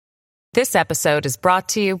This episode is brought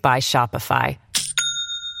to you by Shopify.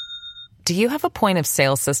 Do you have a point of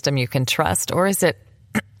sale system you can trust, or is it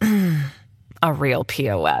a real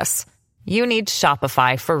POS? You need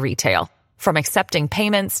Shopify for retail. From accepting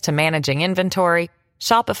payments to managing inventory,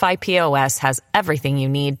 Shopify POS has everything you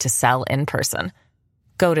need to sell in person.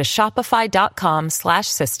 Go to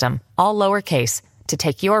shopify.com/system, all lowercase, to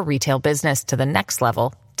take your retail business to the next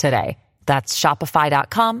level today. That's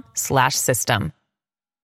shopify.com/system.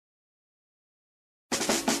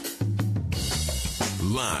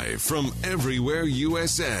 Live from everywhere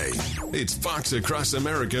USA, it's Fox Across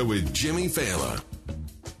America with Jimmy Fallon.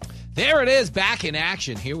 There it is, back in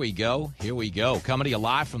action. Here we go. Coming to you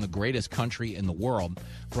live from the greatest country in the world.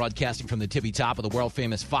 Broadcasting from the tippy top of the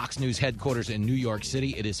world-famous Fox News headquarters in New York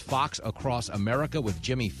City. It is Fox Across America with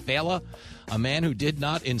Jimmy Fallon, a man who did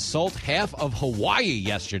not insult half of Hawaii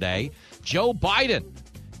yesterday. Joe Biden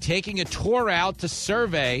taking a tour out to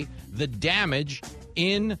survey the damage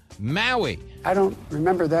in Maui. I don't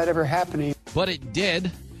remember that ever happening. But it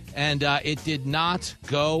did, and it did not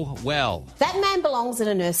go well. That man belongs in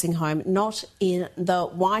a nursing home, not in the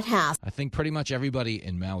White House. I think pretty much everybody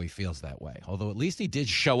in Maui feels that way, although at least he did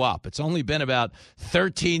show up. It's only been about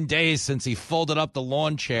 13 days since he folded up the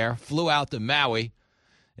lawn chair, flew out to Maui.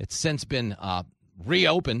 It's since been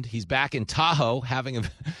reopened. He's back in Tahoe having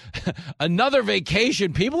another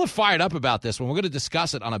vacation. People are fired up about this one. We're going to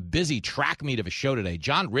discuss it on a busy track meet of a show today.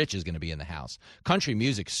 John Rich is going to be in the house. Country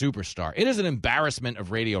music superstar. It is an embarrassment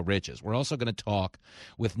of radio riches. We're also going to talk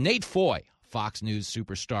with Nate Foy, Fox News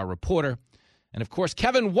superstar reporter, and, of course,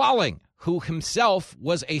 Kevin Walling, who himself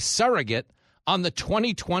was a surrogate on the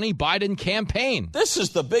 2020 Biden campaign. This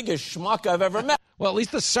is the biggest schmuck I've ever met. Well, at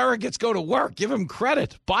least the surrogates go to work. Give him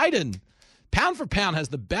credit. Biden, pound for pound, has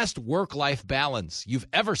the best work-life balance you've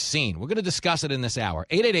ever seen. We're going to discuss it in this hour.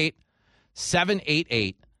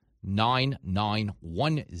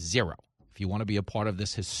 888-788-9910. If you want to be a part of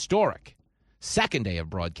this historic second day of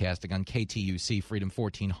broadcasting on KTUC Freedom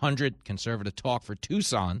 1400, conservative talk for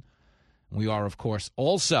Tucson. We are, of course,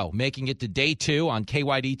 also making it to day 2 on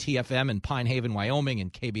KYD-TFM in Pine Haven, Wyoming,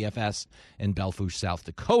 and KBFS in Belfouche, South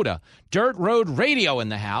Dakota. Dirt Road Radio in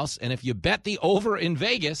the house, and if you bet the over in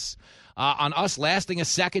Vegas on us lasting a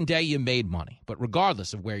second day, you made money. But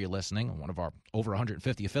regardless of where you're listening, one of our over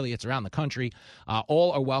 150 affiliates around the country,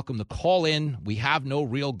 all are welcome to call in. We have no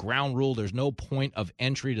real ground rule. There's no point of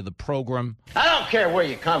entry to the program. I don't care where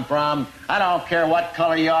you come from. I don't care what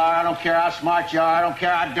color you are. I don't care how smart you are. I don't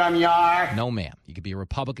care how dumb you are. No, ma'am. You could be a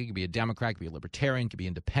Republican, you could be a Democrat, you could be a Libertarian, you could be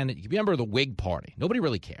independent, you could be a member of the Whig Party. Nobody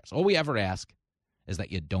really cares. All we ever ask is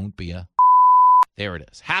that you don't be a... There it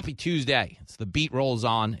is. Happy Tuesday. It's the beat rolls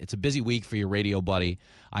on. It's a busy week for your radio buddy.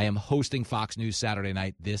 I am hosting Fox News Saturday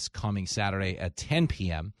Night this coming Saturday at 10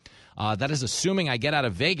 p.m. That is assuming I get out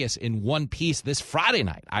of Vegas in one piece this Friday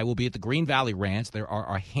night. I will be at the Green Valley Ranch. There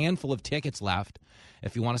are a handful of tickets left.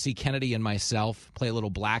 If you want to see Kennedy and myself play a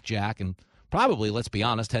little blackjack and probably, let's be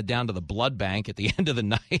honest, head down to the blood bank at the end of the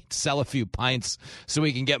night, sell a few pints so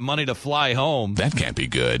we can get money to fly home. That can't be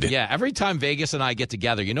good. Yeah, every time Vegas and I get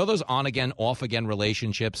together, you know those on-again, off-again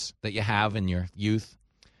relationships that you have in your youth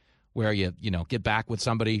where you get back with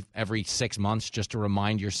somebody every 6 months just to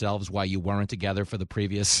remind yourselves why you weren't together for the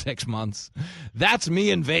previous 6 months? That's me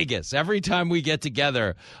in Vegas. Every time we get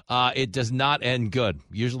together, it does not end good.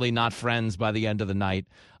 Usually not friends by the end of the night,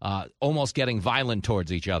 almost getting violent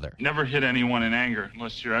towards each other. Never hit anyone in anger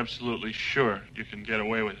unless you're absolutely sure you can get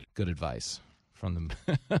away with it. Good advice from them.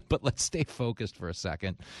 But let's stay focused for a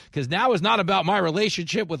second, because now is not about my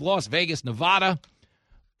relationship with Las Vegas, Nevada.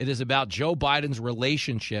 It is about Joe Biden's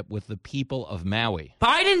relationship with the people of Maui.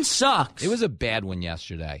 Biden sucks. It was a bad one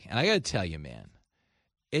yesterday. And I got to tell you, man,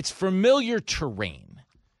 it's familiar terrain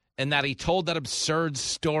in that he told that absurd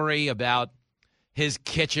story about his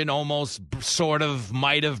kitchen almost sort of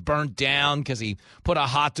might have burnt down because he put a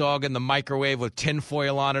hot dog in the microwave with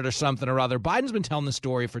tinfoil on it or something or other. Biden's been telling the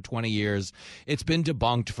story for 20 years. It's been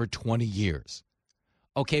debunked for 20 years.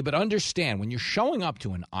 Okay, but understand, when you're showing up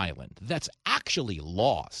to an island that's actually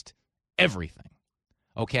lost everything,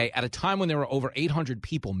 okay, at a time when there were over 800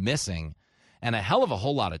 people missing and a hell of a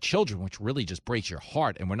whole lot of children, which really just breaks your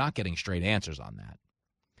heart, and we're not getting straight answers on that.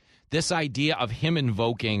 This idea of him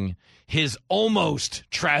invoking his almost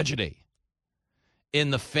tragedy in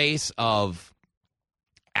the face of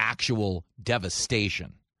actual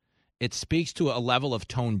devastation, it speaks to a level of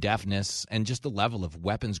tone deafness and just a level of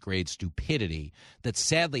weapons-grade stupidity that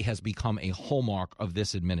sadly has become a hallmark of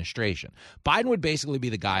this administration. Biden would basically be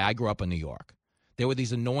the guy. I grew up in New York. There were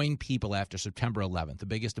these annoying people after September 11th, the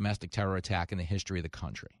biggest domestic terror attack in the history of the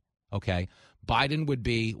country. Okay? Biden would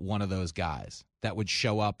be one of those guys that would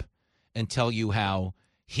show up and tell you how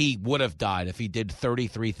he would have died if he did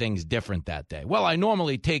 33 things different that day. Well, I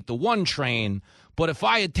normally take the 1 train, but if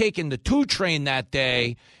I had taken the 2 train that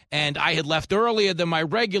day and I had left earlier than my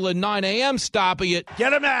regular 9 a.m. stop, Get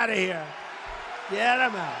him out of here. Get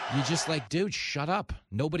him out. You're just like, dude, shut up.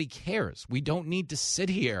 Nobody cares. We don't need to sit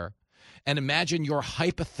here and imagine your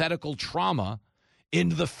hypothetical trauma in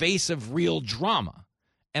the face of real drama.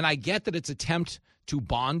 And I get that it's an attempt to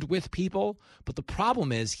bond with people, but the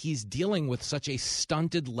problem is he's dealing with such a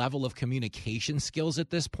stunted level of communication skills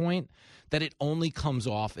at this point that it only comes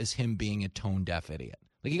off as him being a tone-deaf idiot.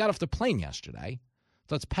 Like, he got off the plane yesterday,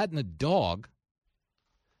 starts petting the dog,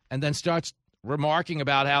 and then starts remarking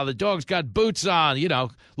about how the dog's got boots on. You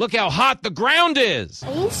know, look how hot the ground is.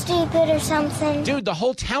 Are you stupid or something? Dude, the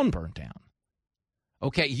whole town burned down.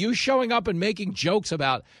 Okay, you showing up and making jokes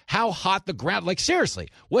about how hot the ground, like, seriously,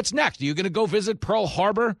 what's next? Are you going to go visit Pearl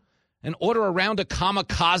Harbor and order a round of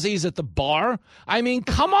kamikazes at the bar? I mean,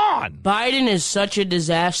 come on. Biden is such a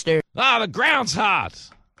disaster. The ground's hot.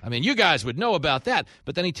 I mean, you guys would know about that.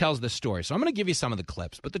 But then he tells this story. So I'm going to give you some of the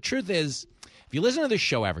clips. But the truth is, if you listen to this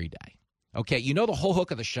show every day, okay, you know the whole hook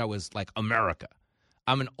of the show is like America.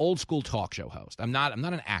 I'm an old school talk show host. I'm not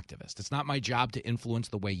an activist. It's not my job to influence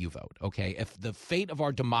the way you vote, okay? If the fate of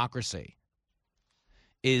our democracy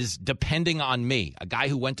is depending on me, a guy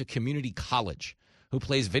who went to community college, who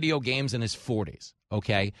plays video games in his 40s,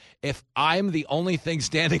 okay? If I'm the only thing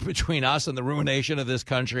standing between us and the ruination of this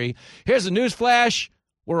country, here's a newsflash,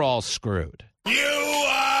 we're all screwed. You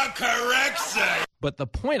are correct, sir. But the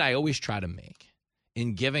point I always try to make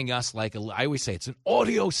in giving us, like, I always say, it's an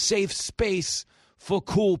audio-safe space for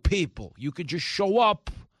cool people. You could just show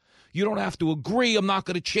up. You don't have to agree. I'm not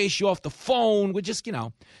going to chase you off the phone. We just, do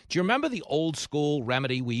you remember the old school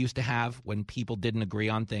remedy we used to have when people didn't agree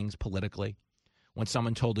on things politically? When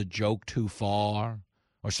someone told a joke too far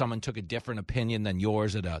or someone took a different opinion than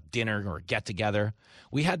yours at a dinner or a get-together?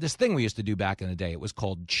 We had this thing we used to do back in the day. It was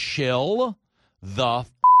called chill the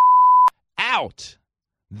out.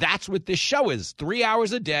 That's what this show is. 3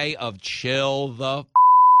 hours a day of chill the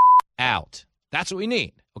out. That's what we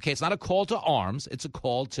need. Okay, it's not a call to arms. It's a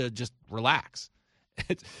call to just relax.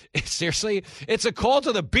 Seriously, it's a call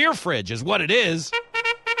to the beer fridge is what it is.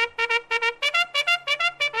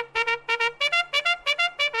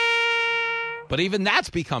 But even that's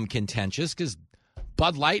become contentious because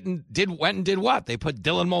Bud Light went and did what? They put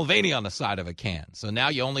Dylan Mulvaney on the side of a can. So now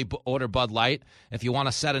you only order Bud Light if you want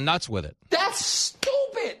a set of nuts with it. That's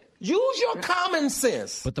stupid. Use your common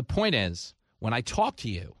sense. But the point is, when I talk to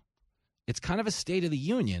you, it's kind of a State of the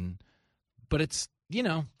Union, but it's,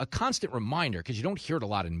 a constant reminder, because you don't hear it a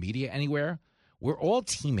lot in media anywhere. We're all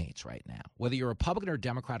teammates right now. Whether you're Republican or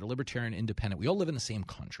Democrat or Libertarian, Independent, we all live in the same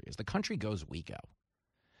country. As the country goes, we go.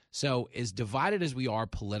 So as divided as we are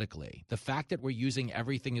politically, the fact that we're using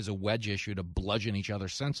everything as a wedge issue to bludgeon each other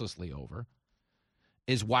senselessly over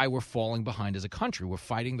is why we're falling behind as a country. We're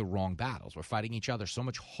fighting the wrong battles. We're fighting each other so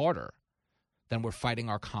much harder than we're fighting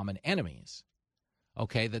our common enemies.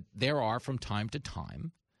 Okay, that there are from time to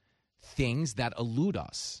time things that elude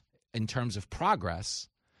us in terms of progress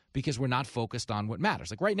because we're not focused on what matters.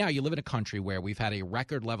 Like right now, you live in a country where we've had a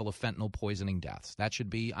record level of fentanyl poisoning deaths. That should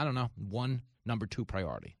be, number 2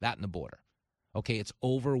 priority, that and the border. Okay, it's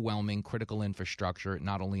overwhelming critical infrastructure,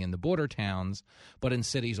 not only in the border towns, but in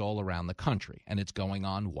cities all around the country. And it's going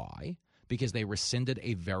on. Why? Because they rescinded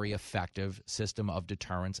a very effective system of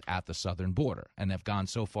deterrence at the southern border and have gone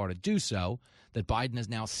so far to do so that Biden is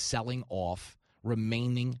now selling off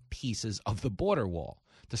remaining pieces of the border wall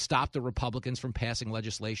to stop the Republicans from passing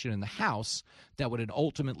legislation in the House that would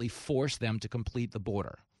ultimately force them to complete the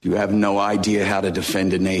border. You have no idea how to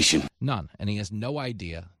defend a nation. None. And he has no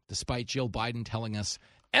idea, despite Jill Biden telling us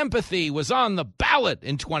empathy was on the ballot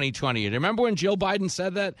in 2020. Do you remember when Jill Biden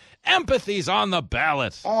said that? Empathy's on the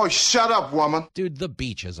ballot. Oh, shut up, woman. Dude, the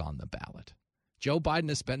beach is on the ballot. Joe Biden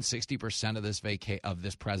has spent 60% of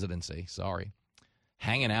this presidency,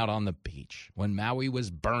 hanging out on the beach. When Maui was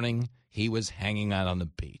burning, he was hanging out on the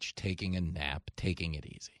beach, taking a nap, taking it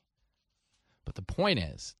easy. But the point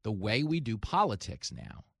is, the way we do politics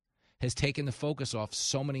now has taken the focus off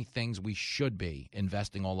so many things we should be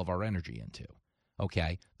investing all of our energy into.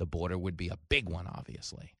 Okay, the border would be a big one,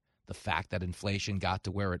 obviously. The fact that inflation got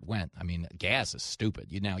to where it went. I mean, gas is stupid.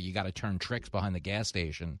 You got to turn tricks behind the gas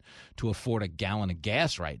station to afford a gallon of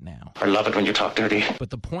gas right now. I love it when you talk dirty.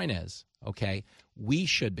 But the point is, okay, we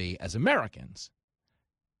should be, as Americans,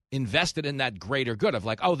 invested in that greater good of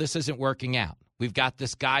like, oh, this isn't working out. We've got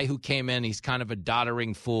this guy who came in. He's kind of a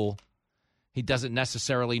doddering fool. He doesn't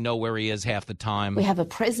necessarily know where he is half the time. We have a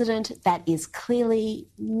president that is clearly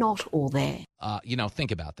not all there.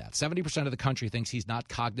 Think about that. 70% of the country thinks he's not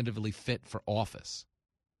cognitively fit for office.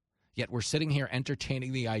 Yet we're sitting here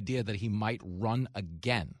entertaining the idea that he might run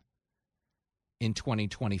again in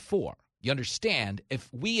 2024. You understand, if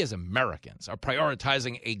we as Americans are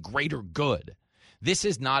prioritizing a greater good, this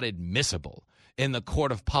is not admissible in the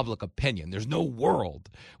court of public opinion. There's no world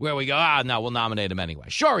where we go, no, we'll nominate him anyway.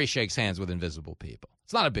 Sure, he shakes hands with invisible people.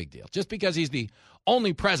 It's not a big deal. Just because he's the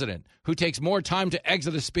only president who takes more time to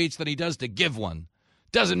exit a speech than he does to give one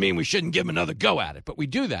doesn't mean we shouldn't give him another go at it. But we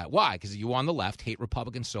do that. Why? Because you on the left hate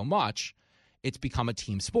Republicans so much, it's become a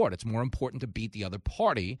team sport. It's more important to beat the other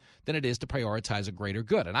party than it is to prioritize a greater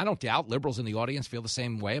good. And I don't doubt liberals in the audience feel the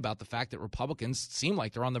same way about the fact that Republicans seem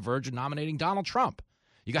like they're on the verge of nominating Donald Trump.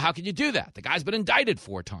 You go, how can you do that? The guy's been indicted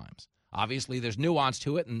 4 times. Obviously, there's nuance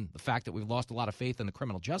to it and the fact that we've lost a lot of faith in the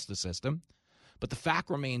criminal justice system. But the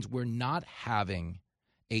fact remains we're not having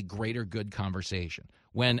a greater good conversation.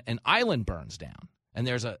 When an island burns down and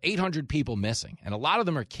there's 800 people missing, and a lot of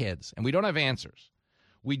them are kids, and we don't have answers,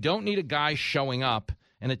 we don't need a guy showing up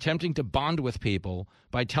and attempting to bond with people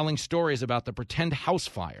by telling stories about the pretend house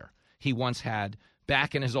fire he once had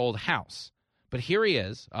back in his old house. But here he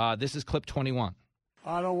is. This is clip 21.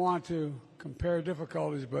 I don't want to compare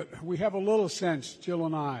difficulties, but we have a little sense, Jill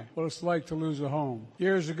and I, what it's like to lose a home.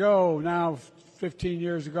 Years ago, now 15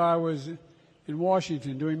 years ago, I was in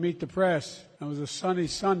Washington doing Meet the Press. It was a sunny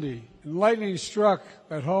Sunday, and lightning struck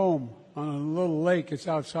at home on a little lake. It's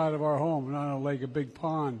outside of our home, not a lake, a big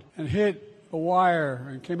pond, and hit a wire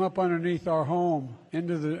and came up underneath our home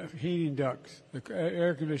into the heating ducts, the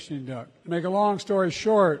air conditioning duct. To make a long story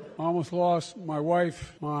short, I almost lost my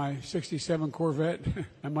wife, my 67 Corvette,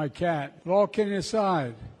 and my cat. But all kidding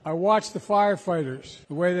aside, I watched the firefighters,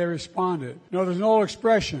 the way they responded. There's an old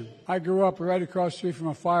expression. I grew up right across the street from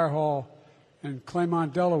a fire hall in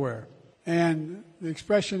Claymont, Delaware. And the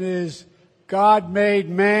expression is, God made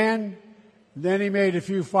man, then he made a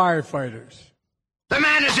few firefighters. The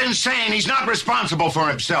man is insane. He's not responsible for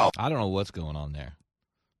himself. I don't know what's going on there.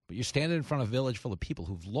 But you're standing in front of a village full of people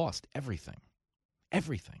who've lost everything.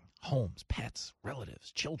 Everything. Homes, pets,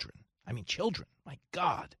 relatives, children. Children. My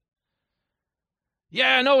God.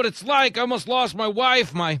 Yeah, I know what it's like. I almost lost my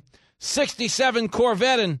wife, my 67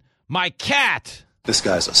 Corvette, and my cat. This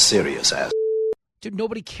guy's a serious ass. Dude,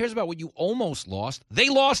 nobody cares about what you almost lost. They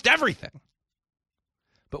lost everything.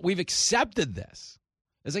 But we've accepted this.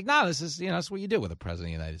 It's like, this is, that's what you do with a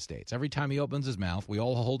president of the United States. Every time he opens his mouth, we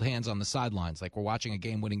all hold hands on the sidelines like we're watching a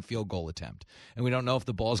game-winning field goal attempt. And we don't know if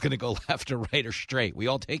the ball is going to go left or right or straight. We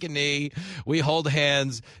all take a knee. We hold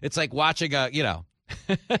hands. It's like watching it's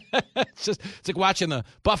like watching the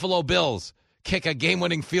Buffalo Bills kick a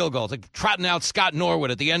game-winning field goal. It's like trotting out Scott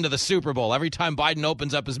Norwood at the end of the Super Bowl every time Biden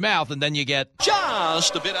opens up his mouth, and then you get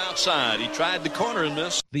just a bit outside. He tried the corner and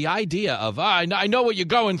missed. The idea of, I know what you're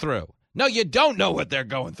going through. No, you don't know what they're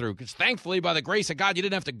going through, because thankfully, by the grace of God, you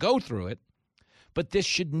didn't have to go through it. But this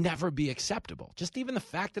should never be acceptable. Just even the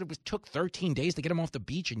fact that it took 13 days to get him off the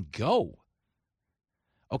beach and go.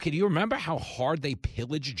 Okay, do you remember how hard they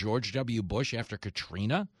pillaged George W. Bush after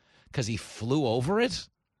Katrina? Because he flew over it?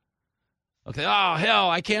 Okay, oh, hell,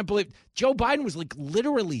 I can't believe. Joe Biden was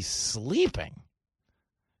literally sleeping.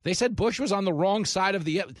 They said Bush was on the wrong side of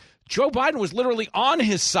the. Joe Biden was literally on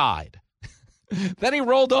his side. Then he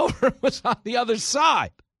rolled over and was on the other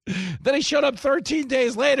side. Then he showed up 13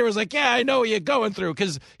 days later. Was like, yeah, I know what you're going through,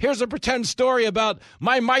 because here's a pretend story about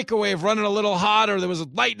my microwave running a little hot, or there was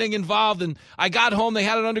lightning involved, and I got home. They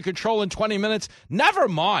had it under control in 20 minutes. Never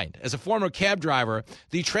mind, as a former cab driver,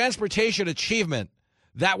 the transportation achievement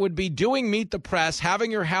that would be doing Meet the Press,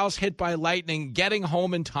 having your house hit by lightning, getting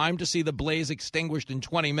home in time to see the blaze extinguished in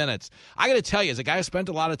 20 minutes. I got to tell you, as a guy who spent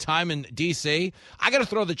a lot of time in D.C., I got to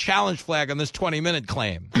throw the challenge flag on this 20-minute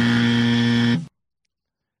claim.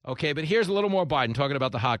 Okay, but here's a little more Biden talking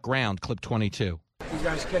about the hot ground, clip 22. You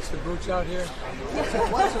guys catch the boots out here? What's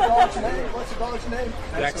the dog's name? What's the dog's name?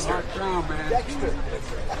 That's the hot ground, man. Dexter.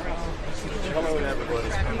 Hello,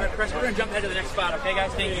 everybody. All right, Chris, we're going to jump ahead to the next spot, okay,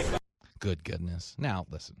 guys? Thank you. Good goodness. Now,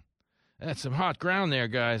 listen. That's some hot ground there,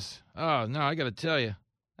 guys. Oh, no, I got to tell you.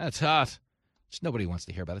 That's hot. Just nobody wants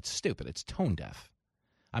to hear about it. It's stupid. It's tone deaf.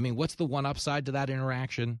 What's the one upside to that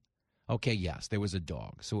interaction? Okay, yes, there was a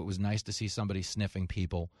dog, so it was nice to see somebody sniffing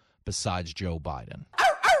people besides Joe Biden.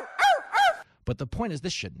 But the point is,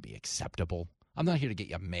 this shouldn't be acceptable. I'm not here to get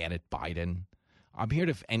you mad at Biden. I'm here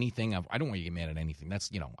to, if anything, I don't want you to get mad at anything.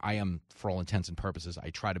 That's, I am, for all intents and purposes, I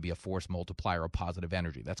try to be a force multiplier of positive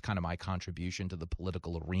energy. That's kind of my contribution to the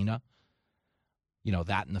political arena.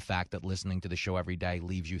 That and the fact that listening to the show every day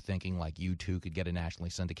leaves you thinking like you too could get a nationally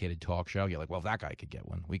syndicated talk show. You're like, well, if that guy could get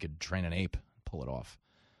one, we could train an ape, pull it off.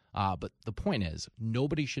 But the point is,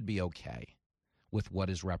 nobody should be okay with what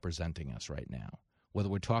is representing us right now. Whether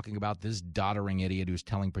we're talking about this doddering idiot who's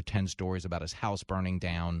telling pretend stories about his house burning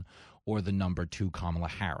down or the number 2 Kamala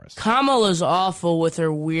Harris. Kamala's awful with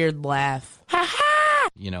her weird laugh. Ha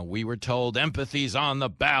ha! We were told empathy's on the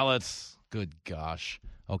ballots. Good gosh.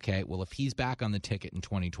 Okay, well, if he's back on the ticket in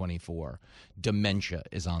 2024, dementia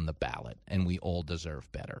is on the ballot, and we all deserve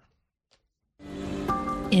better.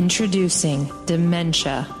 Introducing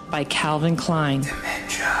Dementia by Calvin Klein.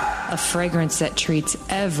 Dementia. A fragrance that treats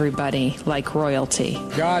everybody like royalty.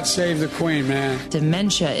 God save the Queen, man.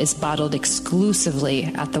 Dementia is bottled exclusively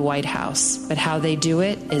at the White House, but how they do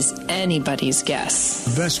it is anybody's guess.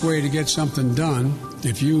 The best way to get something done,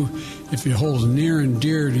 if it holds near and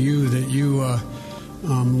dear to you that you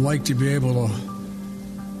like to be able to...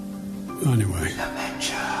 Anyway.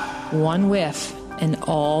 Dementia. One whiff, and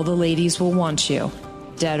all the ladies will want you.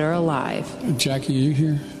 Dead or alive. Jackie, are you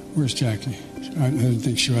here? Where's Jackie? I didn't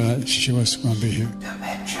think she was going to be here.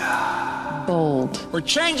 Dementia. Bold. We're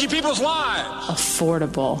changing people's lives.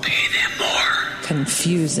 Affordable. Pay them more.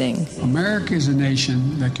 Confusing. America is a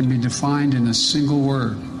nation that can be defined in a single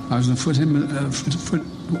word. I was excuse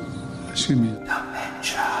me.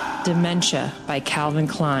 Dementia. Dementia by Calvin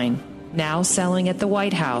Klein. Now selling at the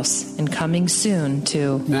White House and coming soon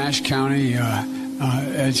to Nash County,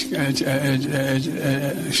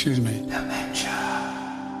 excuse me. Dementia.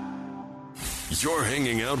 You're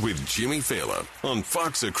hanging out with Jimmy Fallon on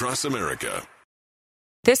Fox Across America.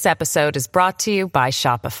 This episode is brought to you by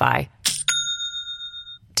Shopify.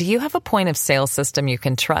 Do you have a point of sale system you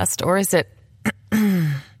can trust, or is it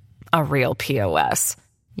a real POS?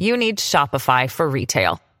 You need Shopify for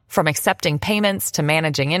retail. From accepting payments to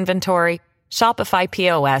managing inventory, Shopify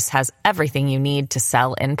POS has everything you need to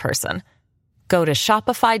sell in person. Go to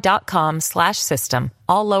shopify.com/system,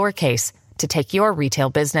 all lowercase, to take your retail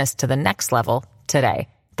business to the next level today.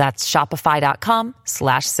 That's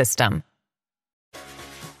shopify.com/system.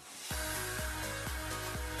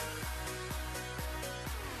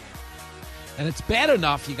 And it's bad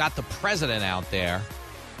enough you got the president out there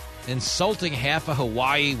insulting half of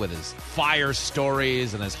Hawaii with his fire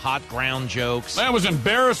stories and his hot ground jokes. That was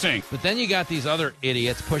embarrassing. But then you got these other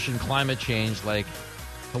idiots pushing climate change like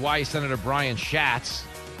Hawaii Senator Brian Schatz,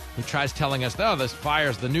 who tries telling us, oh, this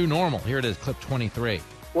fire's the new normal. Here it is, clip 23.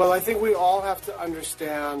 Well, I think we all have to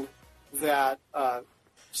understand that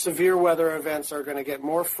severe weather events are going to get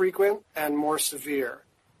more frequent and more severe.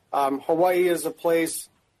 Hawaii is a place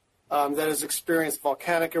that has experienced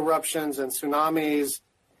volcanic eruptions and tsunamis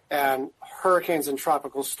and hurricanes and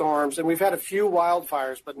tropical storms. And we've had a few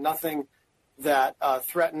wildfires, but nothing that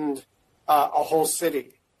threatened a whole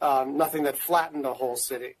city, nothing that flattened a whole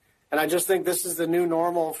city. And I just think this is the new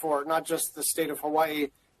normal for not just the state of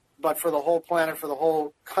Hawaii, but for the whole planet, for the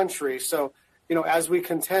whole country. So, as we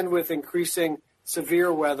contend with increasing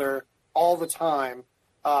severe weather all the time,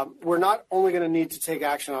 we're not only going to need to take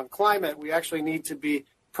action on climate, we actually need to be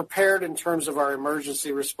prepared in terms of our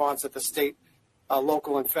emergency response at the state,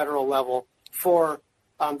 local, and federal level for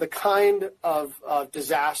the kind of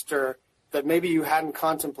disaster that maybe you hadn't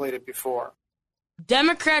contemplated before.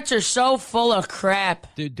 Democrats are so full of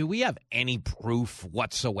crap. Dude, do we have any proof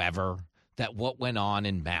whatsoever that what went on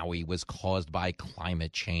in Maui was caused by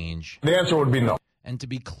climate change? The answer would be no. And to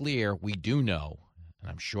be clear, we do know,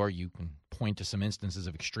 and I'm sure you can point to some instances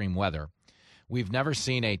of extreme weather, we've never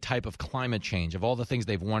seen a type of climate change of all the things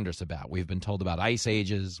they've warned us about. We've been told about ice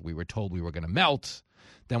ages. We were told we were going to melt.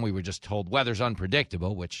 Then we were just told weather's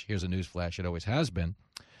unpredictable, which, here's a newsflash, it always has been.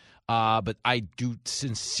 But I do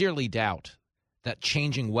sincerely doubt that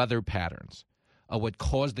changing weather patterns would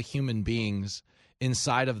cause the human beings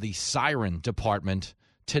inside of the siren department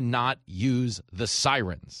to not use the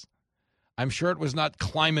sirens. I'm sure it was not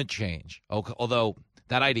climate change, although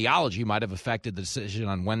that ideology might have affected the decision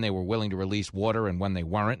on when they were willing to release water and when they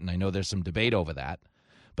weren't, and I know there's some debate over that.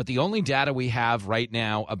 But the only data we have right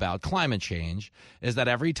now about climate change is that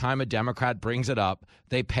every time a Democrat brings it up,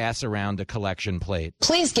 they pass around a collection plate.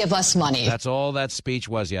 Please give us money. That's all that speech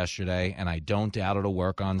was yesterday, and I don't doubt it'll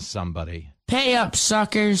work on somebody. Pay up,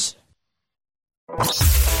 suckers.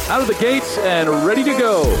 Out of the gates and ready to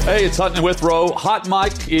go. Hey, it's Hutton Withrow. Hot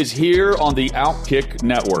Mike is here on the Outkick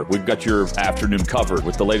Network. We've got your afternoon covered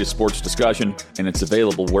with the latest sports discussion, and it's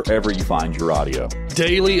available wherever you find your audio.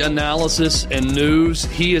 Daily analysis and news.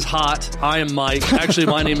 He is hot. I am Mike. Actually,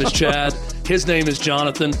 my name is Chad. His name is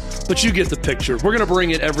Jonathan, but you get the picture. We're going to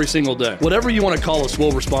bring it every single day. Whatever you want to call us,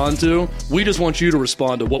 we'll respond to. We just want you to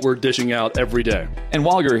respond to what we're dishing out every day. And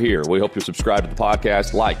while you're here, we hope you subscribe to the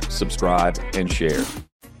podcast, like, subscribe, and share.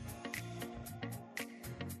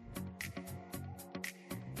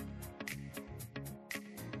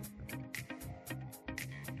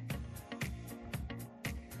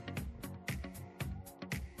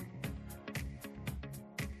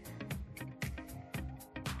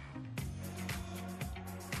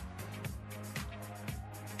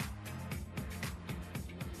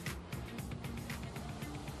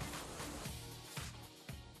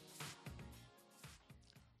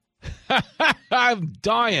 I'm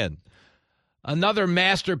dying. Another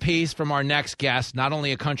masterpiece from our next guest, not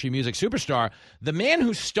only a country music superstar, the man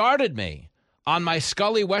who started me on my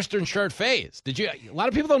Scully Western shirt phase. A lot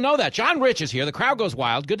of people don't know that. John Rich is here. The crowd goes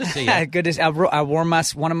wild. Good to see you. Good to see. I wore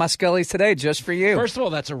one of my Scullys today just for you. First of all,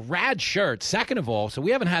 that's a rad shirt. Second of all, so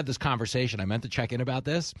we haven't had this conversation. I meant to check in about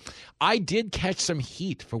this. I did catch some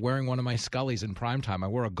heat for wearing one of my Scullys in primetime. I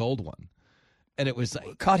wore a gold one. And it was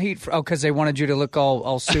like... Caught heat because they wanted you to look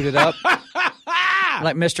all suited up?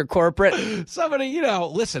 Like Mr. Corporate? Somebody,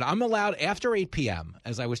 listen, I'm allowed after 8 p.m.,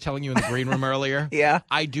 as I was telling you in the green room earlier. Yeah.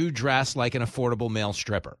 I do dress like an affordable male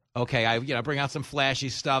stripper. Okay, I bring out some flashy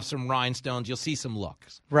stuff, some rhinestones. You'll see some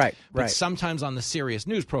looks. Right. But sometimes on the serious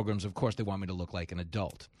news programs, of course, they want me to look like an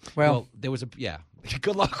adult. Well there was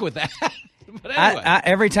good luck with that. But anyway.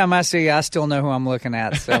 Every time I see you, I still know who I'm looking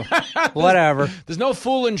at, so whatever. There's no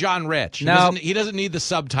fooling John Rich. No. He doesn't need the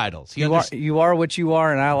subtitles. You are what you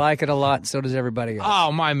are, and I like it a lot, and so does everybody else.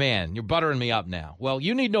 Oh, my man. You're buttering me up now. Well,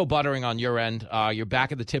 you need no buttering on your end. You're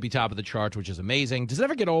back at the tippy top of the charts, which is amazing. Does it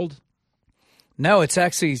ever get old? No, it's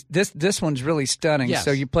actually this one's really stunning. Yes.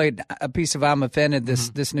 So you played a piece of "I'm Offended,"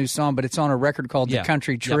 this new song, but it's on a record called "The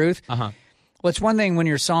Country Truth." Yep. Uh-huh. Well, it's one thing when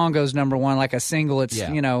your song goes number one, like a single. It's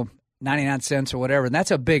 99 cents or whatever, and that's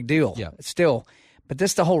a big deal. Yeah. Still, but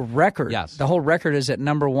the whole record. Yes. The whole record is at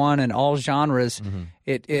number one in all genres. Mm-hmm.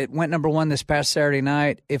 It went number one this past Saturday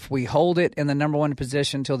night. If we hold it in the number one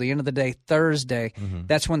position till the end of the day, Thursday,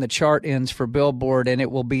 that's when the chart ends for Billboard, and it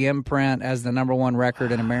will be in print as the number one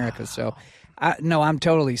record in America. So. I'm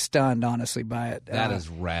totally stunned, honestly, by it. That is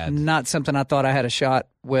rad. Not something I thought I had a shot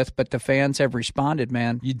with, but the fans have responded,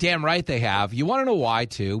 man. You're damn right they have. You want to know why,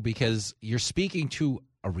 too? Because you're speaking to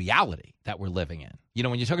a reality that we're living in.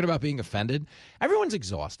 When you're talking about being offended, everyone's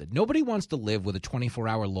exhausted. Nobody wants to live with a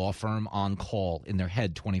 24-hour law firm on call in their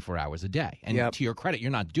head 24 hours a day. And to your credit,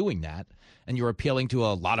 you're not doing that, and you're appealing to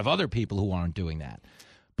a lot of other people who aren't doing that.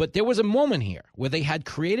 But there was a moment here where they had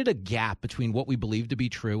created a gap between what we believed to be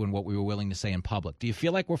true and what we were willing to say in public. Do you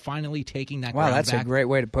feel like we're finally taking that ground back? Wow, that's a great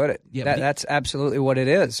way to put it. Yeah, that's absolutely what it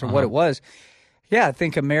is, or what it was. Yeah, I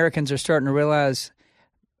think Americans are starting to realize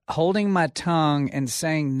holding my tongue and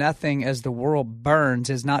saying nothing as the world burns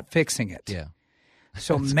is not fixing it. Yeah.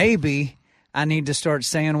 So maybe I need to start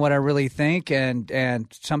saying what I really think, and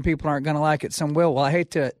some people aren't going to like it, some will. Well, I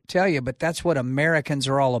hate to tell you, but that's what Americans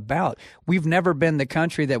are all about. We've never been the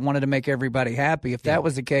country that wanted to make everybody happy. If that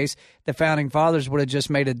was the case, the Founding Fathers would have just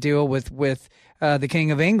made a deal with the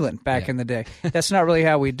King of England back in the day. That's not really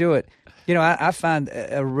how we do it. I find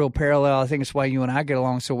a real parallel. I think it's why you and I get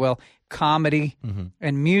along so well. Comedy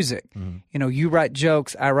and music. You write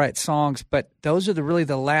jokes, I write songs, but those are really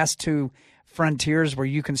the last two frontiers where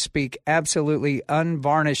you can speak absolutely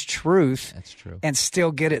unvarnished truth. That's true. And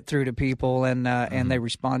still get it through to people, and they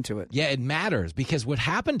respond to it. Yeah, it matters, because what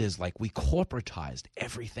happened is we corporatized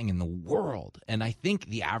everything in the world. And I think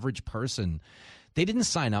the average person, they didn't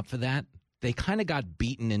sign up for that. They kind of got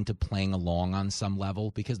beaten into playing along on some level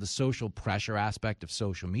because the social pressure aspect of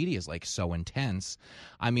social media is so intense.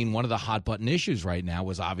 I mean, one of the hot button issues right now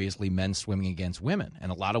was obviously men swimming against women.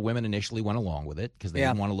 And a lot of women initially went along with it because they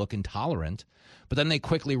didn't want to look intolerant. But then they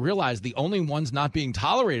quickly realized the only ones not being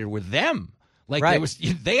tolerated were them.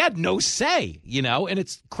 They had no say, and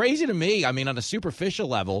it's crazy to me. I mean, on a superficial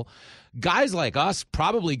level, guys like us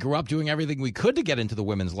probably grew up doing everything we could to get into the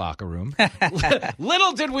women's locker room.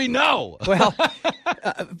 Little did we know. Well,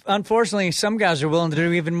 unfortunately, some guys are willing to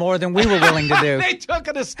do even more than we were willing to do. They took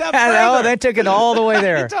it a step further. Oh, they took it all the way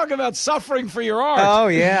there. You're talking about suffering for your art. Oh,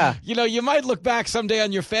 yeah. You might look back someday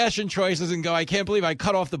on your fashion choices and go, I can't believe I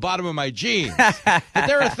cut off the bottom of my jeans. But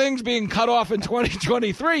there are things being cut off in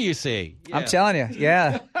 2023, you see. Yeah. I'm telling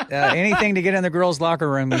you, anything to get in the girls' locker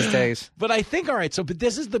room these days. But I think, all right, but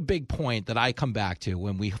this is the big point that I come back to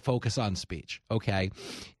when we focus on speech, okay,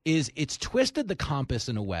 is it's twisted the compass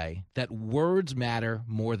in a way that words matter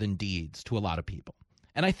more than deeds to a lot of people.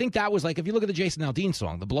 And I think that was like, if you look at the Jason Aldean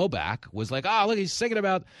song, the blowback was like, oh, look, he's singing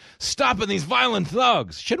about stopping these violent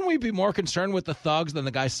thugs. Shouldn't we be more concerned with the thugs than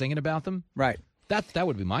the guy singing about them? Right. That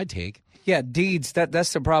would be my take. Yeah, deeds.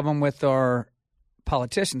 That's the problem with our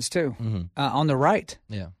politicians, too, on the right,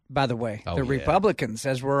 by the way. The Republicans,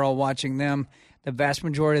 as we're all watching them, the vast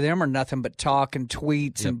majority of them are nothing but talk and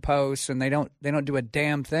tweets and posts, and they don't do a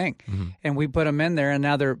damn thing. And we put them in there, and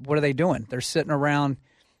now what are they doing? They're sitting around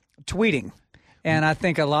tweeting. And I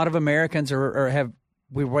think a lot of Americans we're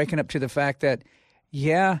waking up to the fact that,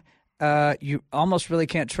 you almost really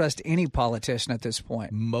can't trust any politician at this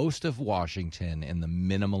point. Most of Washington, in the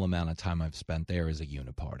minimal amount of time I've spent there, is a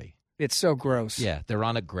uniparty. It's so gross. Yeah, they're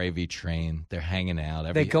on a gravy train. They're hanging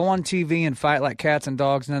out. They go on TV and fight like cats and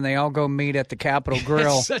dogs, and then they all go meet at the Capitol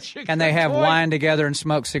Grill, and they have wine together and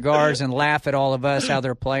smoke cigars and laugh at all of us how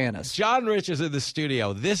they're playing us. John Rich is in the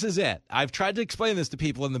studio. This is it. I've tried to explain this to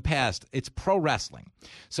people in the past. It's pro wrestling.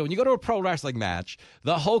 So when you go to a pro wrestling match,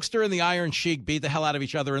 the Hulkster and the Iron Sheik beat the hell out of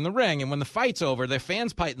each other in the ring, and when the fight's over, their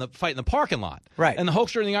fans fight in the parking lot. Right. And the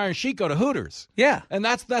Hulkster and the Iron Sheik go to Hooters. Yeah. And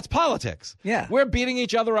that's politics. Yeah. We're beating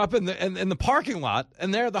each other up in the parking lot,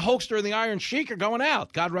 and there the Hulkster and the Iron Sheik are going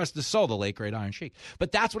out. God rest his soul, the late, great Iron Sheik.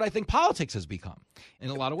 But that's what I think politics has become in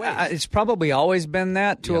a lot of ways. It's probably always been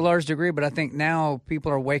that to a large degree, but I think now people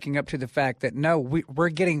are waking up to the fact that, no, we're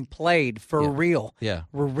getting played for real. Yeah.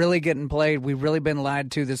 We're really getting played. We've really been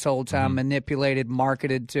lied to this whole time, manipulated,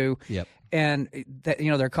 marketed to. Yep. And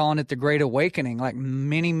they're calling it the Great Awakening. Like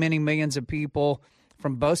many, many millions of people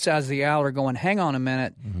from both sides of the aisle are going, hang on a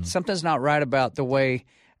minute, something's not right about the way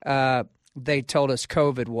they told us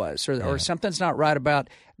COVID was, or something's not right about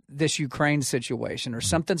this Ukraine situation, or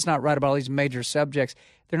something's not right about all these major subjects.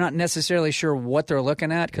 They're not necessarily sure what they're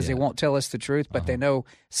looking at because they won't tell us the truth, but they know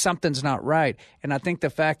something's not right. And I think the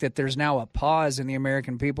fact that there's now a pause in the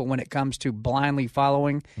American people when it comes to blindly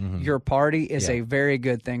following your party is a very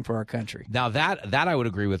good thing for our country. Now, that I would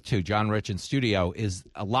agree with, too. John Rich in studio, is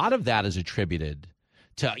a lot of that is attributed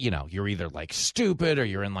to, you're either like stupid or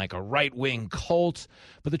you're in like a right-wing cult.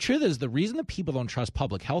 But the truth is, the reason that people don't trust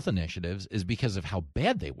public health initiatives is because of how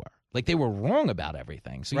bad they were. Like, they were wrong about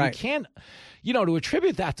everything. So you can't, to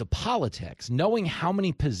attribute that to politics, knowing how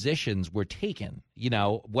many positions were taken,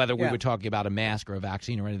 whether we were talking about a mask or a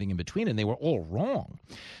vaccine or anything in between, and they were all wrong.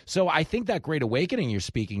 So I think that Great Awakening you're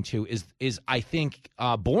speaking to is I think,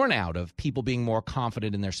 born out of people being more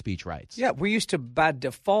confident in their speech rights. Yeah, we used to, by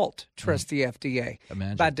default, trust the FDA.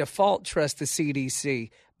 Imagine. By default, trust the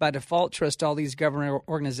CDC. By default, trust all these government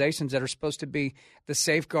organizations that are supposed to be the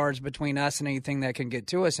safeguards between us and anything that can get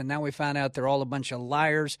to us. And now we find out they're all a bunch of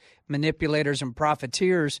liars, manipulators, and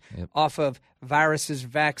profiteers off of viruses,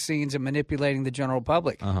 vaccines, and manipulating the general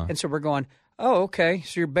public. And so we're going, oh, okay,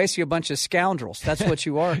 so you're basically a bunch of scoundrels. That's what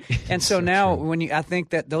you are. And so now I think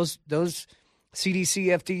that those CDC,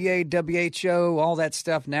 FDA, WHO, all that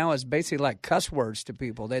stuff now is basically like cuss words to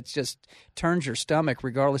people. That just turns your stomach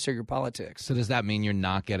regardless of your politics. So does that mean you're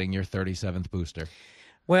not getting your 37th booster?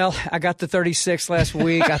 Well, I got the 36th last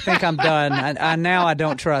week. I think I'm done. Now I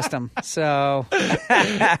don't trust them. So,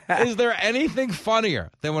 is there anything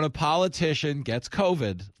funnier than when a politician gets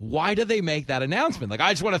COVID? Why do they make that announcement? Like,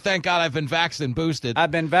 I just want to thank God I've been vaxxed and boosted.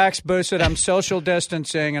 I've been vaxxed, boosted. I'm social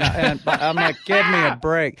distancing, and I'm like, give me a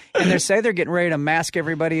break. And they say they're getting ready to mask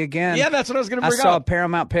everybody again. Yeah, that's what I was going to bring up. I saw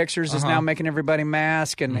Paramount Pictures is now making everybody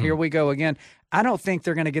mask, and here we go again. I don't think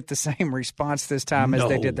they're going to get the same response this time as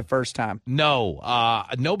they did the first time. No,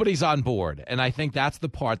 nobody's on board, and I think that's the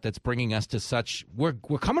part that's bringing us to such. We're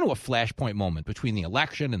coming to a flashpoint moment between the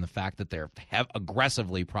election and the fact that they're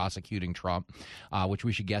aggressively prosecuting Trump, which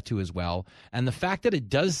we should get to as well, and the fact that it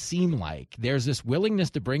does seem like there's this willingness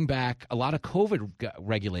to bring back a lot of COVID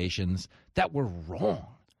regulations that were wrong.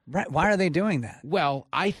 Right. Why are they doing that? Well,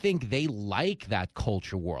 I think they like that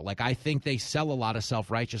culture war. Like, I think they sell a lot of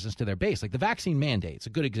self-righteousness to their base. Like the vaccine mandate's a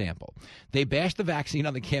good example. They bashed the vaccine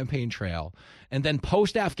on the campaign trail, and then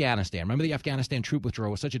post-Afghanistan, remember the Afghanistan troop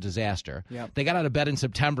withdrawal was such a disaster? Yep. They got out of bed in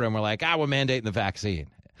September and were like, we're mandating the vaccine.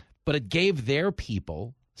 But it gave their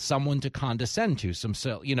people someone to condescend to,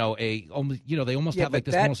 they almost have like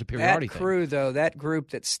this moral superiority thing. That crew, though, that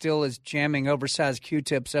group that still is jamming oversized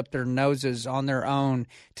Q-tips up their noses on their own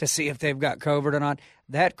to see if they've got COVID or not,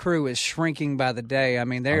 that crew is shrinking by the day. I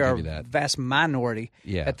mean, they are a vast minority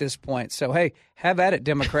at this point. So, hey, have at it,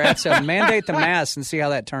 Democrats. Mandate the mask and see how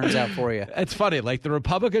that turns out for you. It's funny. Like, the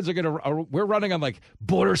Republicans we're running on, like,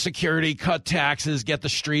 border security, cut taxes, get the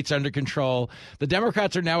streets under control. The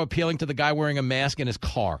Democrats are now appealing to the guy wearing a mask in his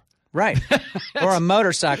car. Right. Or a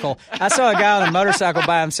motorcycle. I saw a guy on a motorcycle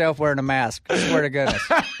by himself wearing a mask. I swear to goodness.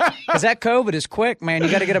 Because that COVID is quick, man. You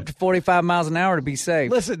got to get up to 45 miles an hour to be safe.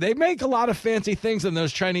 Listen, they make a lot of fancy things in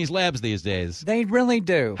those Chinese labs these days. They really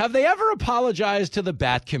do. Have they ever apologized to the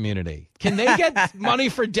bat community? Can they get money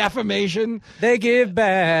for defamation? They give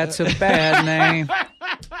bats a bad name.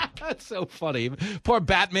 That's so funny. Poor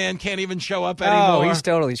Batman can't even show up anymore. Oh, he's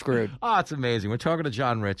totally screwed. Oh, it's amazing. We're talking to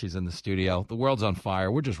John Rich. He's in the studio. The world's on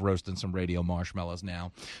fire. We're just roasting some radio marshmallows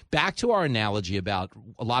now. Back to our analogy about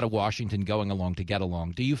a lot of Washington going along to get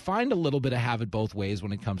along. Do you find a little bit of have it both ways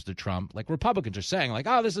when it comes to Trump? Like Republicans are saying, like,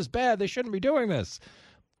 oh, this is bad. They shouldn't be doing this.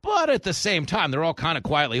 But at the same time, they're all kind of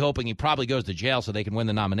quietly hoping he probably goes to jail so they can win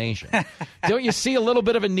the nomination. Don't you see a little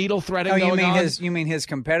bit of a needle threading going on? You mean his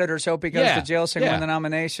competitors hope he goes to jail so he can win the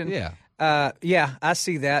nomination? Yeah. Yeah, I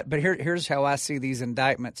see that. But here's how I see these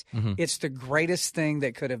indictments. Mm-hmm. It's the greatest thing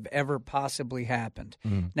that could have ever possibly happened.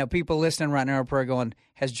 Mm-hmm. Now, people listening right now are probably going,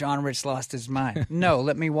 has John Rich lost his mind? No,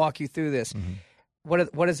 let me walk you through this. Mm-hmm.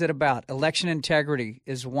 What is it about? Election integrity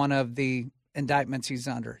is one of the indictments he's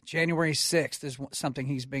under. January 6th is something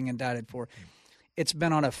he's being indicted for. It's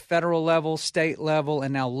been on a federal level, state level,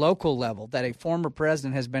 and now local level that a former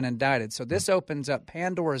president has been indicted. So this opens up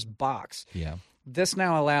Pandora's box. Yeah. This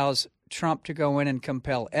now allows Trump to go in and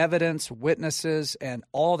compel evidence, witnesses, and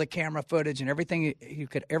all the camera footage and everything you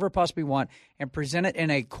could ever possibly want and present it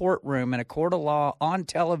in a courtroom, in a court of law, on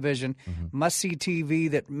television, must-see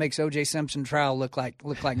TV that makes O.J. Simpson trial look like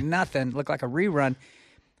nothing, look like a rerun.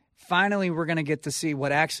 Finally, we're going to get to see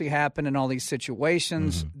what actually happened in all these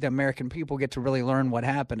situations. The American people get to really learn what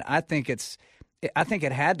happened. I think it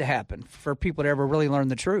had to happen for people to ever really learn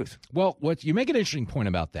the truth. Well, what you make an interesting point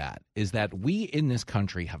about that is that we in this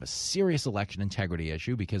country have a serious election integrity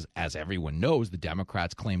issue because, as everyone knows, the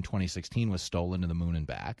Democrats claim 2016 was stolen to the moon and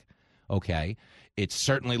back. Okay. It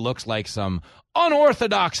certainly looks like some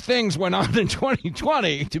unorthodox things went on in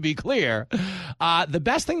 2020, to be clear. The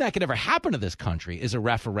best thing that could ever happen to this country is a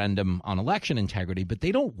referendum on election integrity, but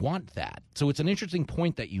they don't want that. So it's an interesting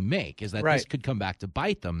point that you make, is that this could come back to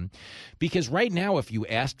bite them. Because right now, if you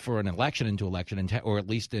asked for an election into election, or at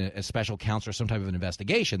least a special counsel or some type of an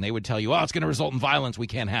investigation, they would tell you, oh, it's going to result in violence. We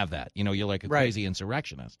can't have that. You know, you're like a crazy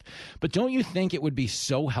insurrectionist. But don't you think it would be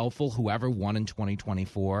so helpful, whoever won in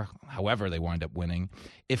 2024, however they wind up winning,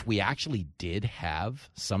 if we actually did have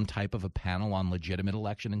some type of a panel on legitimate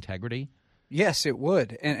election integrity? Yes, it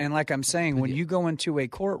would. And like I'm saying, when you go into a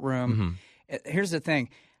courtroom, here's the thing.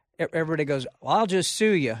 Everybody goes, well, I'll just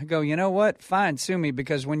sue you. I go, you know what? Fine, sue me,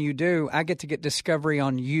 because when you do, I get to get discovery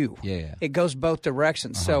on you. Yeah. It goes both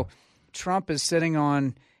directions. So Trump is sitting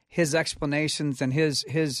on his explanations and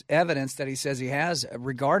his evidence that he says he has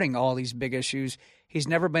regarding all these big issues. He's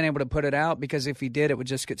never been able to put it out because if he did, it would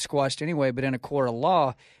just get squashed anyway. But in a court of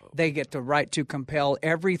law, they get the right to compel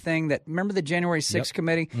everything that – remember the January 6th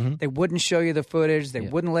committee? They wouldn't show you the footage. They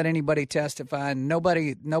wouldn't let anybody testify.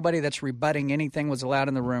 Nobody that's rebutting anything was allowed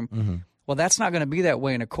in the room. Well, that's not going to be that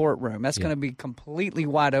way in a courtroom. That's going to be completely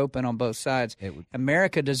wide open on both sides.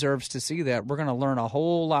 America deserves to see that. We're going to learn a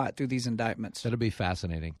whole lot through these indictments. That'll be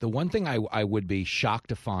fascinating. The one thing I would be shocked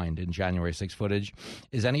to find in January 6 footage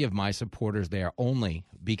is any of my supporters there, only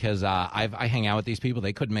because I hang out with these people.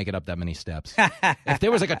 They couldn't make it up that many steps. If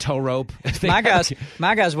there was like a tow rope. My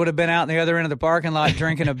guys would have been out in the other end of the parking lot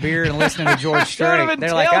drinking a beer and listening to George Strait.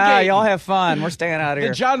 They're like, y'all have fun. We're staying out here.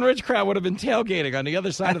 The John Rich crowd would have been tailgating on the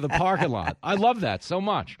other side of the parking lot. I love that so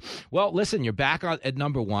much. Well, listen, you're back at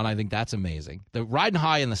number one. I think that's amazing. The riding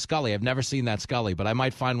high in the Scully, I've never seen that Scully, but I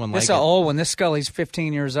might find one like it. It's an old one. This Scully's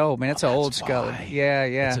 15 years old, man. It's an old Scully. Yeah.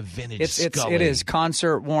 It's a vintage Scully. It is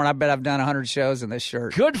concert worn. I bet I've done 100 shows in this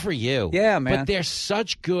shirt. Good for you. Yeah, man. But they're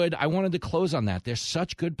such good, I wanted to close on that. They're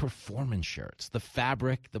such good performance shirts. The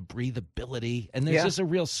fabric, the breathability, and there's just a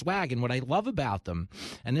real swag. And what I love about them,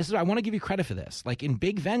 and this is, I want to give you credit for this, like in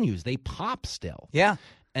big venues, they pop still. Yeah.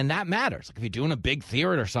 And that matters. Like if you're doing a big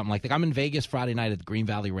theater or something like that. I'm in Vegas Friday night at the Green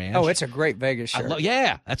Valley Ranch. Oh, it's a great Vegas shirt.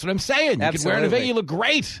 That's what I'm saying. You can wear it in Vegas. You look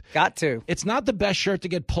great. Got to. It's not the best shirt to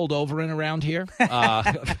get pulled over in around here.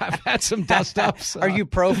 I've had some dust ups. Are you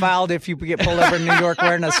profiled if you get pulled over in New York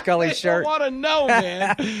wearing a Scully shirt? I want to know,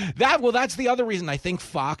 man. That's the other reason I think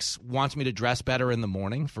Fox wants me to dress better in the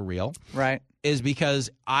morning, for real. Right. Is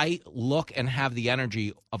because I look and have the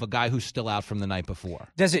energy of a guy who's still out from the night before.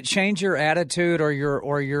 Does it change your attitude or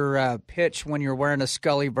your pitch when you're wearing a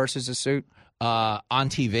Scully versus a suit? On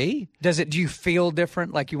TV? Do you feel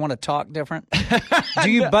different, like you want to talk different?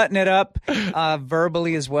 Do you button it up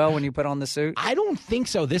verbally as well when you put on the suit? I don't think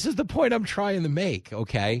so. This is the point I'm trying to make,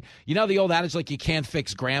 okay? You know the old adage, like, you can't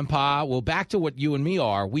fix grandpa? Well, back to what you and me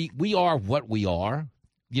are. We are what we are.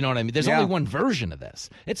 You know what I mean? There's only one version of this.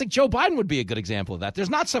 It's like Joe Biden would be a good example of that. There's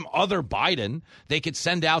not some other Biden they could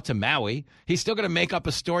send out to Maui. He's still going to make up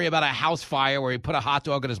a story about a house fire where he put a hot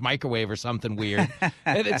dog in his microwave or something weird.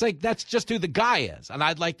 And it's like that's just who the guy is. And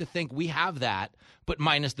I'd like to think we have that, but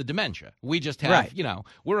minus the dementia. We just have,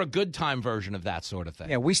 we're a good time version of that sort of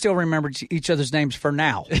thing. Yeah, we still remember each other's names for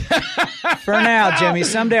now. For now, Jimmy.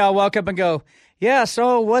 Someday I'll walk up and go, yeah,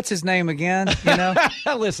 so what's his name again? You know?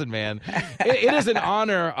 Listen, man, it is an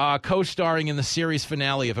honor co-starring in the series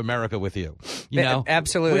finale of America with you. You know,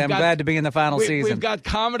 absolutely. I'm glad to be in the final season. We've got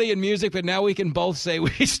comedy and music, but now we can both say we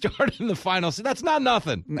started in the final season. That's not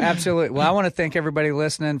nothing. Absolutely. Well, I want to thank everybody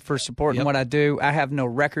listening for supporting what I do. I have no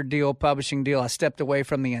record deal, publishing deal. I stepped away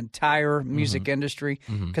from the entire music industry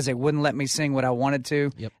because they wouldn't let me sing what I wanted to.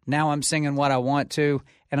 Yep. Now I'm singing what I want to,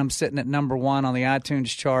 and I'm sitting at #1 on the iTunes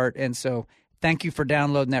chart, and so thank you for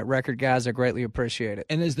downloading that record, guys. I greatly appreciate it.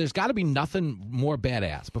 And there's got to be nothing more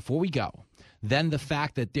badass, before we go, than the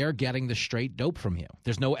fact that they're getting the straight dope from you.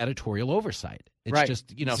 There's no editorial oversight. It's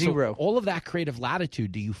just, Zero. So all of that creative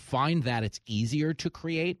latitude, do you find that it's easier to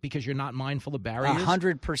create because you're not mindful of barriers?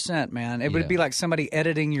 100%, man. It would be like somebody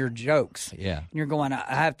editing your jokes. Yeah. And you're going,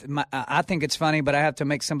 I think it's funny, but I have to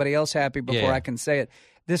make somebody else happy before I can say it.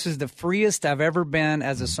 This is the freest I've ever been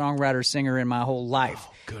as a songwriter, singer in my whole life.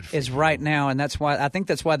 Good for is you. Right now, and that's why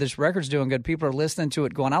this record's doing good. People are listening to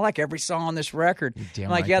it, going, "I like every song on this record." I'm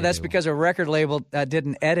like, yeah, that's because a record label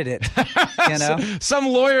didn't edit it. You know, some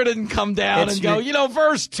lawyer didn't come down and go,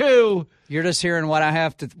 verse 2. You're just hearing what I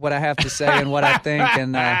have to say and what I think,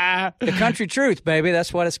 and the country truth, baby.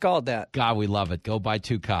 That's what it's called. That. God, we love it. Go buy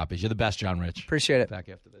 2 copies. You're the best, John Rich. Appreciate it. Back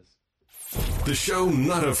after this. The show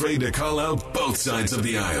not afraid to call out both sides of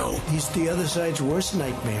the aisle. He's the other side's worst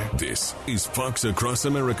nightmare. This is Fox Across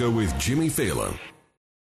America with Jimmy Fallon.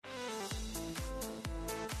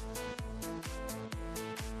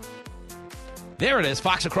 There it is,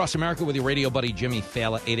 Fox Across America with your radio buddy Jimmy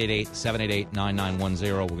Fallon, 888-788-9910.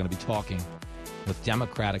 We're going to be talking with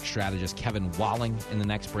Democratic strategist Kevin Walling in the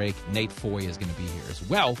next break. Nate Foy is going to be here as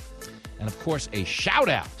well. And, of course, a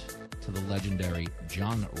shout-out to the legendary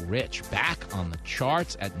John Rich, back on the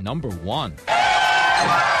charts at #1.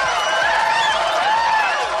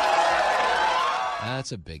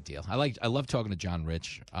 That's a big deal. I love talking to John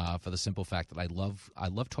Rich for the simple fact that I love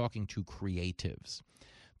talking to creatives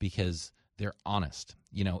because they're honest.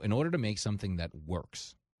 You know, in order to make something that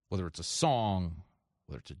works, whether it's a song,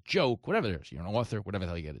 whether it's a joke, whatever it is, you're an author, whatever the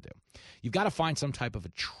hell you got to do, you've got to find some type of a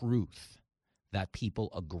truth that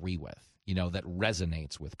people agree with. That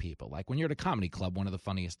resonates with people. Like when you're at a comedy club, one of the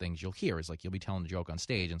funniest things you'll hear is like you'll be telling a joke on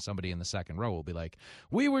stage and somebody in the second row will be like,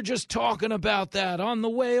 we were just talking about that on the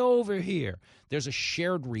way over here. There's a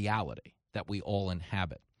shared reality that we all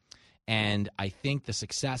inhabit. And I think the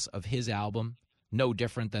success of his album, no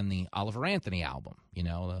different than the Oliver Anthony album,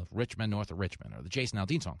 the Rich Men North of Richmond or the Jason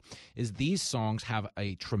Aldean song, is these songs have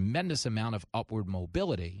a tremendous amount of upward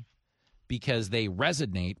mobility because they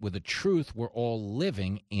resonate with the truth we're all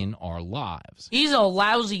living in our lives. He's a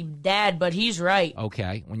lousy dad, but he's right.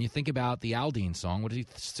 Okay, when you think about the Aldean song, what is he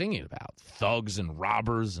singing about? Thugs and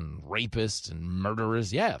robbers and rapists and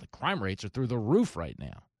murderers. Yeah, the crime rates are through the roof right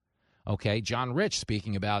now. Okay, John Rich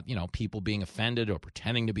speaking about, people being offended or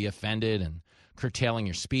pretending to be offended and curtailing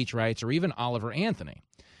your speech rights, or even Oliver Anthony.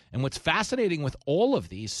 And what's fascinating with all of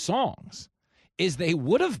these songs is they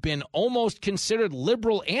would have been almost considered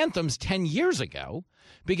liberal anthems 10 years ago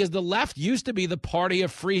because the left used to be the party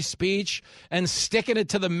of free speech and sticking it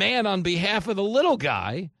to the man on behalf of the little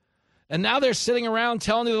guy. And now they're sitting around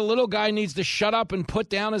telling you the little guy needs to shut up and put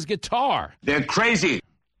down his guitar. They're crazy.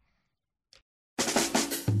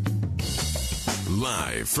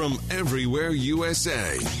 Live from everywhere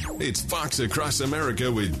USA, it's Fox Across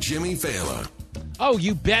America with Jimmy Fallon. Oh,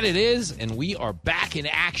 you bet it is. And we are back in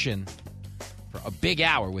action for a big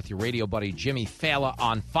hour with your radio buddy Jimmy Fallon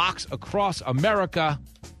on Fox Across America,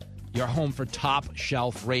 your home for top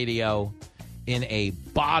shelf radio in a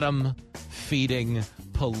bottom-feeding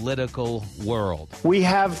political world. We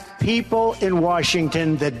have people in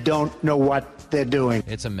Washington that don't know what they're doing.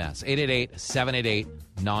 It's a mess.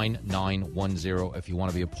 888-788-9910 if you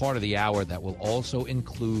want to be a part of the hour. That will also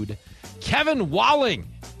include Kevin Walling,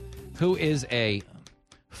 who is a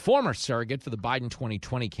former surrogate for the Biden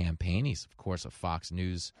 2020 campaign. He's, of course, a Fox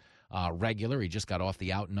News regular. He just got off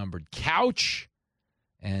the outnumbered couch,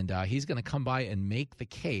 and he's going to come by and make the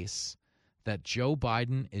case that Joe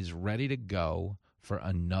Biden is ready to go for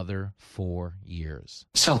another 4 years.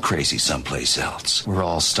 Sell crazy someplace else. We're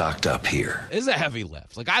all stocked up here. It's a heavy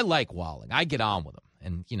lift. Like, I like Walling. I get on with him.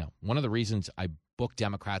 And, one of the reasons I book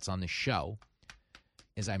Democrats on this show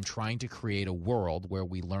is I'm trying to create a world where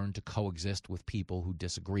we learn to coexist with people who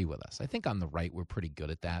disagree with us. I think on the right we're pretty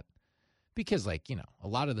good at that because, like, you know, a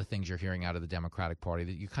lot of the things you're hearing out of the Democratic Party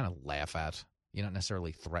that you kind of laugh at, you're not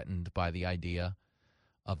necessarily threatened by the idea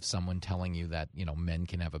of someone telling you that, you know, men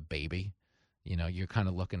can have a baby. You know, you're kind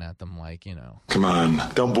of looking at them like, you know. Come on,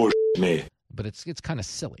 don't bullshit me. But it's kind of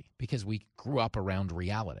silly because we grew up around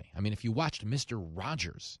reality. I mean, if you watched Mr.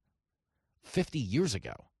 Rogers 50 years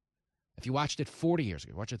ago, if you watched it 40 years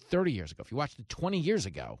ago, watched it 30 years ago, if you watched it 20 years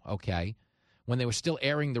ago, okay, when they were still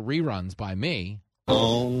airing the reruns by me.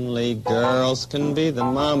 Only girls can be the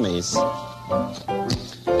mommies.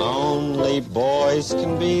 Only boys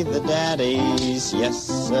can be the daddies. Yes,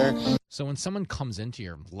 sir. So when someone comes into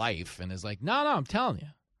your life and is like, no, I'm telling you,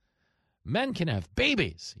 men can have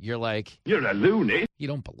babies, you're like, you're a loony. You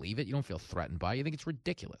don't believe it. You don't feel threatened by it. You think it's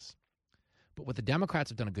ridiculous. But what the Democrats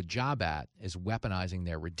have done a good job at is weaponizing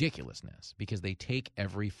their ridiculousness because they take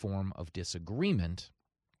every form of disagreement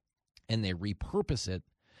and they repurpose it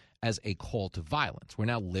as a call to violence. We're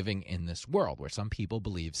now living in this world where some people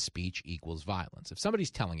believe speech equals violence. If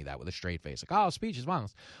somebody's telling you that with a straight face, like, oh, speech is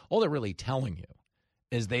violence, all they're really telling you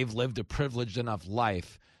is they've lived a privileged enough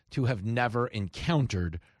life to have never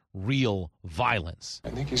encountered real violence. I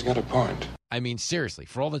think he's got a point. I mean, seriously,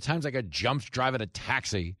 for all the times I got jumped driving a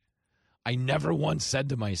taxi, I never once said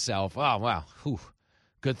to myself, oh, wow,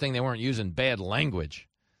 good thing they weren't using bad language.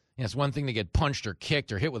 You know, it's one thing to get punched or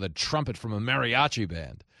kicked or hit with a trumpet from a mariachi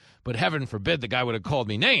band, but heaven forbid the guy would have called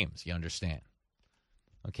me names, you understand?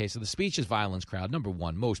 Okay, so the speech is violence crowd. Number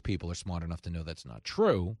one, most people are smart enough to know that's not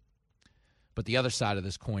true. But the other side of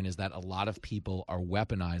this coin is that a lot of people are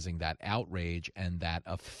weaponizing that outrage and that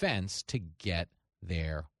offense to get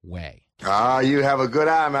their way. Ah, you have a good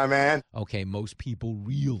eye, my man. Okay, most people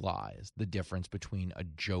realize the difference between a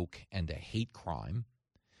joke and a hate crime.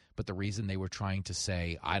 But the reason they were trying to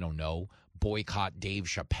say, I don't know, boycott Dave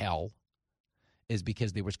Chappelle is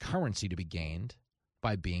because there was currency to be gained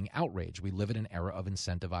by being outraged. We live in an era of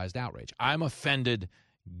incentivized outrage. I'm offended.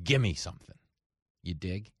 Give me something. You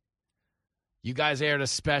dig? You guys aired a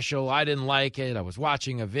special. I didn't like it. I was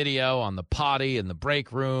watching a video on the potty in the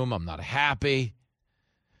break room. I'm not happy.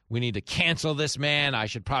 We need to cancel this man. I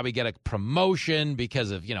should probably get a promotion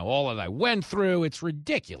because of, you know, all that I went through. It's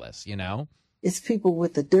ridiculous, you know. It's people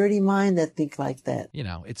with a dirty mind that think like that. You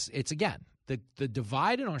know, it's again, the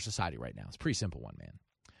divide in our society right now. It's a pretty simple one, man.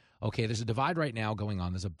 Okay, there's a divide right now going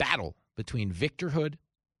on. There's a battle between victorhood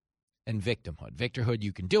and victimhood. Victorhood,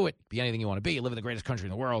 you can do it, be anything you want to be, you live in the greatest country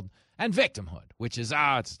in the world. And victimhood, which is,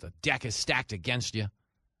 it's the deck is stacked against you.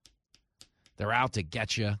 They're out to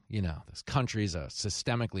get you. You know, this country's a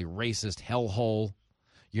systemically racist hellhole.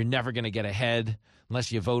 You're never going to get ahead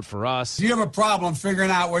unless you vote for us. You have a problem figuring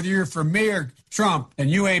out whether you're for me or Trump, and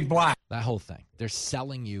you ain't black. That whole thing. They're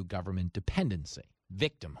selling you government dependency,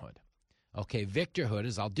 victimhood. Okay, victorhood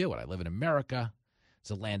is I'll do it. I live in America. It's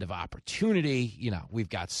a land of opportunity. You know, we've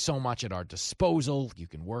got so much at our disposal. You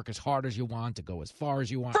can work as hard as you want to go as far as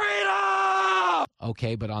you want. Freedom!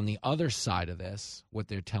 Okay, but on the other side of this, what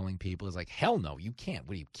they're telling people is like, hell no, you can't.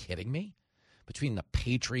 What are you kidding me? Between the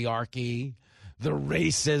patriarchy, the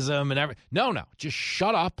racism, and everything. No, just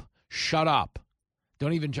shut up. Shut up.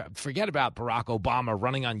 Don't even forget about Barack Obama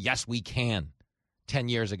running on Yes We Can 10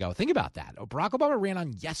 years ago. Think about that. Barack Obama ran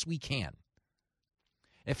on Yes We Can.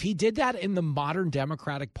 If he did that in the modern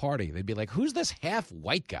Democratic Party, they'd be like, who's this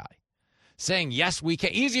half-white guy saying, yes, we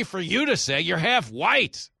can? Easy for you to say, you're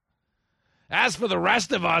half-white. As for the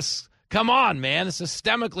rest of us, come on, man, a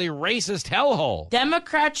systemically racist hellhole.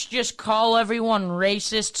 Democrats just call everyone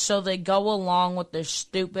racist so they go along with their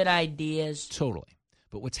stupid ideas. Totally.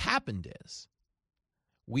 But what's happened is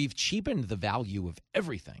we've cheapened the value of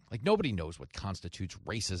everything. Like, nobody knows what constitutes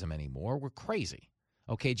racism anymore. We're crazy.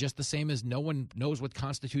 Okay, just the same as no one knows what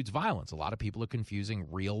constitutes violence. A lot of people are confusing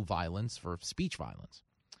real violence for speech violence.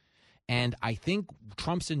 And I think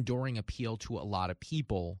Trump's enduring appeal to a lot of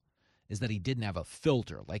people is that he didn't have a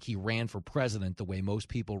filter. Like, he ran for president the way most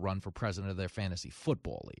people run for president of their fantasy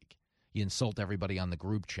football league. You insult everybody on the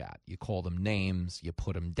group chat. You call them names. You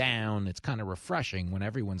put them down. It's kind of refreshing when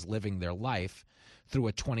everyone's living their life through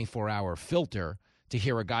a 24-hour filter to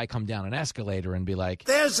hear a guy come down an escalator and be like,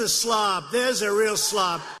 there's a slob. There's a real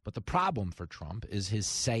slob. But the problem for Trump is his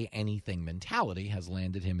say-anything mentality has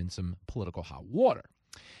landed him in some political hot water.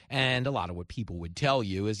 And a lot of what people would tell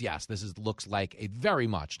you is, yes, looks like a very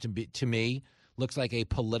much, to me, looks like a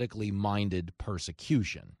politically minded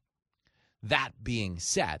persecution. That being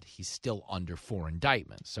said, he's still under 4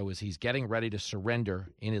 indictments. So as he's getting ready to surrender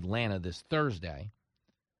in Atlanta this Thursday,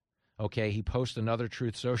 okay, he posts another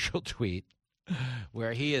Truth Social tweet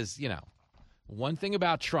where he is, One thing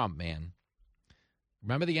about Trump, man.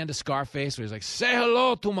 Remember the end of Scarface where he's like, say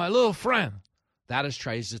hello to my little friend. That is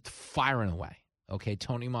Trey. He's just firing away. Okay,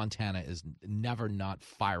 Tony Montana is never not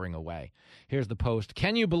firing away. Here's the Post.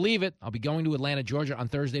 Can you believe it? I'll be going to Atlanta, Georgia on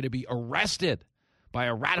Thursday to be arrested by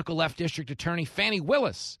a radical left district attorney, Fannie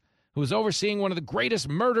Willis, who is overseeing one of the greatest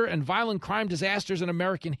murder and violent crime disasters in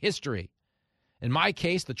American history. In my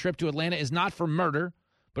case, the trip to Atlanta is not for murder,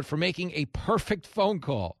 but for making a perfect phone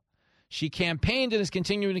call. She campaigned and is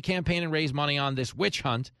continuing to campaign and raise money on this witch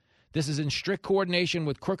hunt. This is in strict coordination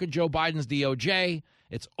with crooked Joe Biden's DOJ.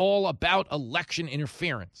 It's all about election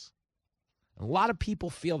interference. A lot of people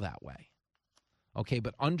feel that way. Okay,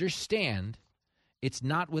 but understand it's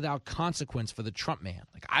not without consequence for the Trump man.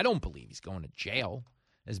 Like, I don't believe he's going to jail.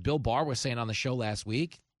 As Bill Barr was saying on the show last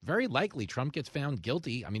week, very likely Trump gets found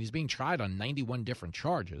guilty. I mean, he's being tried on 91 different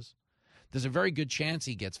charges. There's a very good chance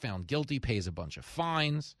he gets found guilty, pays a bunch of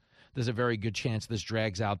fines. There's a very good chance this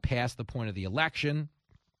drags out past the point of the election.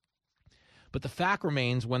 But the fact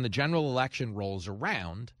remains, when the general election rolls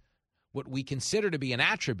around, what we consider to be an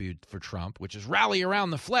attribute for Trump, which is rally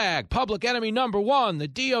around the flag, public enemy number one, the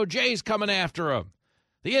DOJ's coming after him,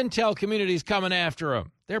 the intel community's coming after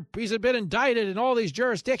him, he's been indicted in all these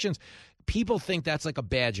jurisdictions. People think that's like a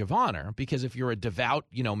badge of honor because if you're a devout,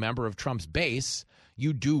 member of Trump's base,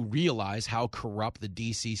 you do realize how corrupt the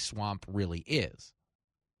D.C. swamp really is.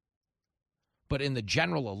 But in the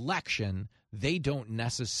general election, they don't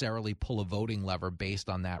necessarily pull a voting lever based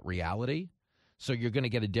on that reality. So you're going to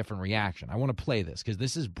get a different reaction. I want to play this because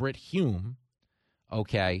this is Britt Hume,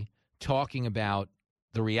 talking about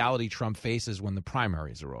the reality Trump faces when the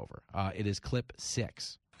primaries are over. It is clip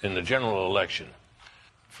 6. In the general election,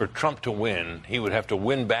 for Trump to win, he would have to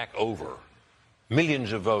win back over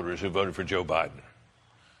millions of voters who voted for Joe Biden.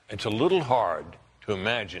 It's a little hard to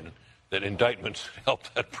imagine that indictments help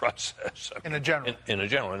that process. In the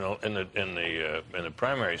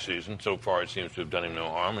primary season, so far it seems to have done him no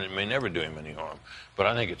harm, and it may never do him any harm. But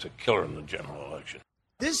I think it's a killer in the general election.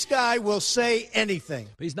 This guy will say anything.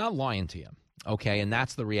 But he's not lying to you, and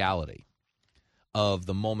that's the reality of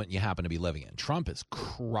the moment you happen to be living in. Trump is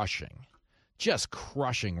just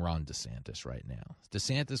crushing Ron DeSantis right now.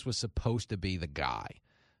 DeSantis was supposed to be the guy.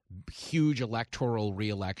 Huge electoral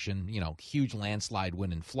reelection, huge landslide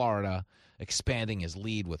win in Florida, expanding his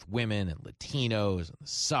lead with women and Latinos in the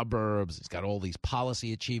suburbs. He's got all these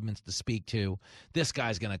policy achievements to speak to. This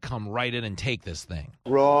guy's going to come right in and take this thing.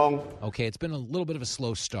 Wrong. Okay, it's been a little bit of a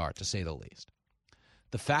slow start, to say the least.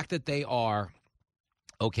 The fact that they are,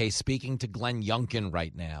 speaking to Glenn Youngkin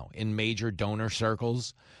right now in major donor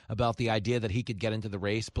circles about the idea that he could get into the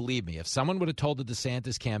race, believe me, if someone would have told the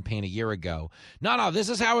DeSantis campaign a year ago, no, this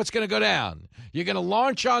is how it's going to go down. You're going to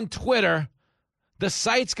launch on Twitter. The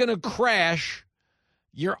site's going to crash.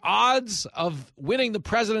 Your odds of winning the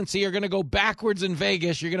presidency are going to go backwards in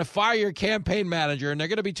Vegas. You're going to fire your campaign manager, and they're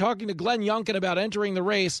going to be talking to Glenn Youngkin about entering the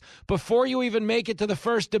race before you even make it to the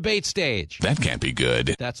first debate stage. That can't be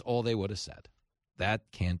good. That's all they would have said. That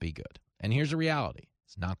can't be good. And here's the reality.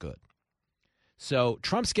 It's not good. So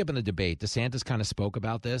Trump skipping the debate. DeSantis kind of spoke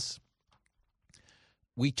about this.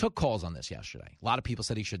 We took calls on this yesterday. A lot of people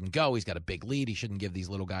said he shouldn't go. He's got a big lead. He shouldn't give these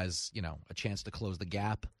little guys, a chance to close the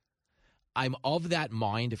gap. I'm of that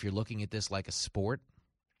mind if you're looking at this like a sport.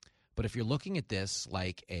 But if you're looking at this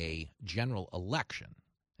like a general election,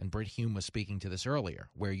 and Britt Hume was speaking to this earlier,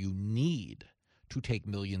 where you need to take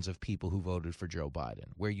millions of people who voted for Joe Biden,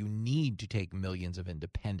 where you need to take millions of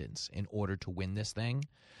independents in order to win this thing,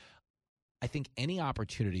 I think any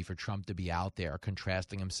opportunity for Trump to be out there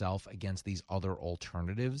contrasting himself against these other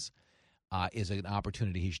alternatives is an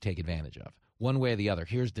opportunity he should take advantage of. One way or the other.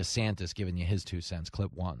 Here's DeSantis giving you his 2 cents.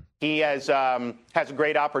 Clip 1. He has a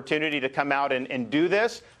great opportunity to come out and do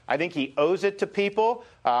this. I think he owes it to people.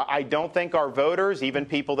 I don't think our voters, even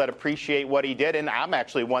people that appreciate what he did, and I'm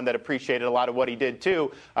actually one that appreciated a lot of what he did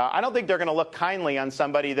too, I don't think they're going to look kindly on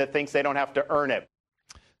somebody that thinks they don't have to earn it.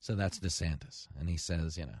 So that's DeSantis. And he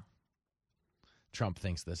says, Trump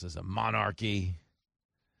thinks this is a monarchy.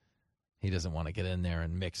 He doesn't want to get in there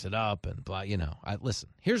and mix it up and blah, listen,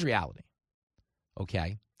 here's reality.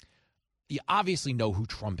 Okay, you obviously know who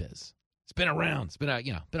Trump is. He's been around. He's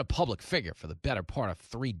been a public figure for the better part of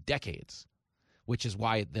 3 decades, which is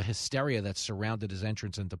why the hysteria that surrounded his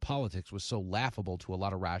entrance into politics was so laughable to a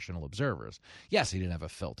lot of rational observers. Yes, he didn't have a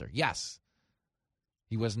filter. Yes,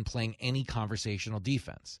 he wasn't playing any conversational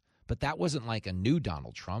defense. But that wasn't like a new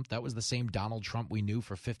Donald Trump. That was the same Donald Trump we knew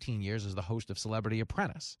for 15 years as the host of Celebrity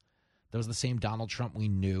Apprentice. That was the same Donald Trump we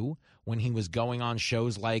knew when he was going on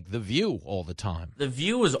shows like The View all the time. The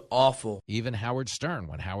View was awful. Even Howard Stern,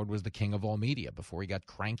 when Howard was the king of all media, before he got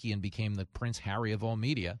cranky and became the Prince Harry of all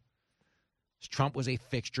media. Trump was a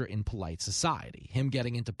fixture in polite society. Him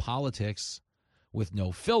getting into politics with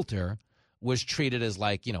no filter was treated as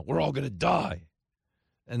like, we're all going to die.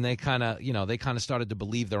 And they kind of started to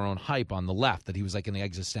believe their own hype on the left, that he was like an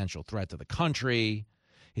existential threat to the country.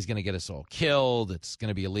 He's going to get us all killed. It's going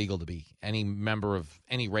to be illegal to be any member of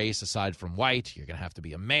any race aside from white. You're going to have to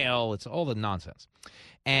be a male. It's all the nonsense.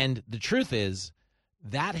 And the truth is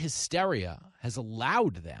that hysteria has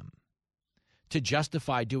allowed them to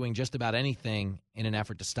justify doing just about anything in an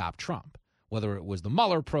effort to stop Trump, whether it was the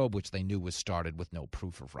Mueller probe, which they knew was started with no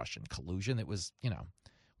proof of Russian collusion. It was,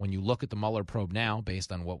 when you look at the Mueller probe now,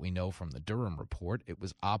 based on what we know from the Durham report, it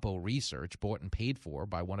was Oppo research bought and paid for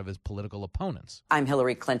by one of his political opponents. I'm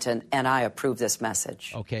Hillary Clinton, and I approve this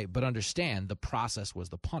message. Okay, but understand the process was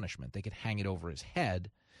the punishment. They could hang it over his head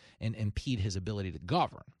and impede his ability to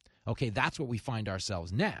govern. Okay, that's what we find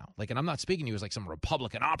ourselves now. And I'm not speaking to you as like some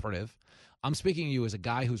Republican operative. I'm speaking to you as a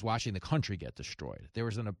guy who's watching the country get destroyed. There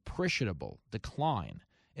is an appreciable decline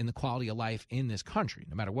in the quality of life in this country,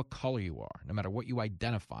 no matter what color you are, no matter what you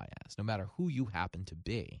identify as, no matter who you happen to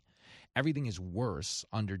be. Everything is worse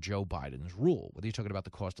under Joe Biden's rule. Whether you're talking about the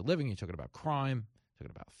cost of living, you're talking about crime, you're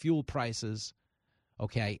talking about fuel prices,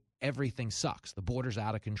 okay, everything sucks. The border's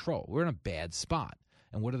out of control. We're in a bad spot.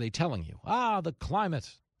 And what are they telling you? The climate.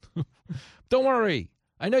 Don't worry.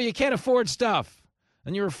 I know you can't afford stuff,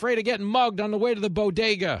 and you're afraid of getting mugged on the way to the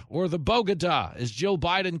bodega, or the Bogota, as Jill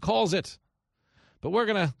Biden calls it. But we're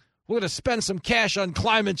gonna spend some cash on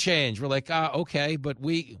climate change. We're like, okay, but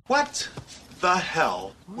What the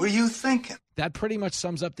hell were you thinking? That pretty much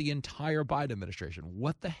sums up the entire Biden administration.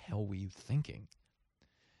 What the hell were you thinking?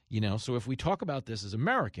 So if we talk about this as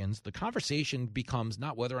Americans, the conversation becomes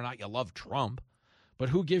not whether or not you love Trump, but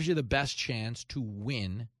who gives you the best chance to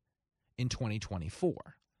win in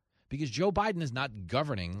 2024. Because Joe Biden is not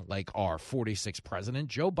governing like our 46th president.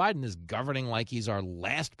 Joe Biden is governing like he's our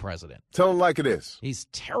last president. Tell him like it is. He's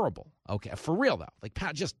terrible. Okay, for real, though.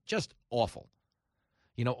 Just awful.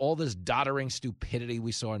 All this doddering stupidity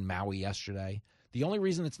we saw in Maui yesterday. The only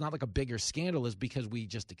reason it's not like a bigger scandal is because we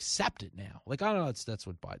just accept it now. I don't know, that's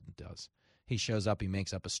what Biden does. He shows up, he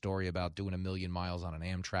makes up a story about doing 1 million miles on an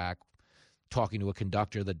Amtrak, talking to a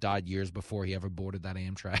conductor that died years before he ever boarded that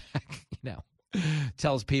Amtrak,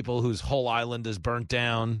 tells people whose whole island is burnt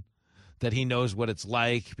down that he knows what it's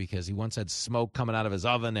like because he once had smoke coming out of his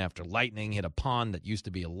oven after lightning hit a pond that used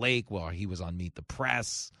to be a lake while he was on Meet the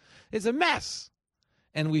Press. It's a mess.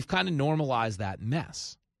 And we've kind of normalized that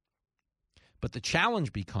mess. But the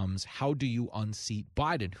challenge becomes, how do you unseat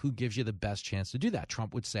Biden? Who gives you the best chance to do that?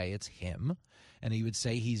 Trump would say it's him, and he would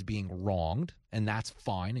say he's being wronged, and that's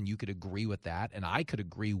fine, and you could agree with that, and I could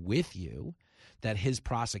agree with you that his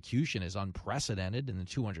prosecution is unprecedented in the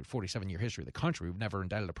 247-year history of the country. We've never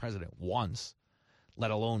indicted a president once,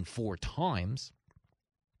 let alone 4 times.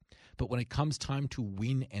 But when it comes time to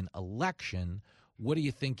win an election, what do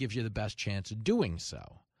you think gives you the best chance of doing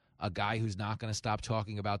so? A guy who's not going to stop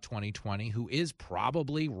talking about 2020, who is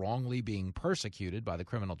probably wrongly being persecuted by the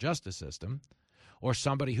criminal justice system, or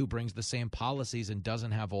somebody who brings the same policies and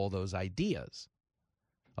doesn't have all those ideas?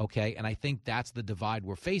 Okay, and I think that's the divide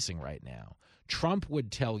we're facing right now. Trump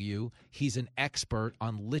would tell you he's an expert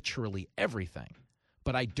on literally everything,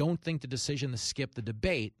 but I don't think the decision to skip the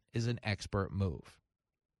debate is an expert move.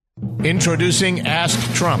 Introducing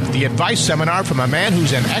Ask Trump, the advice seminar from a man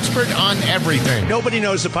who's an expert on everything. Nobody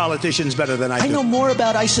knows the politicians better than I do. I know more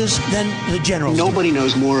about ISIS than the generals. Nobody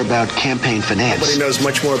knows more about campaign finance. Nobody knows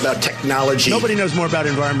much more about technology. Nobody knows more about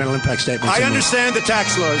environmental impact statements. I understand the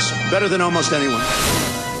tax laws better than almost anyone.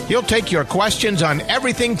 He'll take your questions on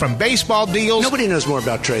everything from baseball deals. Nobody knows more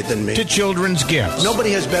about trade than me. To children's gifts.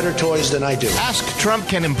 Nobody has better toys than I do. Ask Trump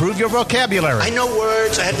can improve your vocabulary. I know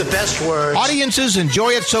words. I have the best words. Audiences enjoy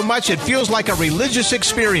it so much it feels like a religious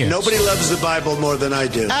experience. Nobody loves the Bible more than I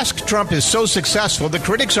do. Ask Trump is so successful the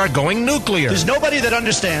critics are going nuclear. There's nobody that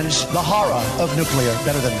understands the horror of nuclear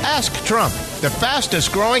better than me. Ask Trump, the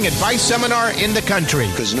fastest growing advice seminar in the country.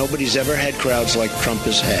 Because nobody's ever had crowds like Trump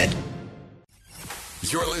has had.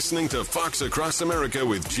 You're listening to Fox Across America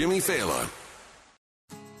with Jimmy Fallon.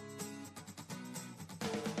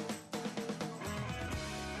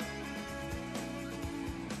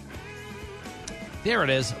 There it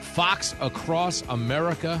is, Fox Across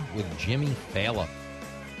America with Jimmy Fallon.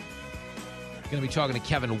 Going to be talking to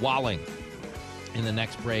Kevin Walling in the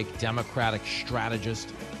next break, Democratic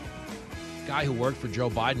strategist, guy who worked for Joe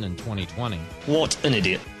Biden in 2020. What an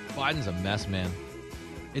idiot. Biden's a mess, man.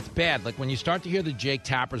 It's bad. Like when you start to hear the Jake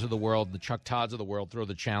Tappers of the world, the Chuck Todds of the world throw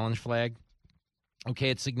the challenge flag, okay,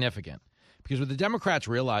 it's significant. Because what the Democrats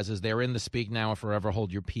realize is they're in the speak now or forever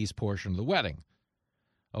hold your peace portion of the wedding,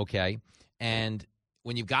 okay? And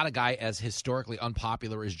when you've got a guy as historically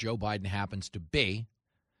unpopular as Joe Biden happens to be,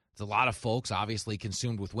 there's a lot of folks obviously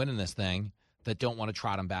consumed with winning this thing that don't want to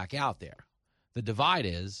trot him back out there. The divide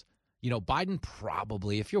is, Biden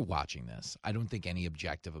probably, if you're watching this, I don't think any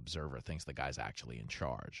objective observer thinks the guy's actually in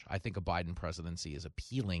charge. I think a Biden presidency is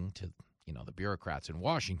appealing to, the bureaucrats in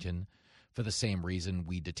Washington for the same reason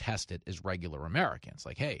we detest it as regular Americans.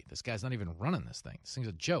 Like, hey, this guy's not even running this thing. This thing's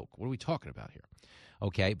a joke. What are we talking about here?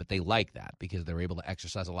 Okay, but they like that because they're able to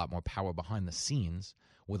exercise a lot more power behind the scenes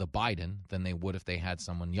with a Biden than they would if they had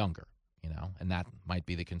someone younger, and that might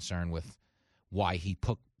be the concern with why he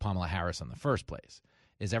put Kamala Harris in the first place,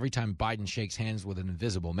 is every time Biden shakes hands with an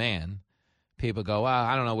invisible man, people go,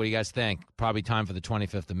 I don't know, what do you guys think? Probably time for the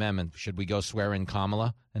 25th Amendment. Should we go swear in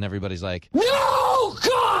Kamala? And everybody's like, No,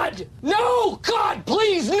 God! No, God,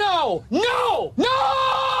 please, no! No!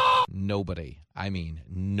 No! Nobody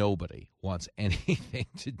wants anything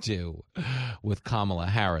to do with Kamala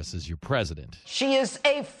Harris as your president. She is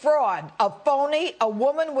a fraud, a phony, a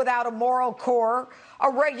woman without a moral core, a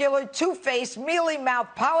regular two-faced,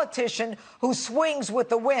 mealy-mouthed politician who swings with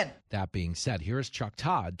the wind. That being said, here's Chuck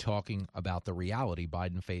Todd talking about the reality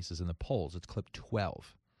Biden faces in the polls. It's clip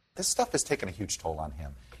 12. This stuff has taken a huge toll on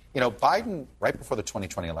him. Biden, right before the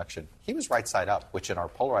 2020 election, he was right side up, which in our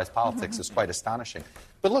polarized politics is quite astonishing.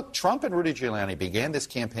 But look, Trump and Rudy Giuliani began this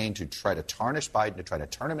campaign to try to tarnish Biden, to try to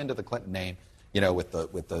turn him into the Clinton name, with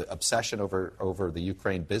the obsession over the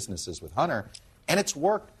Ukraine businesses with Hunter. And it's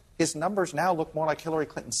worked. His numbers now look more like Hillary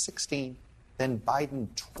Clinton 16 than Biden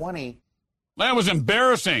 20. That was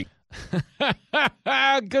embarrassing.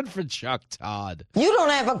 Good for Chuck Todd. You don't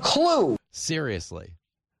have a clue. Seriously.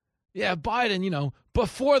 Yeah, Biden,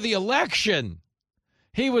 before the election,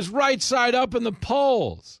 he was right side up in the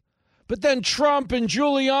polls. But then Trump and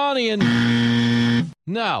Giuliani and...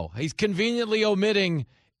 No, he's conveniently omitting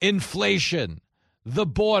inflation, the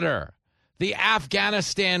border, the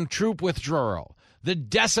Afghanistan troop withdrawal, the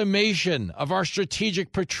decimation of our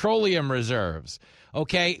strategic petroleum reserves.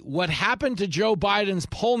 Okay, what happened to Joe Biden's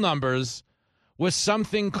poll numbers was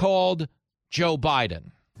something called Joe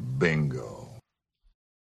Biden. Bingo.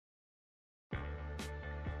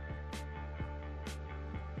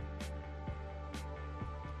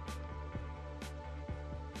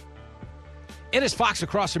 It is Fox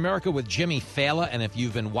Across America with Jimmy Fallon, and if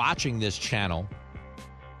you've been watching this channel,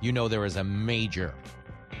 you know there is a major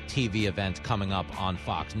TV event coming up on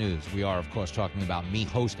Fox News. We are, of course, talking about me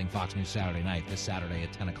hosting Fox News Saturday night, this Saturday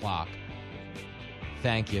at 10 o'clock.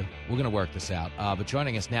 Thank you. We're going to work this out. But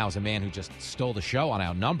joining us now is a man who just stole the show on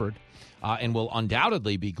Outnumbered and will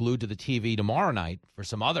undoubtedly be glued to the TV tomorrow night for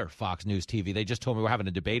some other Fox News TV. They just told me we're having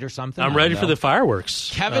a debate or something. I'm ready for the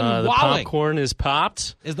fireworks. Kevin The Walling. popcorn is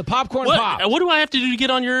popped. Is the popcorn popped? What do I have to do to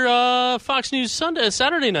get on your Fox News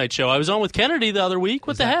Saturday night show? I was on with Kennedy the other week.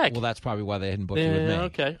 What the heck? Well, that's probably why they hadn't booked you with me.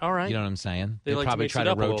 Okay, all right. You know what I'm saying? They like probably to try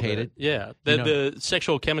to rotate it. Yeah, the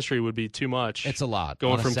sexual chemistry would be too much. It's a lot.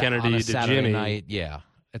 Going from Kennedy on a to Saturday Jimmy. night, yeah.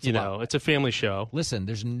 It's it's a family show. Listen,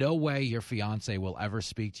 there's no way your fiance will ever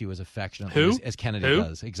speak to you as affectionately as Kennedy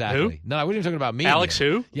does. Exactly. Who? No, I wasn't even talking about me. Alex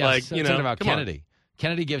here. who? Yes, like, talking about come Kennedy. On.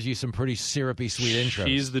 Kennedy gives you some pretty syrupy, sweet intros.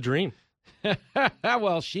 She's the dream.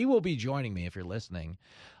 Well, she will be joining me, if you're listening,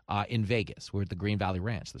 in Vegas. We're at the Green Valley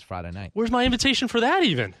Ranch this Friday night. Where's my invitation for that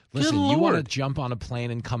even? Listen, Good you want to Lord. jump on a plane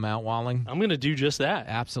and come out, Walling? I'm going to do just that.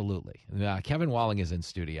 Absolutely. Kevin Walling is in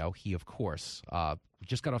studio. He, of course,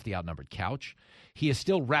 just got off the Outnumbered couch. He is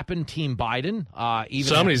still repping Team Biden.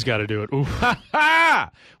 Somebody's got to do it. Oof. Well,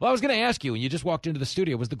 I was going to ask you, when you just walked into the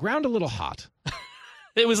studio, was the ground a little hot?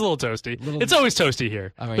 It was a little toasty. It's always toasty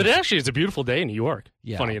here. I mean, but actually, it's a beautiful day in New York,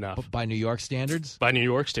 funny enough. By New York standards? By New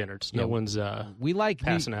York standards. No one's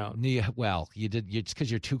passing out. Well, it's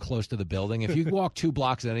because you're too close to the building. If you walk 2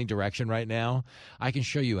 blocks in any direction right now, I can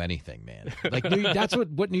show you anything, man. Like that's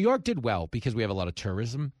what New York did well, because we have a lot of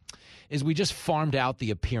tourism, is we just farmed out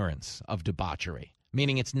the appearance of debauchery.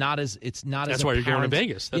 Meaning it's not as That's why you're going to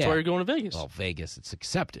Vegas. That's why you're going to Vegas. Well, Vegas, it's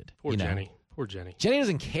accepted. Poor Jenny. Poor Jenny. Jenny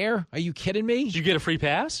doesn't care. Are you kidding me? Did you get a free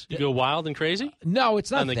pass? You go wild and crazy? No,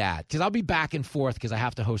 it's not that. Because I'll be back and forth because I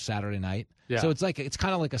have to host Saturday night. Yeah. So it's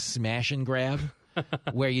kind of like a smash and grab.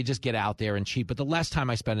 where you just get out there and cheat. But the less time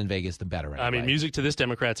I spend in Vegas, the better. Anyway. I mean, music to this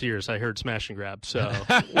Democrat's ears. I heard smash and grab, so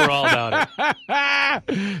we're all about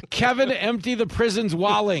it. Kevin Empty the Prisons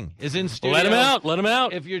Walling is in studio. Let him out. Let him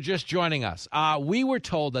out. If you're just joining us. We were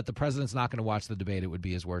told that the president's not going to watch the debate. It would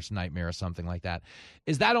be his worst nightmare or something like that.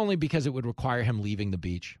 Is that only because it would require him leaving the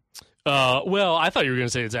beach? Well, I thought you were going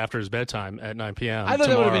to say it's after his bedtime at 9 p.m. I thought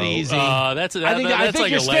that would have been easy. I think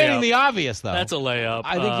like you're stating the obvious, though. That's a layup.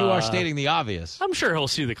 I think you are stating the obvious. I'm sure he'll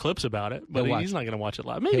see the clips about it, but he's not going to watch it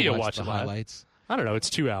live. Maybe he'll watch the it live. Highlights. I don't know. It's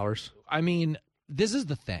 2 hours. I mean, this is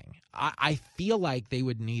the thing. I feel like they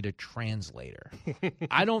would need a translator.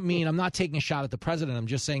 I'm not taking a shot at the president. I'm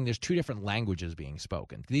just saying there's two different languages being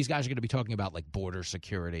spoken. These guys are going to be talking about, like, border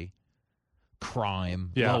security,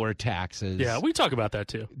 crime, lower taxes. Yeah, we talk about that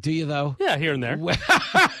too. Do you, though? Yeah, here and there.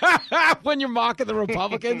 When you're mocking the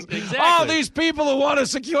Republicans? Exactly. Oh, these people who want to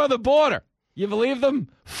secure the border. You believe them?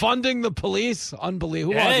 Funding the police?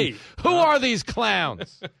 Unbelievable. Who are these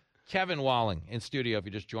clowns? Kevin Walling in studio, if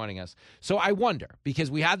you're just joining us. So I wonder, because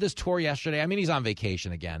we had this tour yesterday. I mean, he's on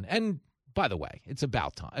vacation again. And by the way, it's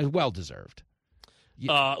about time. Well-deserved.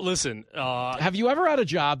 Listen. Have you ever had a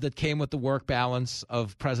job that came with the work balance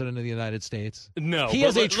of President of the United States? No. He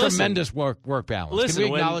has a tremendous work balance. Listen,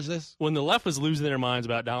 Can we acknowledge this? When the left was losing their minds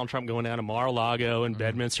about Donald Trump going down to Mar-a-Lago and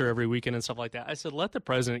Bedminster every weekend and stuff like that, I said, let the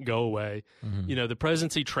president go away. You know, the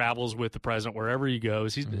presidency travels with the president wherever he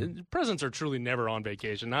goes. Presidents are truly never on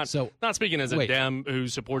vacation. Not speaking as a Dem who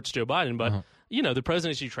supports Joe Biden, but you know, the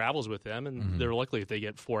presidency travels with them, and they're lucky if they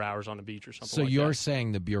get 4 hours on the beach or something like that. So you're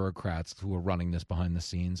saying the bureaucrats who are running this behind the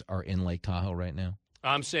scenes are in Lake Tahoe right now?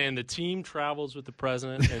 I'm saying the team travels with the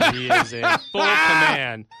president, and he is in full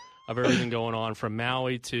command of everything going on from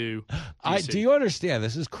Maui to DC. Do you understand?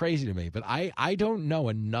 This is crazy to me, but I don't know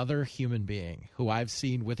another human being who I've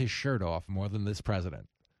seen with his shirt off more than this president.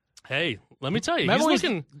 Hey, let me tell you,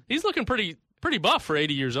 he's looking pretty buff for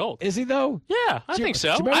 80 years old. Is he though? Yeah, I think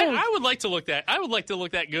so. I would like to look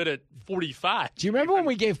that good at 45. Do you remember when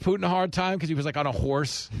we gave Putin a hard time because he was like on a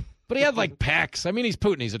horse, but he had like pecs? I mean, he's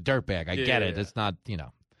Putin. He's a dirtbag. I get it. It's not, you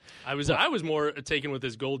know. I was more taken with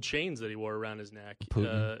his gold chains that he wore around his neck.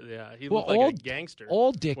 Putin. He looked like a gangster.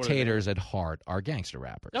 All dictators at heart are gangster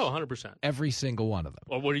rappers. Oh, 100%. Every single one of them.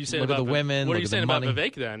 Well, what are you saying about the women? What are you saying about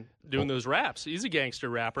Vivek then, doing those raps? He's a gangster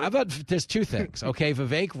rapper. There's two things. Okay,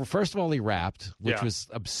 Vivek, first of all, he rapped, which was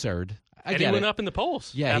absurd. And he went up in the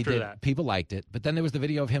polls after that. People liked it. But then there was the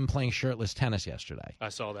video of him playing shirtless tennis yesterday. I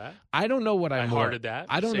saw that. I don't know what I hearted that.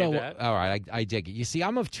 I don't know. All right, I dig it. You see,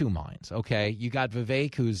 I'm of two minds, okay? You got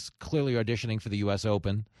Vivek, who's clearly auditioning for the U.S.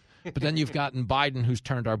 Open. But then you've gotten Biden, who's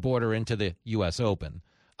turned our border into the U.S. Open.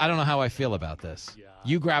 I don't know how I feel about this. Yeah.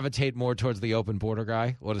 You gravitate more towards the open border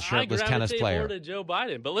guy or the shirtless tennis player? I gravitate more to Joe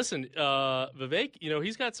Biden. But listen, Vivek, you know,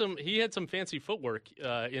 he had some fancy footwork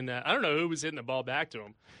in that. I don't know who was hitting the ball back to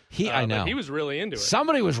him. I know. But he was really into it.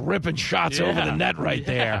 Somebody was ripping shots over the net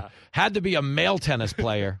there. Had to be a male tennis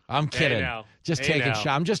player. I'm kidding. Just taking shots.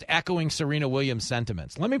 I'm just echoing Serena Williams'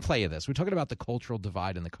 sentiments. Let me play you this. We're talking about the cultural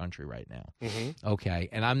divide in the country right now. Okay,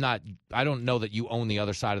 and I don't know that you own the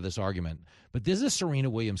other side of this argument, but this is a Serena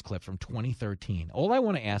Williams clip from 2013. All I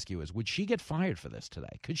want to ask you is, would she get fired for this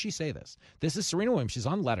today? Could she say this? This is Serena Williams. She's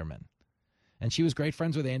on Letterman, and she was great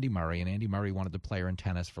friends with Andy Murray, and Andy Murray wanted to play her in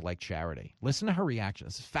tennis for, like, charity. Listen to her reaction.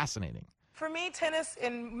 This is fascinating. For me, tennis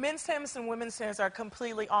and men's tennis and women's tennis are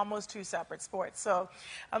completely almost two separate sports. So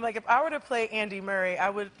I'm like, if I were to play Andy Murray, I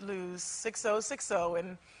would lose 6-0, 6-0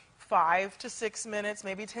 in 5 to 6 minutes,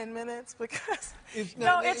 maybe 10 minutes, because it's true.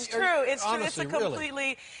 It's true.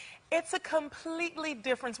 It's a completely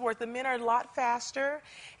different sport. The men are a lot faster,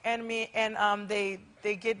 and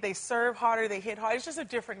they serve harder, they hit harder. It's just a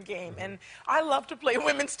different game, and I love to play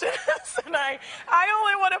women's tennis, and I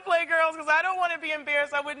only want to play girls because I don't want to be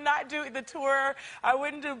embarrassed. I would not do the tour. I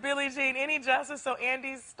wouldn't do Billie Jean any justice. So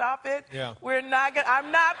Andy, stop it. Yeah.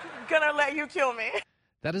 I'm not gonna let you kill me.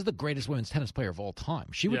 That is the greatest women's tennis player of all time.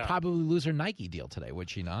 She would probably lose her Nike deal today, would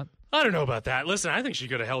she not? I don't know about that. Listen, I think she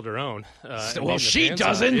could have held her own. Well, she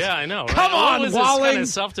doesn't. Yeah, I know. Come on, Walling. This kind of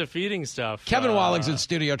self-defeating stuff. Kevin Walling's in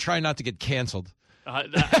studio. Try not to get canceled.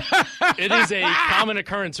 It is a common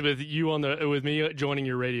occurrence with you with me joining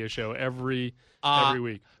your radio show every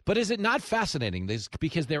week. But is it not fascinating?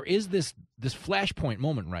 Because there is this flashpoint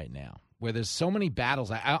moment right now where there's so many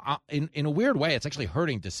battles. In a weird way, it's actually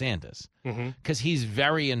hurting DeSantis because he's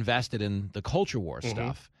very invested in the culture war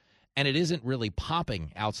stuff, and it isn't really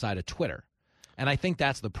popping outside of Twitter. And I think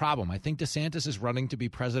that's the problem. I think DeSantis is running to be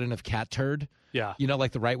president of Cat Turd. Yeah.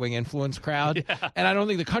 Like the right-wing influence crowd. Yeah. And I don't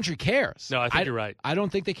think the country cares. No, I think you're right. I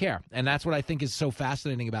don't think they care. And that's what I think is so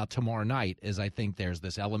fascinating about tomorrow night is I think there's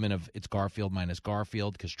this element of it's Garfield minus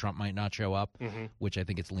Garfield because Trump might not show up, which I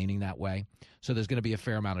think it's leaning that way. So there's going to be a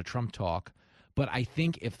fair amount of Trump talk. But I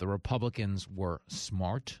think if the Republicans were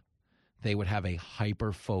smart, they would have a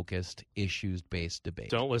hyper-focused, issues-based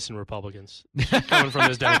debate. Don't listen to Republicans coming from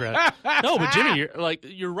this Democrat. No, but Jimmy,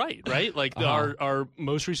 you're right? Like our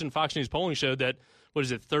most recent Fox News polling showed that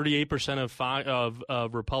 38%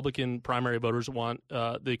 of Republican primary voters want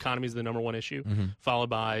the economy is the number one issue,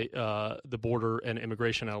 followed by the border and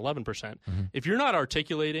immigration at 11%. If you're not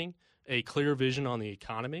articulating a clear vision on the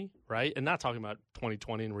economy, right, and not talking about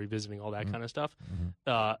 2020 and revisiting all that kind of stuff,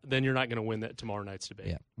 then you're not going to win that tomorrow night's debate.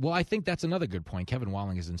 Yeah. Well, I think that's another good point. Kevin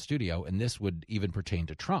Walling is in studio, and this would even pertain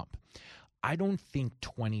to Trump. I don't think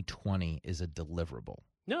 2020 is a deliverable.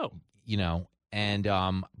 No. And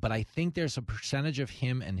but I think there's a percentage of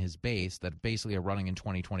him and his base that basically are running in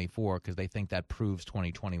 2024 because they think that proves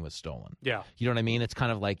 2020 was stolen. Yeah. You know what I mean? It's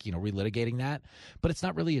kind of like, relitigating that, but it's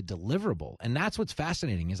not really a deliverable. And that's what's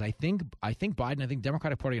fascinating is I think Biden, I think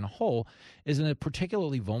Democratic Party in a whole is in a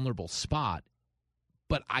particularly vulnerable spot.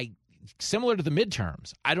 But similar to the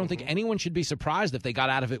midterms, I don't think anyone should be surprised if they got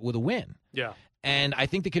out of it with a win. Yeah. And I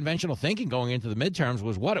think the conventional thinking going into the midterms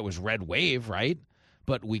was it was red wave, right?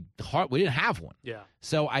 But we didn't have one. Yeah.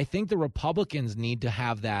 So I think the Republicans need to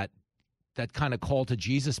have that kind of call to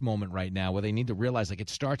Jesus moment right now where they need to realize it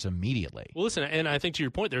starts immediately. Well, listen, and I think to your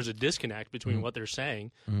point, there's a disconnect between what they're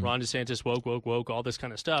saying, Ron DeSantis, woke, all this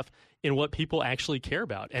kind of stuff, and what people actually care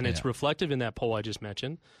about. And it's reflective in that poll I just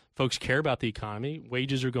mentioned. Folks care about the economy.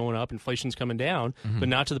 Wages are going up. Inflation's coming down, but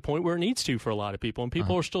not to the point where it needs to for a lot of people. And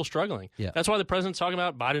people are still struggling. Yeah. That's why the president's talking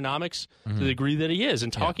about Bidenomics to the degree that he is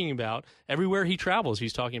and talking about everywhere he travels.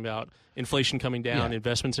 He's talking about inflation coming down,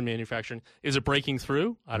 investments in manufacturing. Is it breaking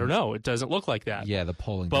through? I don't know. It doesn't look like that. Yeah, the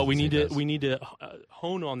polling. But we need to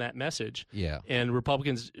hone on that message. Yeah. And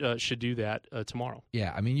Republicans should do that tomorrow.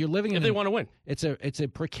 Yeah, I mean, you're living if they want to win. It's a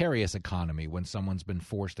precarious economy when someone's been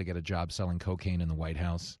forced to get a job selling cocaine in the White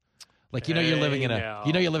House. You're living in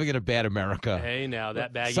a bad America. Hey, now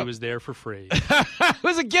that baggie was there for free. It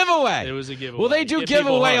was a giveaway. It was a giveaway. Well, they do give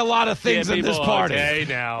away a lot of things in this party. Hey,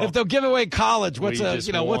 now if they'll give away college, what's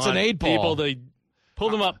an 8 ball? People, they pull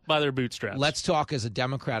them up by their bootstraps. Let's talk as a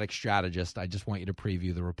Democratic strategist. I just want you to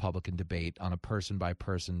preview the Republican debate on a person by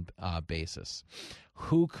person basis.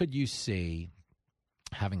 Who could you see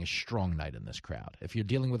having a strong night in this crowd? If you're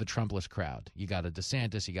dealing with a Trumpless crowd, you got a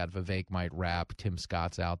DeSantis, you got Vivek might rap, Tim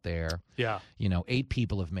Scott's out there. Yeah. 8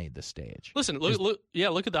 people have made the stage. Listen, look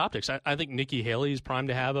at the optics. I think Nikki Haley is primed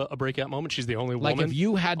to have a breakout moment. She's the only woman. If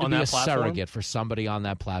you had to be a platform. surrogate for somebody on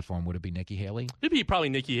that platform, would it be Nikki Haley? It'd be probably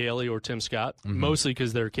Nikki Haley or Tim Scott, mostly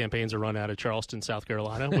because their campaigns are run out of Charleston, South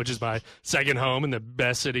Carolina, which is my second home and the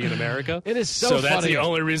best city in America. It is so funny. That's the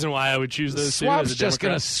only reason why I would choose those two. Swamp's just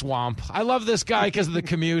going to swamp. I love this guy because of the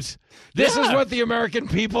commute. This is what the American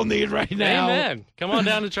people need right now. Amen. Come on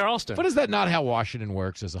down to Charleston. But is that not how Washington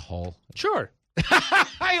works as a whole? Sure.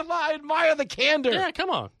 I admire the candor. Yeah, come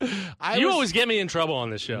on. You always get me in trouble on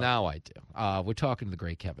this show. No, I do. We're talking to the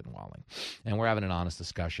great Kevin Walling, and we're having an honest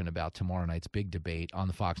discussion about tomorrow night's big debate on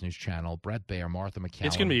the Fox News channel. Brett Baer, Martha McCallum.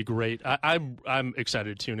 It's going to be great. I'm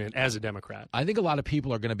excited to tune in as a Democrat. I think a lot of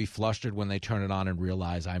people are going to be flustered when they turn it on and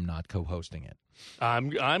realize I'm not co-hosting it.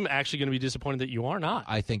 I'm actually going to be disappointed that you are not.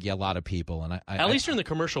 I think a lot of people, and at least during the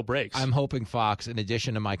commercial breaks. I'm hoping Fox, in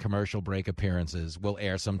addition to my commercial break appearances, will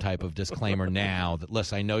air some type of disclaimer now that,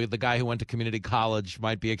 listen, I know the guy who went to community college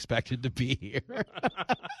might be expected to be here.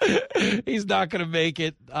 He's not going to make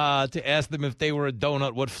it to ask them if they were a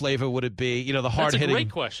donut, what flavor would it be? The hard-hitting. That's a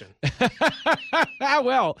great question.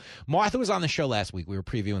 Well, Martha was on the show last week. We were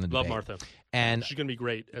previewing the debate. Love Martha. And she's going to be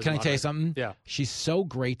great. Can I tell you something? Yeah. She's so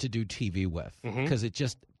great to do TV with because it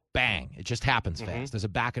just, bang, it just happens fast. There's a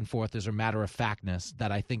back and forth. There's a matter-of-factness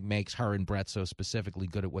that I think makes her and Brett so specifically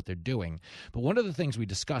good at what they're doing. But one of the things we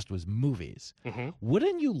discussed was movies.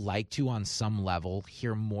 Wouldn't you like to, on some level,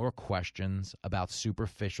 hear more questions about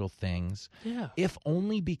superficial things? Yeah. If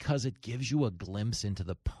only because it gives you a glimpse into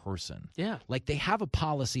the person. Yeah. Like they have a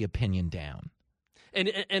policy opinion down. And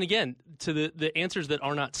again, to the answers that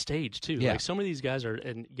are not staged, too. Yeah. Like some of these guys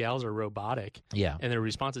and gals are robotic. Yeah. And their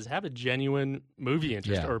responses have a genuine movie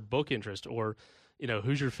interest or book interest or,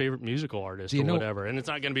 who's your favorite musical artist or whatever. And it's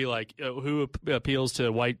not going to be like, who appeals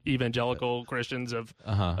to white evangelical Christians of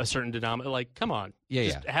a certain denomination. Like, come on.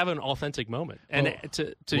 Just have an authentic moment. And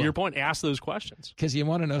to your point, ask those questions. Because you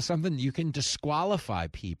want to know something? You can disqualify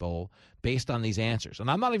people based on these answers.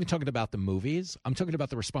 And I'm not even talking about the movies. I'm talking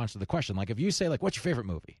about the response to the question. Like, if you say, like, what's your favorite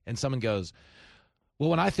movie? And someone goes, well,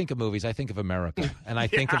 when I think of movies, I think of America. And I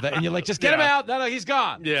think of that. And you're like, just get him out. No, he's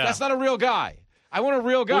gone. Yeah. That's not a real guy. I want a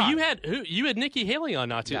real guy. Well, you had Nikki Haley on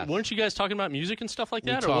not too. Yes. Weren't you guys talking about music and stuff like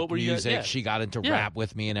that? We or talked what were music. You guys? She got into rap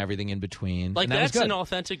with me and everything in between. Like, and that that's was good. an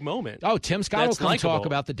authentic moment. Oh, Tim Scott will come likable. talk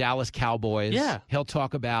about the Dallas Cowboys. Yeah. He'll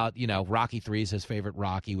talk about, Rocky III is his favorite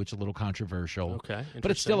Rocky, which is a little controversial. Okay.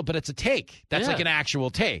 But it's a take. That's like an actual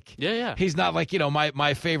take. Yeah. He's not like,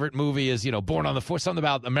 my favorite movie is, Born on the 4th, something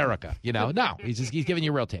about America, No, he's giving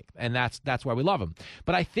you a real take. And that's why we love him.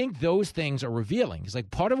 But I think those things are revealing. It's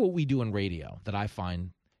like part of what we do in radio that I find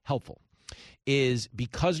helpful is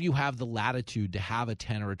because you have the latitude to have a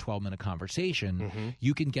 10 or a 12-minute conversation,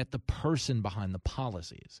 you can get the person behind the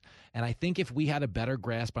policies. And I think if we had a better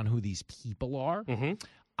grasp on who these people are,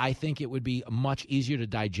 I think it would be much easier to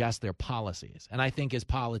digest their policies. And I think as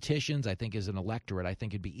politicians, I think as an electorate, I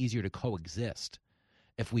think it'd be easier to coexist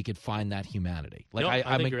if we could find that humanity. Like,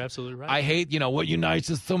 I think you're absolutely right. I hate, what unites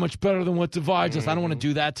us so much better than what divides us. I don't want to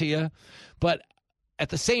do that to you. But at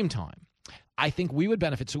the same time, I think we would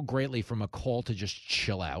benefit so greatly from a call to just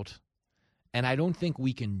chill out. And I don't think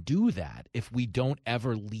we can do that if we don't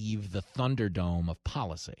ever leave the Thunderdome of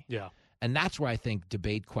policy. Yeah. And that's where I think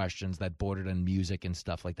debate questions that bordered on music and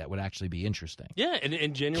stuff like that would actually be interesting. Yeah,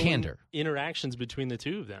 and genuine Candor. interactions between the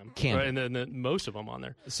two of them. Candor. Right? And then most of them on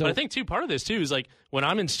there. So, but I think, too, part of this, too, is like when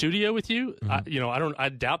I'm in studio with you, I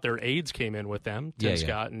doubt their aides came in with them, Tim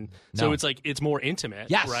Scott. And so it's like it's more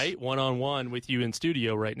intimate, right? One-on-one with you in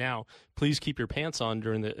studio right now. Please keep your pants on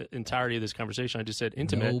during the entirety of this conversation. I just said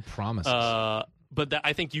intimate. No promises. But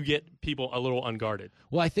I think you get people a little unguarded.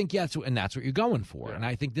 Well, I think, and that's what you're going for. Yeah. And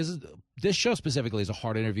I think this show specifically is a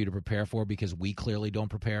hard interview to prepare for because we clearly don't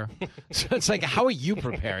prepare. So it's like, how are you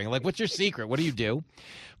preparing? Like, what's your secret? What do you do?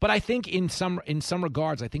 But I think in some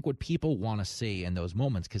regards, I think what people want to see in those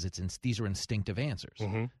moments, because these are instinctive answers,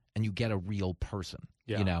 and you get a real person.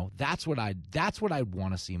 Yeah. That's what I'd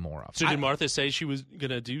want to see more of. So did Martha say she was going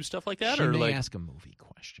to do stuff like that? She or may ask a movie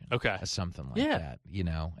question. Okay. Something like that,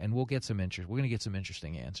 and we'll get some interest. We're going to get some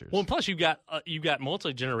interesting answers. Well, and plus you got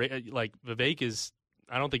multi-generation, like Vivek is,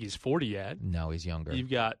 I don't think he's 40 yet. No, he's younger.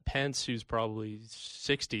 You've got Pence, who's probably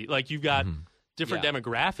 60. Like, you've got different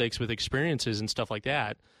demographics with experiences and stuff like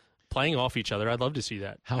that playing off each other. I'd love to see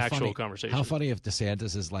that conversation. How funny if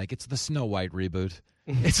DeSantis is like, it's the Snow White reboot.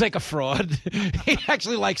 It's like a fraud. He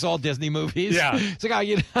actually likes all Disney movies. Yeah. It's like,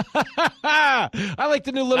 I like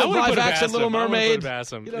the new live action Little Mermaid.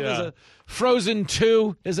 There's a Frozen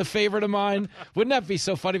 2 is a favorite of mine. Wouldn't that be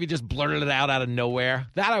so funny if you just blurted it out of nowhere?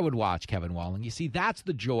 That I would watch, Kevin Walling. You see, that's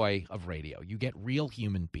the joy of radio. You get real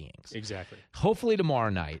human beings. Exactly. Hopefully tomorrow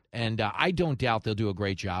night, and I don't doubt they'll do a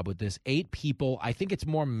great job with this. 8 people. I think it's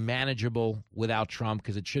more manageable without Trump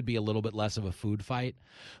because it should be a little bit less of a food fight.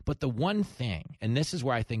 But the one thing, and this is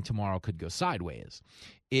where I think tomorrow could go sideways,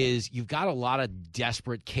 is you've got a lot of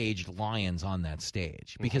desperate caged lions on that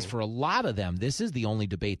stage. Because for a lot of them, this is the only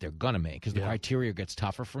debate they're going to make because the criteria gets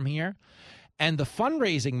tougher from here. And the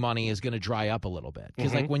fundraising money is going to dry up a little bit.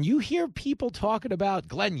 Because like when you hear people talking about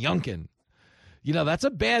Glenn Youngkin, that's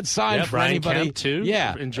a bad sign for Brian anybody. Kemp too,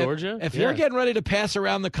 in Georgia. If you're getting ready to pass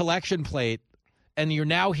around the collection plate, and you're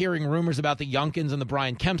now hearing rumors about the Youngkins and the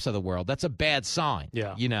Brian Kemps of the world, that's a bad sign.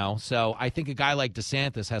 Yeah. So I think a guy like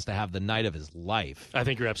DeSantis has to have the night of his life. I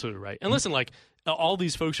think you're absolutely right. And listen, like, all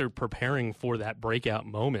these folks are preparing for that breakout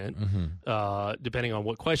moment, depending on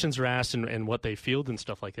what questions are asked and what they field and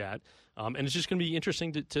stuff like that. And it's just going to be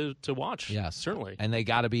interesting to watch. Yes, certainly. And they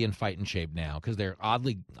got to be in fighting shape now because they're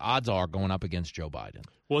odds are going up against Joe Biden.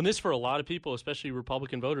 Well, and this for a lot of people, especially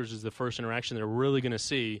Republican voters, is the first interaction they're really going to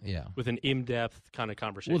see with an in-depth kind of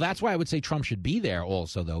conversation. Well, that's why I would say Trump should be there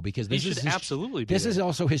also, though, because this is absolutely this is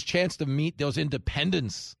also his chance to meet those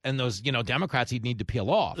independents and those Democrats he'd need to peel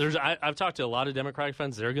off. I've talked to a lot of Democratic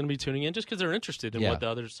friends. They're going to be tuning in just because they're interested in what the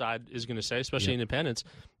other side is going to say, especially independents.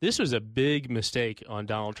 This was a big mistake on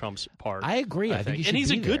Donald Trump's part. I agree. I think he should and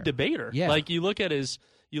he's be a good there. debater. Yeah. Like you look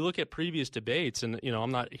at previous debates, and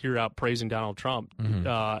I'm not here out praising Donald Trump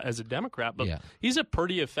as a Democrat, but he's a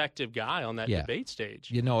pretty effective guy on that debate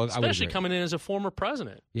stage. Especially coming in as a former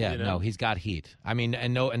president. Yeah, no, he's got heat. I mean,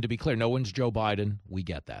 and to be clear, no one's Joe Biden. We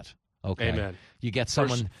get that. Okay. Amen. You get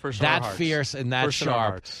someone First in our that hearts. fierce and that First in our sharp.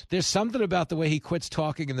 hearts. There's something about the way he quits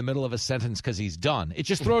talking in the middle of a sentence because he's done. It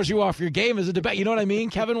just throws you off your game as a debate. You know what I mean,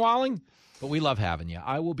 Kevin Walling? But we love having you.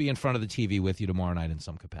 I will be in front of the TV with you tomorrow night in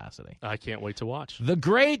some capacity. I can't wait to watch. The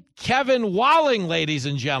great Kevin Walling, ladies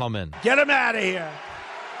and gentlemen. Get him out of here.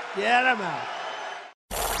 Get him out.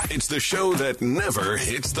 It's the show that never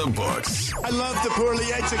hits the books. I love the poorly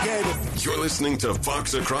educated. You're listening to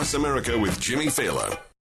Fox Across America with Jimmy Fallon.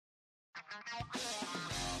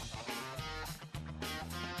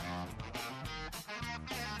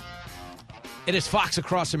 It is Fox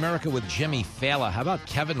Across America with Jimmy Fallon. How about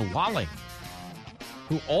Kevin Walling,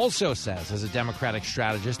 who also says, as a Democratic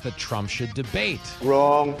strategist, that Trump should debate?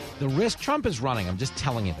 Wrong. The risk Trump is running, I'm just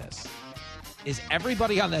telling you this, is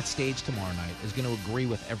everybody on that stage tomorrow night is going to agree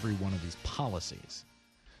with every one of these policies.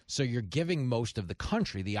 So you're giving most of the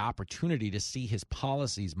country the opportunity to see his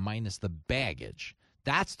policies minus the baggage.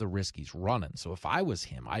 That's the risk he's running. So if I was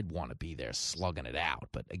him, I'd want to be there slugging it out.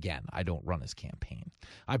 But again, I don't run his campaign.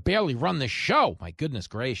 I barely run this show. My goodness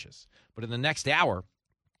gracious. But in the next hour,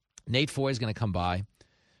 Nate Foy is going to come by.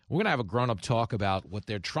 We're going to have a grown-up talk about what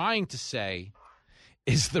they're trying to say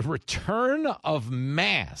is the return of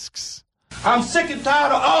masks. I'm sick and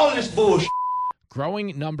tired of all this bullshit.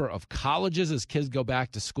 Growing number of colleges as kids go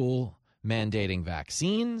back to school mandating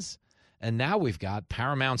vaccines. And now we've got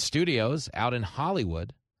Paramount Studios out in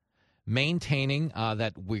Hollywood maintaining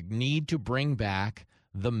that we need to bring back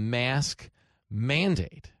the mask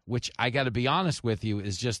mandate, which I got to be honest with you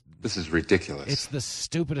is just... This is ridiculous. It's the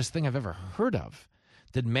stupidest thing I've ever heard of.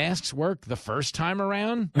 Did masks work the first time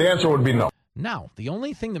around? The answer would be no. No. The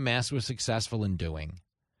only thing the mask was successful in doing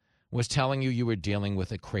was telling you were dealing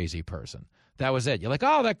with a crazy person. That was it. You're like,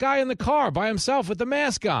 oh, that guy in the car by himself with the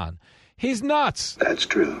mask on. He's nuts. That's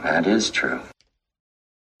true. That is true.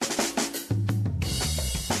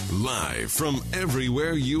 Live from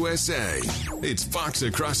everywhere USA, it's Fox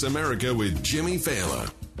Across America with Jimmy Fallon.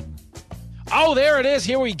 Oh, there it is.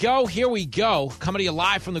 Here we go. Here we go. Coming to you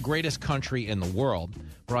live from the greatest country in the world.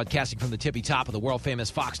 Broadcasting from the tippy top of the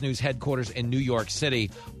world-famous Fox News headquarters in New York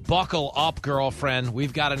City. Buckle up, girlfriend.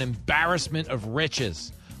 We've got an embarrassment of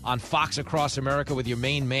riches on Fox Across America with your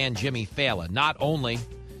main man, Jimmy Fallon. Not only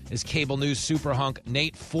is cable news super hunk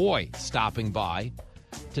Nate Foy stopping by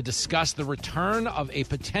to discuss the return of a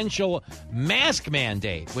potential mask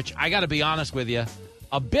mandate, which I got to be honest with you,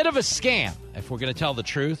 a bit of a scam, if we're going to tell the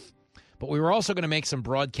truth. But we were also going to make some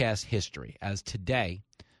broadcast history, as today,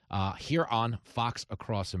 here on Fox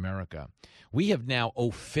Across America, we have now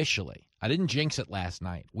officially, I didn't jinx it last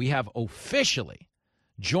night, we have officially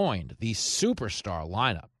joined the superstar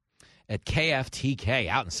lineup at KFTK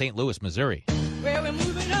out in St. Louis, Missouri. Well, we're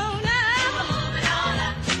moving on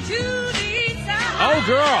up to the side. Oh,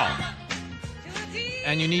 girl!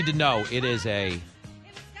 And you need to know, it is a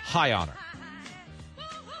high honor.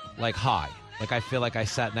 Like high. Like I feel like I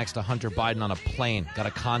sat next to Hunter Biden on a plane. Got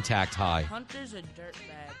a contact high. Hunter's a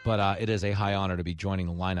dirtbag. But it is a high honor to be joining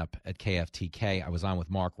the lineup at KFTK. I was on with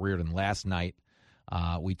Mark Reardon last night.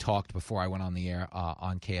 We talked before I went on the air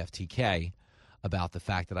on KFTK about the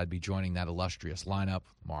fact that I'd be joining that illustrious lineup,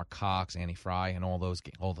 Mark Cox, Annie Fry, and all the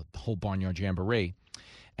whole Barnyard Jamboree.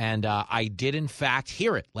 And I did, in fact,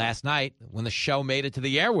 hear it last night when the show made it to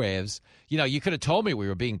the airwaves. You know, you could have told me we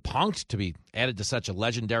were being punked to be added to such a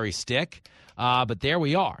legendary stick, but there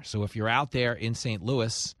we are. So if you're out there in St.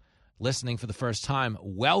 Louis listening for the first time,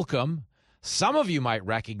 welcome. Some of you might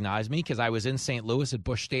recognize me because I was in St. Louis at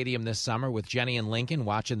Busch Stadium this summer with Jenny and Lincoln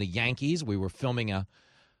watching the Yankees. We were filming a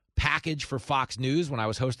package for Fox News when I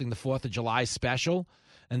was hosting the 4th of July special.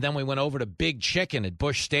 And then we went over to Big Chicken at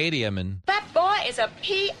Busch Stadium. And That boy is a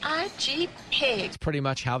P.I.G. pig. it's pretty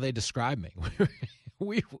much how they describe me.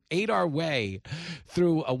 We ate our way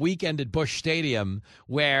through a weekend at Busch Stadium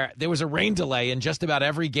where there was a rain delay in just about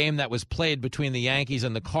every game that was played between the Yankees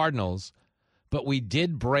and the Cardinals. But we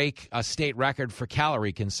did break a state record for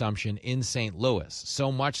calorie consumption in St. Louis,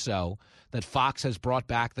 so much so that Fox has brought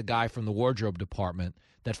back the guy from the wardrobe department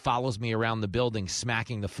that follows me around the building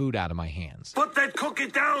smacking the food out of my hands. Put that cookie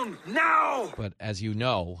down now! But as you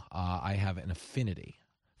know, I have an affinity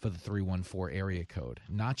for the 314 area code.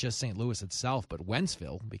 Not just St. Louis itself, but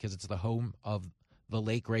Wentzville, because it's the home of the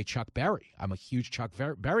late, great Chuck Berry. I'm a huge Chuck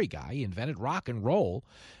Berry guy. He invented rock and roll,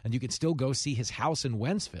 and you can still go see his house in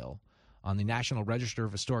Wentzville on the National Register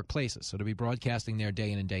of Historic Places. So to be broadcasting there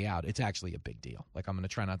day in and day out, it's actually a big deal. Like, I'm going to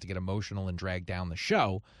try not to get emotional and drag down the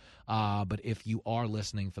show, but if you are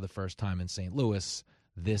listening for the first time in St. Louis,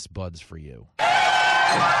 this bud's for you.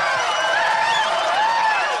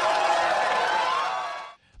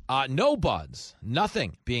 No buds,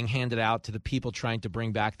 nothing being handed out to the people trying to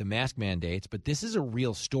bring back the mask mandates. But this is a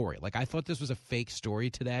real story. Like, I thought this was a fake story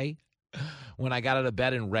today when I got out of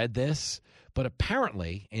bed and read this. But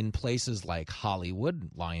apparently in places like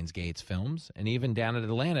Hollywood, Lionsgate's films, and even down in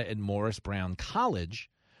Atlanta at Morris Brown College,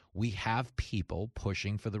 we have people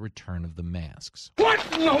pushing for the return of the masks. What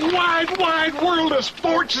in the wide, wide world of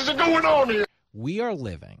sports is going on here? We are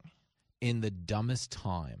living in the dumbest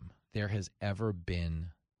time there has ever been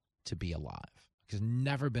to be alive. There's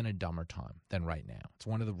never been a dumber time than right now. It's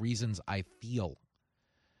one of the reasons I feel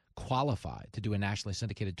qualified to do a nationally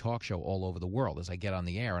syndicated talk show all over the world as I get on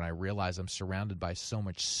the air and I realize I'm surrounded by so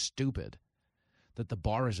much stupid that the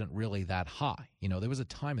bar isn't really that high. You know, there was a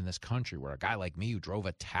time in this country where a guy like me who drove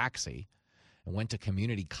a taxi and went to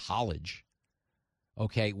community college,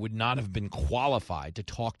 okay, would not have been qualified to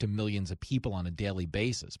talk to millions of people on a daily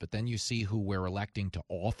basis. But then you see who we're electing to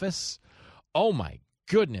office. Oh, my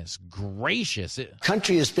goodness gracious.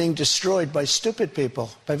 Country is being destroyed by stupid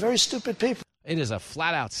people, by very stupid people. It is a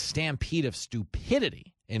flat-out stampede of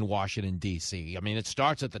stupidity in Washington, D.C. I mean, it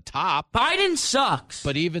starts at the top. Biden sucks.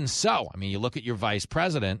 But even so, I mean, you look at your vice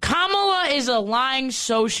president. Kamala is a lying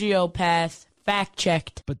sociopath.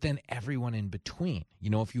 Fact-checked. But then everyone in between,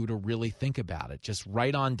 you know, if you were to really think about it, just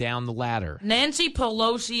right on down the ladder. Nancy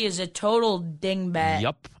Pelosi is a total dingbat.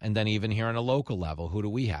 Yep. And then even here on a local level, who do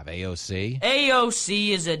we have? AOC? AOC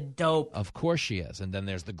is a dope. Of course she is. And then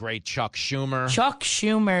there's the great Chuck Schumer. Chuck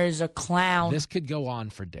Schumer is a clown. This could go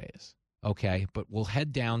on for days. Okay, but we'll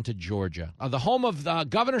head down to Georgia. The home of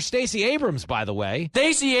Governor Stacey Abrams, by the way.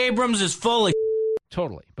 Stacey Abrams is fully.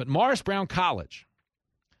 Totally. But Morris Brown College,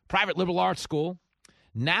 private liberal arts school,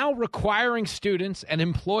 now requiring students and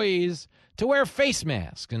employees to wear face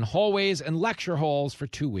masks in hallways and lecture halls for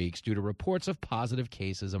 2 weeks due to reports of positive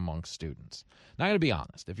cases amongst students. Now, I got to be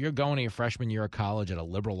honest. If you're going to your freshman year of college at a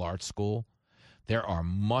liberal arts school, there are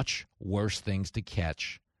much worse things to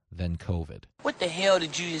catch than COVID. What the hell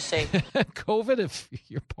did you just say? COVID, if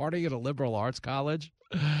you're partying at a liberal arts college,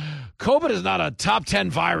 COVID is not a top 10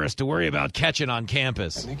 virus to worry about catching on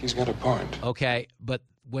campus. I think he's got a point. Okay, but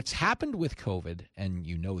what's happened with COVID, and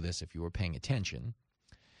you know this if you were paying attention,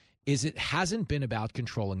 is it hasn't been about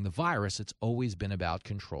controlling the virus. It's always been about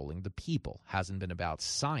controlling the people. Hasn't been about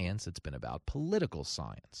science. It's been about political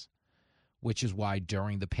science, which is why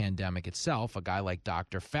during the pandemic itself, a guy like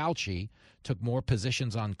Dr. Fauci took more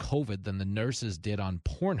positions on COVID than the nurses did on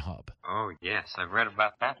Pornhub. Oh, yes. I've read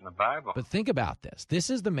about that in the Bible. But think about this. This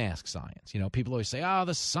is the mask science. You know, people always say, oh,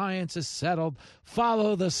 the science is settled.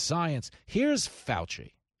 Follow the science. Here's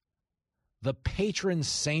Fauci, the patron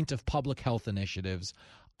saint of public health initiatives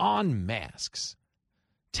on masks.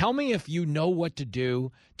 Tell me if you know what to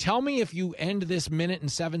do. Tell me if you end this minute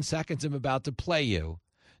and 7 seconds I'm about to play you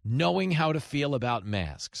knowing how to feel about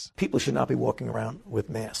masks. People should not be walking around with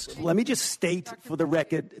masks. Let me just state for the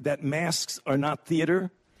record that masks are not theater.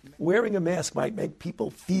 Wearing a mask might make people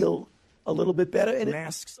feel a little bit better, and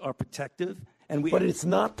masks are protective. But it's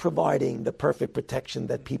not providing the perfect protection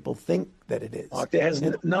that people think that it is. There has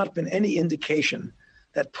not been any indication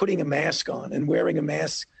that putting a mask on and wearing a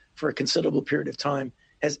mask for a considerable period of time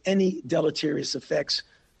has any deleterious effects.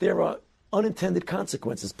 There are unintended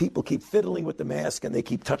consequences. People keep fiddling with the mask and they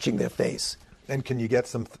keep touching their face. And can you get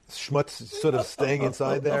some schmutz sort of staying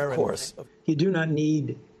inside there? Of course. You do not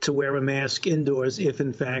need to wear a mask indoors if,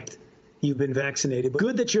 in fact, you've been vaccinated.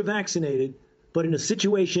 Good that you're vaccinated, but in a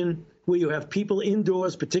situation where you have people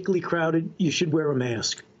indoors, particularly crowded, you should wear a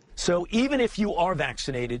mask. So even if you are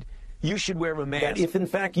vaccinated, you should wear a mask. If, in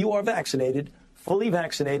fact, you are vaccinated, fully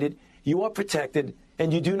vaccinated, you are protected,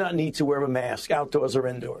 and you do not need to wear a mask outdoors or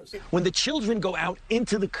indoors. When the children go out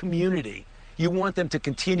into the community, you want them to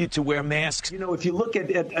continue to wear masks. You know, if you look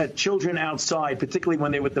at children outside, particularly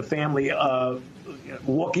when they're with the family,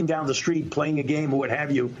 walking down the street, playing a game or what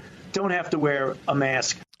have you, don't have to wear a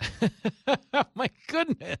mask. Oh, my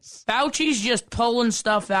goodness. Fauci's just pulling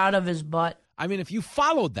stuff out of his butt. I mean, if you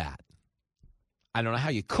followed that, I don't know how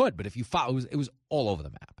you could, but if you followed, it was all over the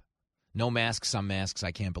map. No masks, some masks.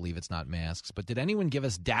 I can't believe it's not masks. But did anyone give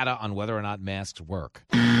us data on whether or not masks work?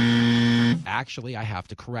 Actually, I have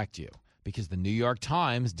to correct you because the New York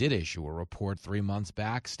Times did issue a report 3 months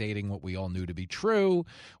back stating what we all knew to be true,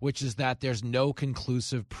 which is that there's no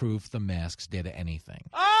conclusive proof the masks did anything.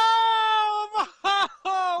 Oh,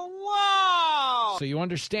 wow! So you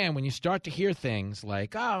understand when you start to hear things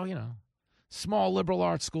like, oh, you know, small liberal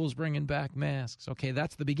arts schools bringing back masks. Okay,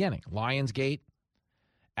 that's the beginning. Lionsgate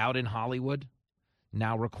out in Hollywood,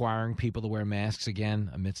 now requiring people to wear masks again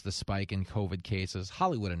amidst the spike in COVID cases.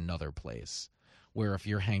 Hollywood, another place where if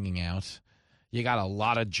you're hanging out, You got a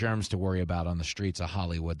lot of germs to worry about on the streets of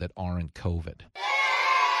Hollywood that aren't COVID.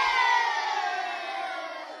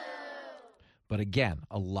 But again,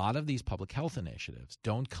 a lot of these public health initiatives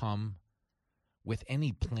don't come with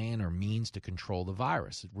any plan or means to control the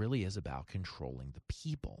virus. It really is about controlling the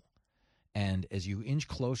people. And as you inch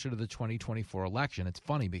closer to the 2024 election, it's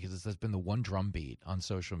funny because there's been the one drumbeat on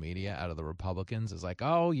social media out of the Republicans. It's like,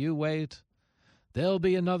 oh, you wait. There'll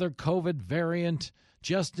be another COVID variant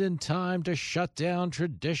just in time to shut down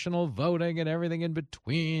traditional voting and everything in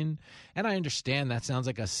between. And I understand that sounds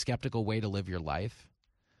like a skeptical way to live your life.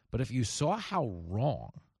 But if you saw how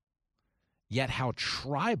wrong, yet how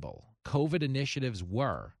tribal COVID initiatives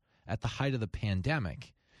were at the height of the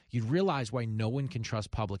pandemic, you'd realize why no one can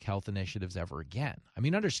trust public health initiatives ever again. I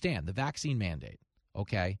mean, understand, the vaccine mandate,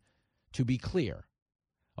 okay, to be clear,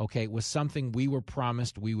 okay, was something we were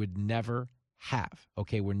promised we would never have.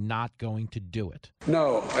 Okay, we're not going to do it.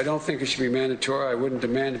 No, I don't think it should be mandatory. I wouldn't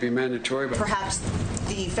demand to be mandatory. But perhaps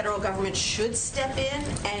the federal government should step in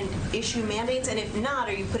and issue mandates, and if not,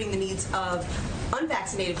 are you putting the needs of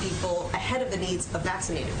unvaccinated people ahead of the needs of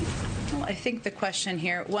vaccinated people? Well, I think the question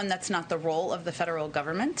here, one, that's not the role of the federal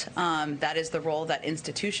government. That is the role that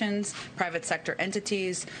institutions, private sector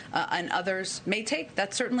entities, and others may take.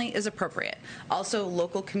 That certainly is appropriate. Also,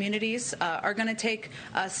 local communities are going to take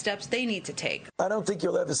steps they need to take. I don't think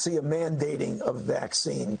you'll ever see a mandating of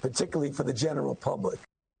vaccine, particularly for the general public.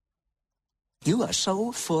 You are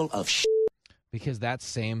so full of shit. Because that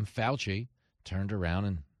same Fauci turned around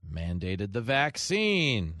and mandated the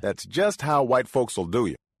vaccine. That's just how white folks will do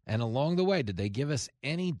you. And along the way, did they give us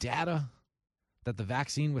any data that the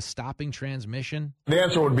vaccine was stopping transmission? The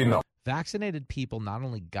answer would be no. Vaccinated people not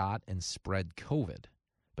only got and spread COVID,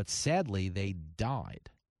 but sadly, they died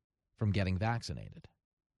from getting vaccinated.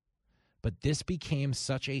 But this became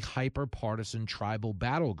such a hyper-partisan tribal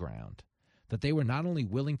battleground that they were not only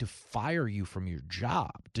willing to fire you from your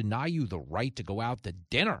job, deny you the right to go out to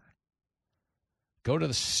dinner, go to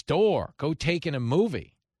the store, go take in a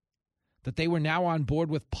movie, that they were now on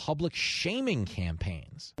board with public shaming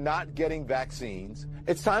campaigns. Not getting vaccines.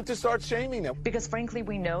 It's time to start shaming them. Because frankly,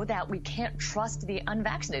 we know that we can't trust the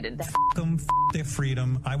unvaccinated. F them, their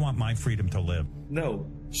freedom. I want my freedom to live. No,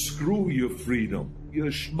 screw your freedom. You're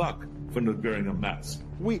a schmuck for not wearing a mask.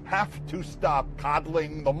 We have to stop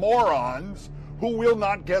coddling the morons who will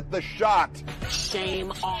not get the shot.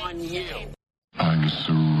 Shame on you. I'm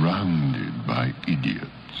surrounded by idiots.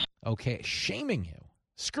 Okay, shaming you.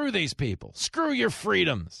 Screw these people. Screw your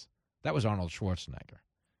freedoms. That was Arnold Schwarzenegger.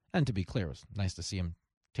 And to be clear, it was nice to see him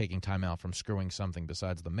taking time out from screwing something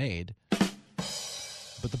besides the maid.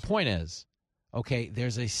 But the point is, okay,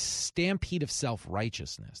 there's a stampede of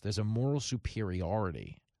self-righteousness. There's a moral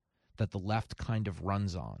superiority that the left kind of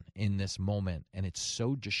runs on in this moment, and it's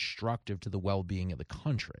so destructive to the well-being of the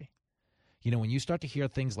country. You know, when you start to hear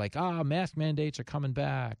things like, mask mandates are coming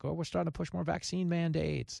back, or we're starting to push more vaccine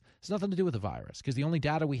mandates, it's nothing to do with the virus, because the only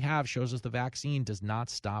data we have shows us the vaccine does not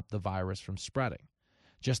stop the virus from spreading.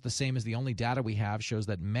 Just the same as the only data we have shows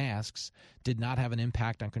that masks did not have an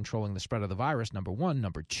impact on controlling the spread of the virus, number one.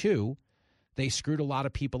 Number two, they screwed a lot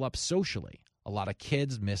of people up socially. A lot of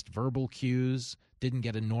kids missed verbal cues, didn't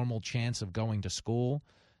get a normal chance of going to school.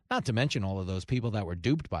 Not to mention all of those people that were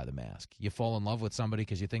duped by the mask. You fall in love with somebody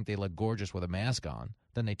because you think they look gorgeous with a mask on.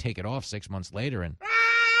 Then they take it off 6 months later and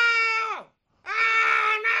no!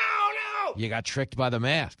 You got tricked by the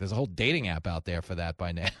mask. There's a whole dating app out there for that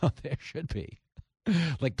by now. There should be.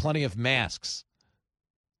 Like plenty of masks.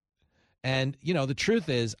 And, you know, the truth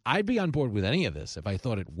is, I'd be on board with any of this if I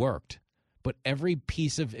thought it worked. But every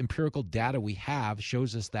piece of empirical data we have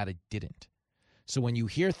shows us that it didn't. So when you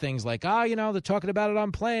hear things like, they're talking about it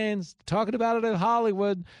on planes, talking about it in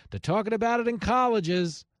Hollywood, they're talking about it in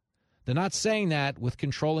colleges, they're not saying that with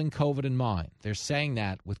controlling COVID in mind. They're saying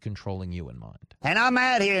that with controlling you in mind. And I'm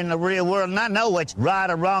out here in the real world, and I know what's right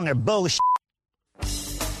or wrong or bullshit.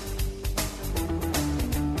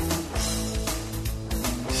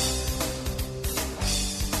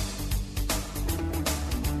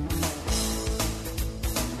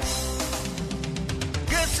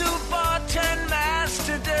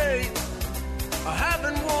 Today, I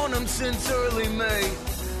haven't worn them since early May,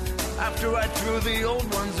 after I threw the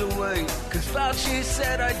old ones away, cause Fauci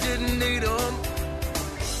said I didn't need them.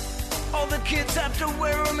 All the kids have to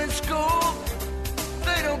wear them in school.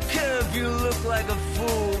 They don't care if you look like a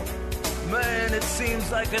fool. Man, it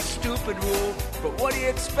seems like a stupid rule, but what do you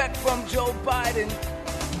expect from Joe Biden?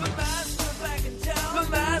 The masks are back in town. The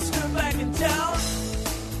masks are back in town.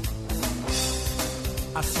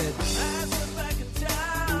 I said, the masks are back in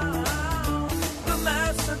town. The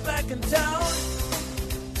masks are back in town.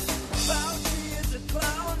 Fauci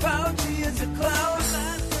clown. Fauci is a clown. The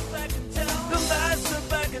mice are back in town. The mice are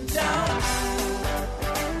back in town.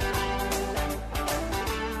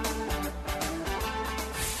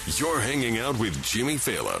 You're hanging out with Jimmy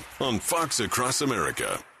Fallon on Fox Across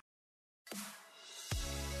America.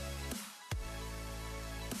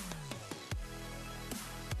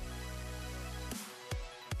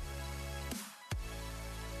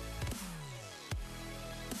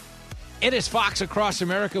 It is Fox Across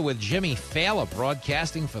America with Jimmy Fallon,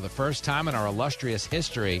 broadcasting for the first time in our illustrious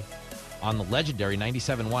history on the legendary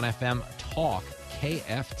 97.1 FM Talk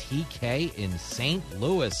KFTK in St.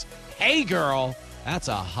 Louis. Hey, girl, that's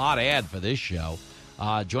a hot ad for this show.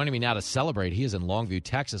 Joining me now to celebrate, he is in Longview,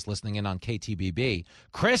 Texas, listening in on KTBB.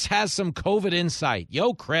 Chris has some COVID insight.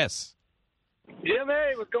 Yo, Chris. Jimmy,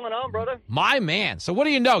 what's going on, brother? My man. So what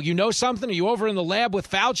do you know? You know something? Are you over in the lab with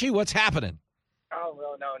Fauci? What's happening? Oh,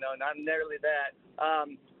 well, no, not nearly that.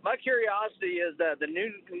 My curiosity is the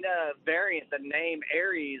new variant, the name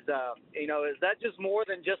Aries. Is that just more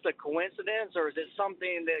than just a coincidence, or is it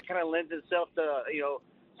something that kind of lends itself to,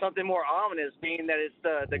 something more ominous, being that it's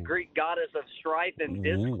the Greek goddess of strife and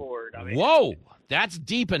discord? I mean, whoa, that's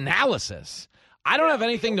deep analysis. I don't have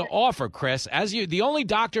anything to offer, Chris. The only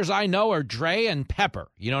doctors I know are Dre and Pepper.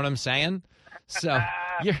 You know what I'm saying? So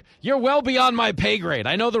you're well beyond my pay grade.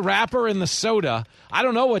 I know the rapper and the soda. I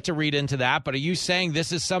don't know what to read into that, but are you saying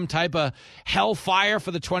this is some type of hellfire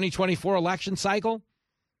for the 2024 election cycle?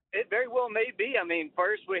 It very well may be. I mean,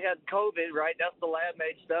 first we had COVID, right? That's the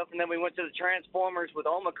lab-made stuff, and then we went to the Transformers with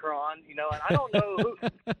Omicron. And I don't know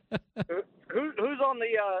who's on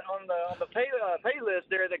the pay list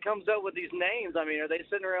there that comes up with these names. I mean, are they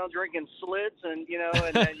sitting around drinking Schlitz and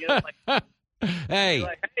hey.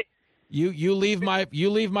 Like, hey. You leave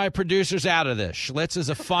my producers out of this. Schlitz is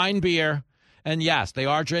a fine beer, and yes, they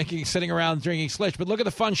are sitting around drinking Schlitz. But look at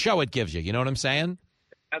the fun show it gives you. You know what I'm saying?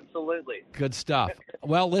 Absolutely. Good stuff.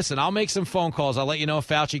 Well, listen, I'll make some phone calls. I'll let you know if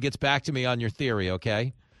Fauci gets back to me on your theory.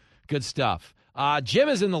 Okay? Good stuff. Jim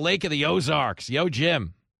is in the Lake of the Ozarks. Yo,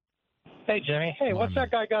 Jim. Hey, Jimmy. Hey, what's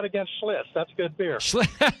that guy got against Schlitz? That's good beer.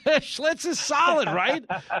 Schlitz is solid, right?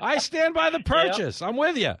 I stand by the purchase. Yep. I'm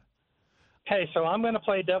with you. Hey, so I'm going to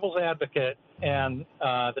play devil's advocate, and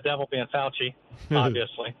the devil being Fauci,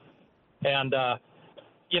 obviously. And,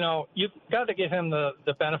 you've got to give him the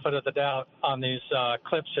benefit of the doubt on these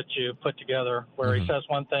clips that you put together where he says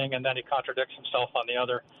one thing and then he contradicts himself on the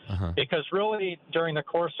other. Because really, during the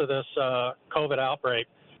course of this COVID outbreak,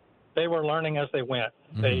 they were learning as they went.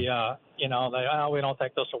 They, we don't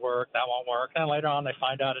think this will work, that won't work. And later on, they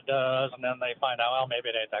find out it does, and then they find out, well, maybe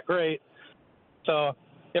it ain't that great. So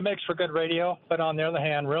it makes for good radio, but on the other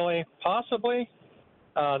hand, really, possibly,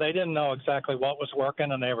 they didn't know exactly what was working,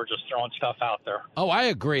 and they were just throwing stuff out there. Oh, I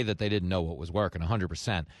agree that they didn't know what was working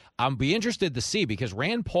 100%. I'll be interested to see, because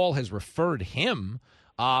Rand Paul has referred him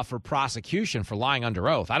for prosecution for lying under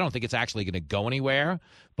oath. I don't think it's actually going to go anywhere.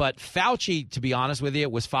 But Fauci, to be honest with you,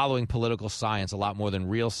 was following political science a lot more than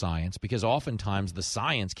real science, because oftentimes the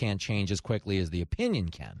science can't change as quickly as the opinion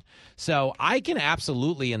can. So I can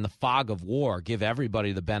absolutely, in the fog of war, give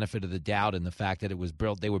everybody the benefit of the doubt in the fact that it was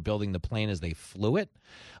built. They were building the plane as they flew it.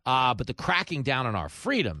 But the cracking down on our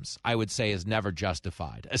freedoms, I would say, is never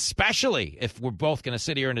justified, especially if we're both going to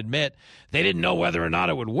sit here and admit they didn't know whether or not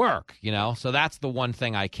it would work, So that's the one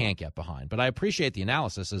thing I can't get behind. But I appreciate the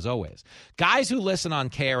analysis, as always. Guys who listen on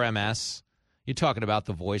KRMS, you're talking about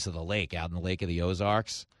the voice of the lake out in the Lake of the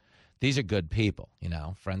Ozarks. These are good people,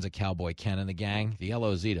 friends of Cowboy Ken and the gang. The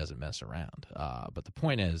LOZ doesn't mess around. But the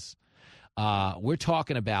point is, we're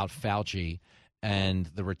talking about Fauci and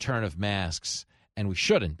the return of masks, and we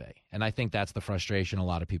shouldn't be. And I think that's the frustration a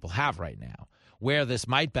lot of people have right now. Where this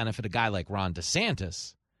might benefit a guy like Ron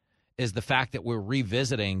DeSantis is the fact that we're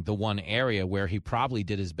revisiting the one area where he probably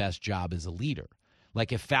did his best job as a leader.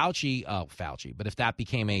 Like if but if that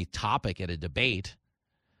became a topic at a debate,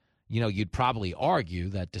 you'd probably argue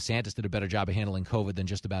that DeSantis did a better job of handling COVID than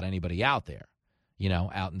just about anybody out there.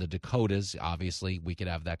 Out in the Dakotas, obviously, we could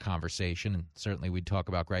have that conversation. And certainly we'd talk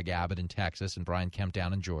about Greg Abbott in Texas and Brian Kemp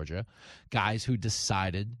down in Georgia, guys who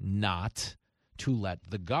decided not to let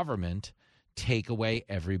the government take away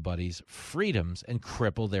everybody's freedoms and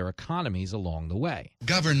cripple their economies along the way.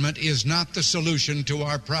 Government is not the solution to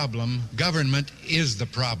our problem. Government is the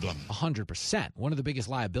problem. 100%. One of the biggest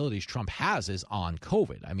liabilities Trump has is on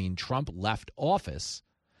COVID. I mean, Trump left office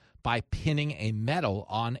by pinning a medal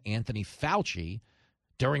on Anthony Fauci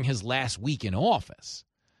during his last week in office.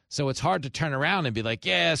 So it's hard to turn around and be like,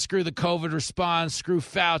 yeah, screw the COVID response, screw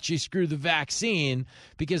Fauci, screw the vaccine,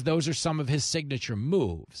 because those are some of his signature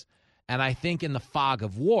moves. And I think in the fog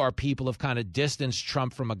of war, people have kind of distanced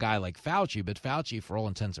Trump from a guy like Fauci. But Fauci, for all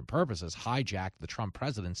intents and purposes, hijacked the Trump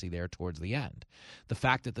presidency there towards the end. The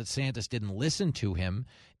fact that DeSantis didn't listen to him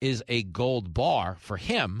is a gold bar for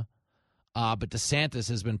him. But DeSantis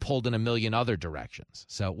has been pulled in a million other directions.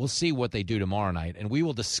 So we'll see what they do tomorrow night, and we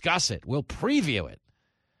will discuss it. We'll preview it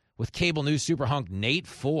with cable news super hunk Nate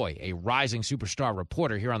Foy, a rising superstar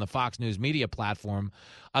reporter here on the Fox News media platform,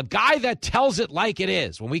 a guy that tells it like it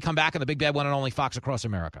is when we come back on the big bad one and only Fox Across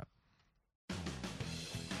America.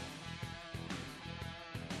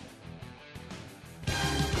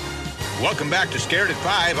 Welcome back to Scared at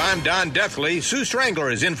 5. I'm Don Deathley. Sue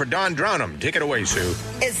Strangler is in for Don Drownham. Take it away, Sue.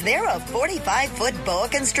 Is there a 45-foot boa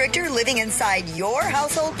constrictor living inside your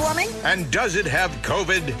household plumbing? And does it have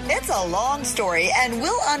COVID? It's a long story, and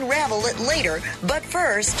we'll unravel it later. But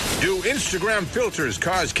first... do Instagram filters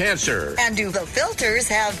cause cancer? And do the filters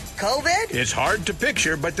have COVID? It's hard to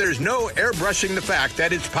picture, but there's no airbrushing the fact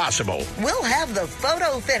that it's possible. We'll have the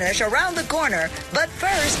photo finish around the corner. But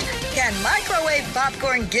first, can microwave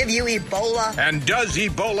popcorn give you Ebola? And does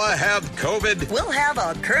Ebola have COVID? We'll have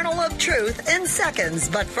a kernel of truth in seconds,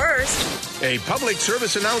 but first... a public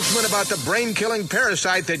service announcement about the brain-killing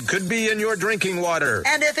parasite that could be in your drinking water.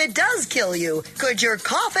 And if it does kill you, could your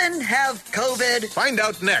coffin have COVID? Find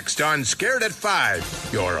out next on Scared at 5,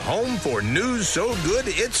 your home for news so good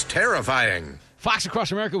it's terrifying. Fox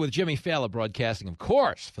Across America with Jimmy Fallon broadcasting, of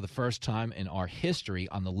course, for the first time in our history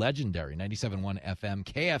on the legendary 97.1 FM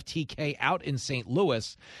KFTK out in St.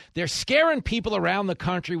 Louis. They're scaring people around the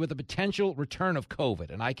country with the potential return of COVID,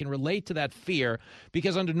 and I can relate to that fear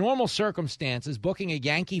because under normal circumstances, booking a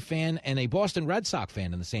Yankee fan and a Boston Red Sox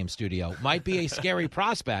fan in the same studio might be a scary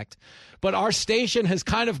prospect, but our station has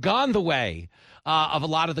kind of gone the way of a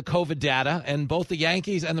lot of the COVID data, and both the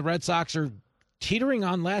Yankees and the Red Sox are teetering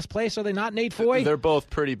on last place, are they not, Nate Foy? They're both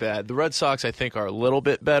pretty bad. The Red Sox, I think, are a little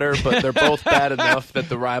bit better, but they're both bad enough that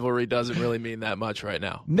the rivalry doesn't really mean that much right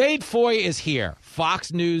now. Nate Foy is here,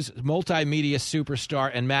 Fox News multimedia superstar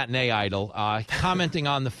and matinee idol, commenting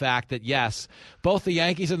on the fact that, yes, both the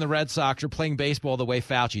Yankees and the Red Sox are playing baseball the way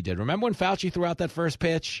Fauci did. Remember when Fauci threw out that first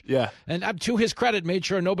pitch? Yeah. And to his credit, made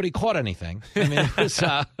sure nobody caught anything. I mean,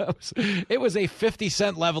 it was a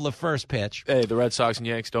 50-cent level of first pitch. Hey, the Red Sox and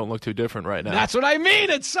Yanks don't look too different right now. That's what I mean.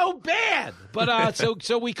 It's so bad. But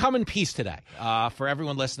so we come in peace today. For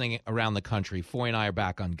everyone listening around the country, Foy and I are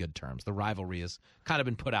back on good terms. The rivalry has kind of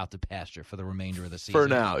been put out to pasture for the remainder of the season. For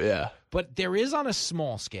now, yeah. But there is on a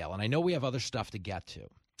small scale, and I know we have other stuff to get to,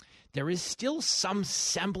 there is still some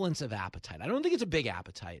semblance of appetite. I don't think it's a big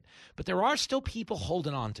appetite, but there are still people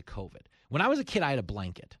holding on to COVID. When I was a kid, I had a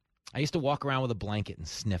blanket. I used to walk around with a blanket and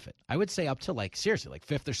sniff it. I would say up to, seriously,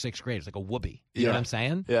 5th or 6th grade. It's like a whoopee. You know what I'm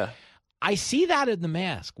saying? Yeah. I see that in the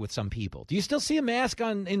mask with some people. Do you still see a mask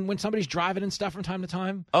when somebody's driving and stuff from time to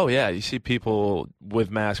time? Oh, yeah. You see people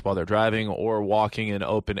with masks while they're driving or walking in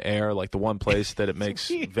open air, like the one place that it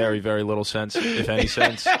makes very, very little sense, if any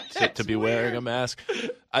sense, to be wearing a mask.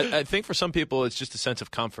 I think for some people it's just a sense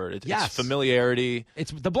of comfort. It's familiarity.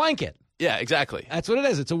 It's the blanket. Yeah, exactly. That's what it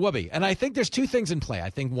is. It's a whoopee. And I think there's two things in play.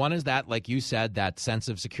 I think one is that, like you said, that sense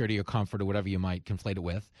of security or comfort or whatever you might conflate it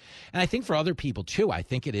with. And I think for other people, too, I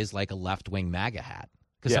think it is like a left-wing MAGA hat.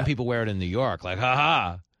 Because some people wear it in New York, like,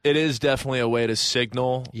 ha-ha. It is definitely a way to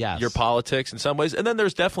signal your politics in some ways. And then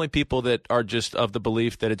there's definitely people that are just of the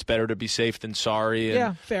belief that it's better to be safe than sorry.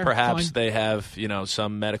 And fair, perhaps fine. they have,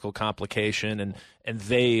 some medical complication and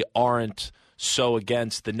they aren't so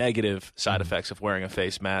against the negative side effects of wearing a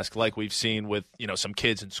face mask, like we've seen with, some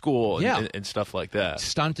kids in school and stuff like that.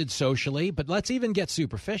 Stunted socially, but let's even get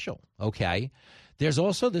superficial, okay? There's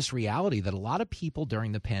also this reality that a lot of people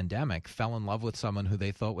during the pandemic fell in love with someone who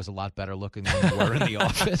they thought was a lot better looking than they were in the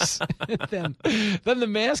office. then the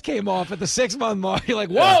mask came off at the 6-month mark. You're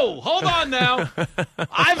like, whoa, hold on now.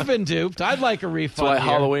 I've been duped. I'd like a refund. That's why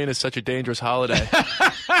Halloween is such a dangerous holiday.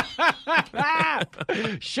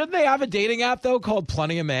 Shouldn't they have a dating app, though, called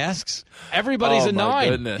Plenty of Masks? Everybody's a 9.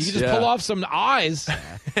 Goodness. You can just pull off some eyes.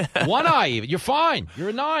 One eye even. You're fine. You're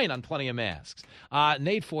a 9 on Plenty of Masks.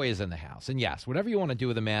 Nate Foy is in the house. And yes, whatever you want to do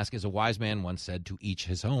with a mask, as a wise man once said, to each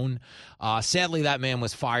his own. Sadly, that man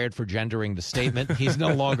was fired for gendering the statement. He's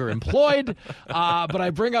no longer employed. But I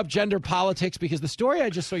bring up gender politics because the story I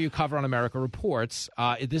just saw you cover on America Reports,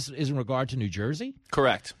 this is in regard to New Jersey?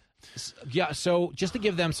 Correct. Yeah, so just to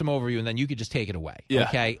give them some overview, and then you could just take it away. Yeah.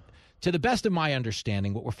 Okay. To the best of my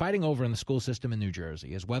understanding, what we're fighting over in the school system in New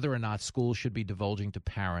Jersey is whether or not schools should be divulging to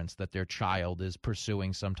parents that their child is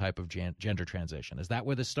pursuing some type of gender transition. Is that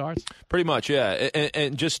where this starts? Pretty much, yeah.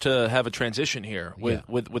 And just to have a transition here with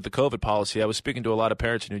the COVID policy, I was speaking to a lot of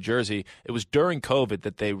parents in New Jersey. It was during COVID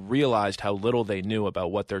that they realized how little they knew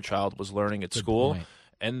about what their child was learning at school. Point.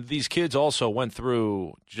 And these kids also went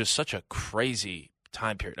through just such a crazy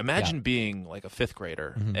time period. Imagine being like a fifth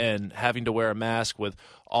grader and having to wear a mask with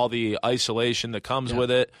all the isolation that comes with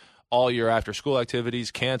it, all your after school activities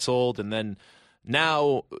canceled, and then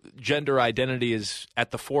now gender identity is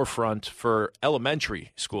at the forefront for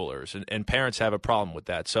elementary schoolers, and parents have a problem with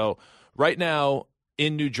that. So right now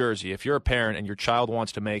in New Jersey, if you're a parent and your child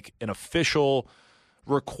wants to make an official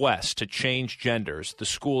request to change genders, the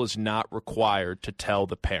school is not required to tell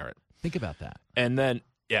the parent. Think about that. And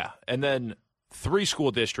then 3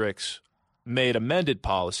 school districts made amended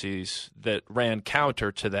policies that ran counter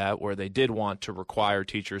to that, where they did want to require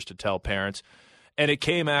teachers to tell parents. And it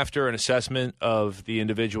came after an assessment of the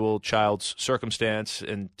individual child's circumstance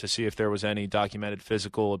and to see if there was any documented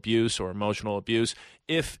physical abuse or emotional abuse.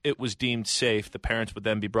 If it was deemed safe, the parents would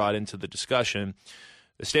then be brought into the discussion.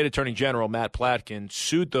 The state attorney general, Matt Platkin,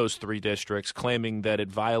 sued those 3 districts, claiming that it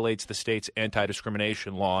violates the state's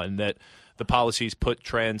anti-discrimination law and that the policies put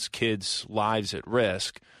trans kids' lives at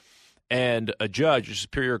risk. And a judge, a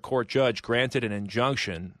Superior Court judge, granted an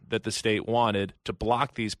injunction that the state wanted to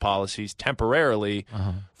block these policies temporarily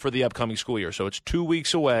for the upcoming school year. So it's 2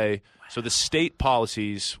 weeks away. So the state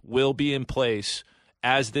policies will be in place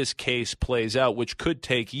as this case plays out, which could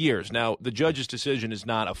take years. Now, the judge's decision is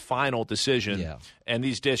not a final decision, and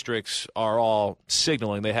these districts are all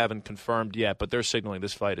signaling. They haven't confirmed yet, but they're signaling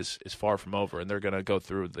this fight is far from over, and they're going to go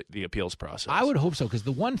through the appeals process. I would hope so, because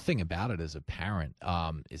the one thing about it as a parent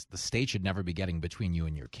is the state should never be getting between you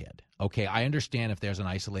and your kid. Okay, I understand if there's an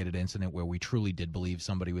isolated incident where we truly did believe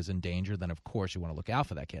somebody was in danger, then of course you want to look out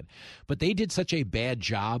for that kid. But they did such a bad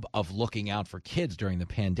job of looking out for kids during the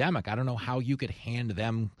pandemic. I don't know how you could hand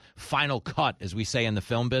them final cut, as we say in the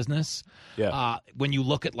film business. When you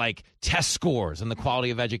look at like test scores and the quality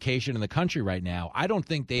of education in the country right now, I don't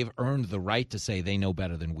think they've earned the right to say they know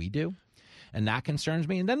better than we do. And that concerns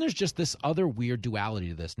me. And then there's just this other weird duality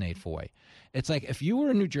to this, Nate Foy. It's like if you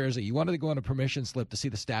were in New Jersey, you wanted to go on a permission slip to see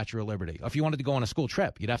the Statue of Liberty. Or if you wanted to go on a school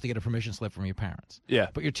trip, you'd have to get a permission slip from your parents. Yeah.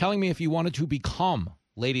 But you're telling me if you wanted to become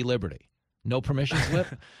Lady Liberty, no permission slip?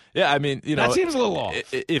 I mean, that seems a little off.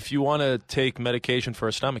 If you want to take medication for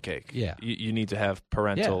a stomachache, you need to have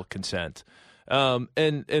parental consent.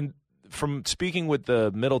 And from speaking with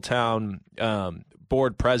the Middletown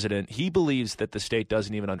board president, he believes that the state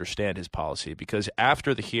doesn't even understand his policy, because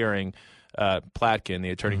after the hearing, Platkin, the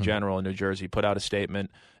attorney general in New Jersey, put out a statement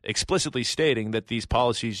explicitly stating that these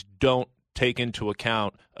policies don't take into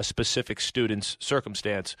account a specific student's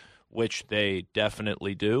circumstance, which they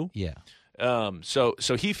definitely do.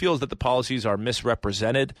 So he feels that the policies are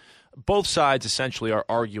misrepresented. Both sides essentially are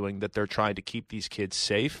arguing that they're trying to keep these kids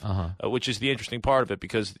safe, which is the interesting part of it,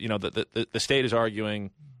 because the state is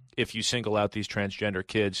arguing if you single out these transgender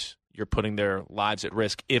kids, you're putting their lives at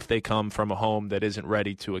risk if they come from a home that isn't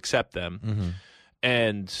ready to accept them.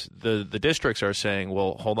 And the districts are saying,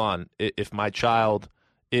 well, hold on, if my child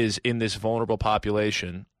is in this vulnerable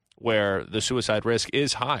population where the suicide risk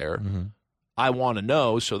is higher, I want to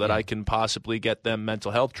know so that I can possibly get them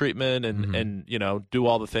mental health treatment and do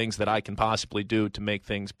all the things that I can possibly do to make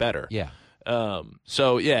things better.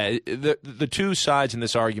 The two sides in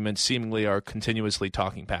this argument seemingly are continuously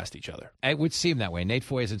talking past each other. It would seem that way. Nate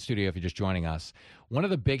Foy is in studio if you're just joining us. One of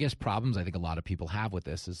the biggest problems I think a lot of people have with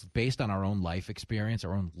this is based on our own life experience,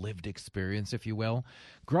 our own lived experience, if you will.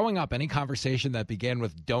 Growing up, any conversation that began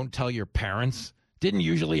with "don't tell your parents" didn't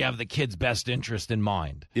usually have the kid's best interest in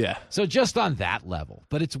mind. So just on that level.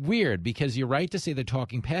 But it's weird because you're right to say they're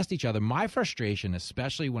talking past each other. My frustration,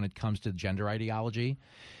 especially when it comes to gender ideology,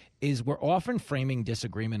 is we're often framing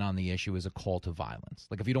disagreement on the issue as a call to violence.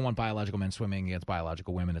 Like if you don't want biological men swimming against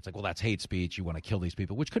biological women, it's like, well, that's hate speech. You want to kill these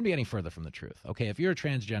people, which couldn't be any further from the truth. Okay, if you're a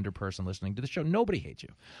transgender person listening to the show, nobody hates you.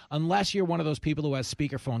 Unless you're one of those people who has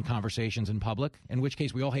speakerphone conversations in public, in which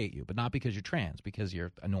case we all hate you, but not because you're trans, because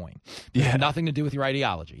you're annoying. It has nothing to do with your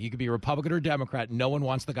ideology. You could be a Republican or a Democrat. No one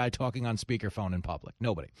wants the guy talking on speakerphone in public.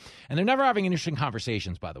 Nobody. And they're never having interesting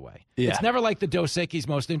conversations, by the way. It's never like the Dos Equis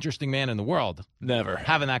most interesting man in the world. Never.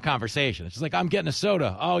 Having that conversation. It's just like, I'm getting a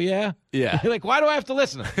soda. Oh, yeah? Yeah. You're like, why do I have to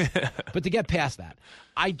listen to them? But to get past that,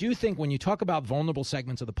 I do think when you talk about vulnerable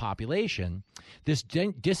segments of the population, this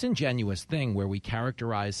disingenuous thing where we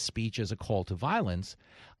characterize speech as a call to violence,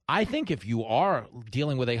 I think if you are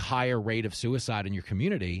dealing with a higher rate of suicide in your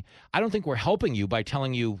community, I don't think we're helping you by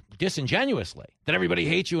telling you disingenuously that everybody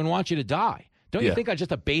hates you and wants you to die. Don't you think on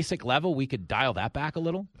just a basic level we could dial that back a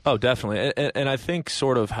little? Oh, definitely. And I think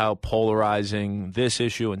sort of how polarizing this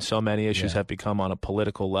issue and so many issues have become on a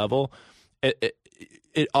political level,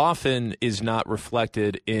 it often is not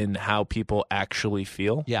reflected in how people actually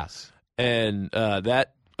feel. Yes. And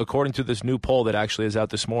that, according to this new poll that actually is out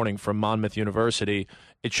this morning from Monmouth University,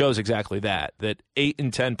 it shows exactly that 8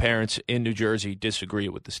 in 10 parents in New Jersey disagree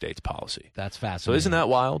with the state's policy. That's fascinating. So isn't that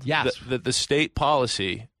wild? Yes. The state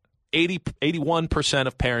policy, 81%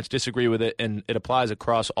 of parents disagree with it, and it applies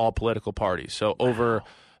across all political parties. So over,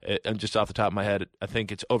 and just off the top of my head, I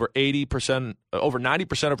think it's over 80%, over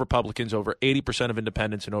 90% of Republicans, over 80% of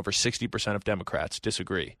independents, and over 60% of Democrats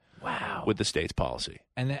disagree with the state's policy.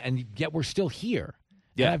 And yet we're still here.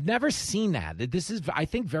 Yeah. And I've never seen that. This is, I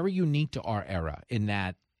think, very unique to our era in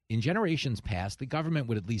that in generations past, the government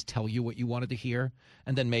would at least tell you what you wanted to hear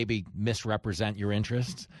and then maybe misrepresent your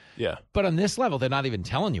interests. Yeah. But on this level, they're not even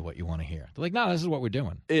telling you what you want to hear. They're like, no, this is what we're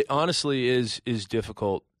doing. It honestly is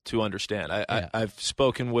difficult to understand. I've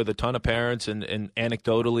spoken with a ton of parents, and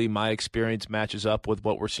anecdotally, my experience matches up with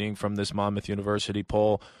what we're seeing from this Monmouth University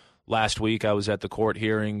poll. Last week, I was at the court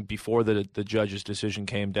hearing before the judge's decision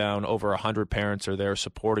came down. Over 100 parents are there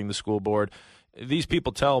supporting the school board. These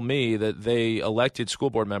people tell me that they elected school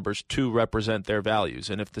board members to represent their values.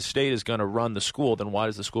 And if the state is going to run the school, then why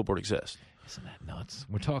does the school board exist? Isn't that nuts?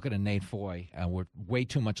 We're talking to Nate Foy, and we're way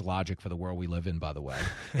too much logic for the world we live in, by the way.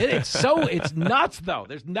 It's nuts, though.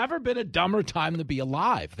 There's never been a dumber time to be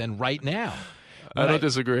alive than right now. I don't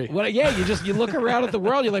disagree. You look around at the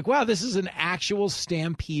world, you're like, wow, this is an actual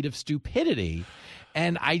stampede of stupidity.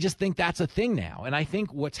 And I just think that's a thing now. And I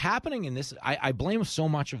think what's happening in this, I blame so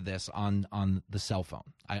much of this on the cell phone,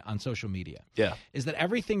 on social media. Yeah. Is that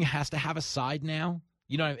everything has to have a side now.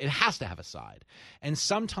 You know, it has to have a side. And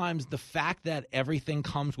sometimes the fact that everything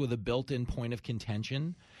comes with a built-in point of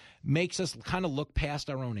contention makes us kind of look past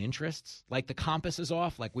our own interests. Like the compass is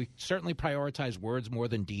off. Like we certainly prioritize words more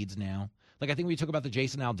than deeds now. Like I think we talk about the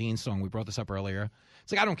Jason Aldean song. We brought this up earlier.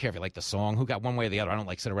 It's like I don't care if you like the song. Who got one way or the other? I don't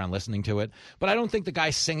like sit around listening to it. But I don't think the guy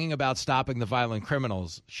singing about stopping the violent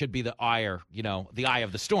criminals should be the eye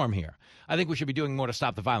of the storm here. I think we should be doing more to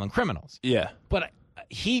stop the violent criminals. Yeah. But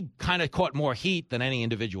he kind of caught more heat than any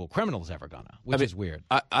individual criminal is ever gonna, which is weird.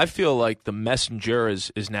 I feel like the messenger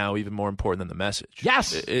is now even more important than the message.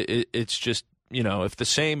 Yes. It's just, if the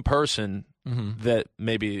same person that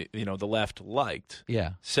maybe, the left liked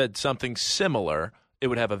said something similar, it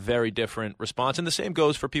would have a very different response. And the same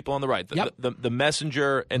goes for people on the right. The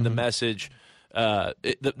messenger and the message,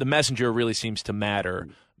 the messenger really seems to matter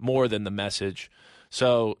more than the message.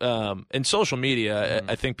 So in social media,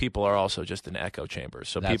 I think people are also just in echo chambers.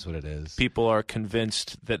 So that's what it is. People are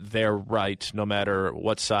convinced that they're right no matter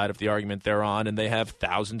what side of the argument they're on, and they have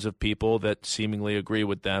thousands of people that seemingly agree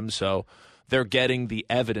with them. So they're getting the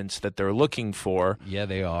evidence that they're looking for. Yeah,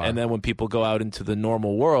 they are. And then when people go out into the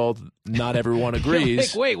normal world, not everyone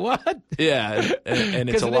agrees. Like, wait, what? Yeah, and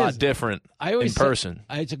it's a lot different in person.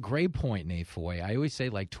 It's a great point, Nate Foy. I always say,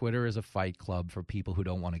 like, Twitter is a fight club for people who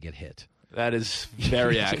don't want to get hit. That is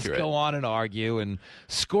very accurate. Just go on and argue and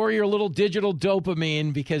score your little digital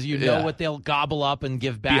dopamine because you know what they'll gobble up and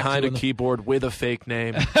give back behind to a keyboard with a fake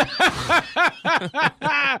name. You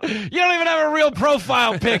don't even have a real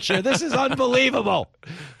profile picture. This is unbelievable.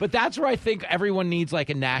 But that's where I think everyone needs like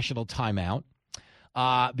a national timeout.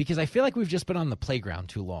 Because I feel like we've just been on the playground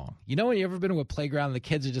too long. You know when you ever been to a playground and the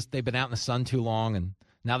kids are they've been out in the sun too long and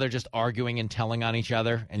now they're just arguing and telling on each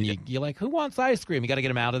other, and you're like, who wants ice cream? You got to get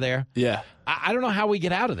them out of there. Yeah. I don't know how we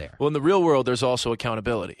get out of there. Well, in the real world, there's also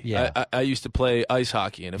accountability. Yeah. I used to play ice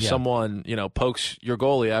hockey, and if someone, pokes your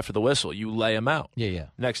goalie after the whistle, you lay him out. Yeah.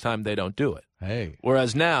 Next time, they don't do it. Hey.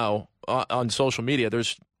 Whereas now, on social media,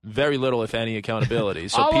 there's very little, if any, accountability.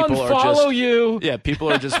 So I'll people unfollow you. Yeah,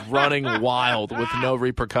 people are just running wild with no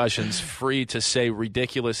repercussions, free to say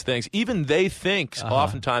ridiculous things. Even they think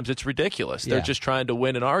oftentimes it's ridiculous. They're just trying to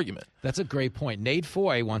win an argument. That's a great point. Nate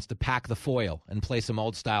Foy wants to pack the foil and play some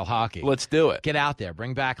old-style hockey. Let's do it. Get out there.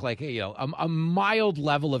 Bring back a mild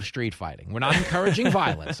level of street fighting. We're not encouraging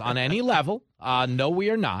violence on any level. No, we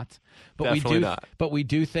are not. But Definitely not. But we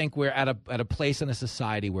do think we're at a place in a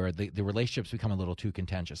society where the relationships become a little too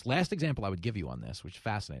contentious. Last example I would give you on this, which is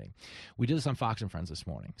fascinating. We did this on Fox and Friends this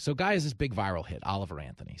morning. So, guy has this big viral hit, Oliver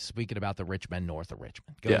Anthony, speaking about the rich men north of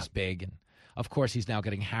Richmond. Goes big, and of course he's now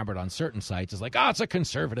getting hammered on certain sites. It's like, it's a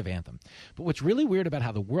conservative anthem. But what's really weird about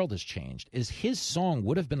how the world has changed is his song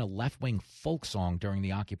would have been a left-wing folk song during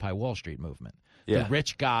the Occupy Wall Street movement. The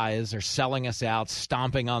rich guys are selling us out,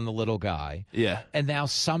 stomping on the little guy. Yeah. And now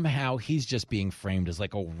somehow he's just being framed as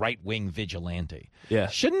like a right-wing vigilante. Yeah.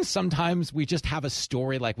 Shouldn't sometimes we just have a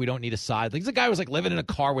story like we don't need a side? Like, he's a guy who was like living in a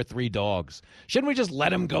car with 3 dogs. Shouldn't we just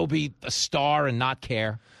let him go be a star and not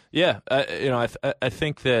care? Yeah. I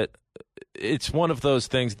think that it's one of those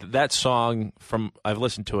things. That song, I've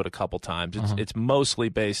listened to it a couple times. It's mostly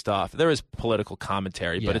based off. There is political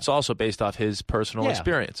commentary, but it's also based off his personal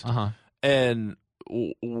experience. And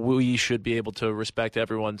we should be able to respect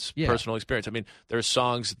everyone's personal experience. I mean, there are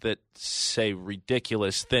songs that say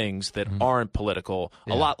ridiculous things that aren't political.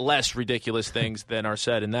 A lot less ridiculous things than are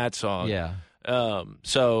said in that song. Yeah.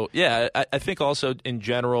 I think also in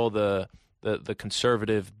general the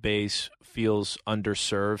conservative base feels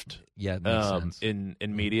underserved. Yeah, it makes sense.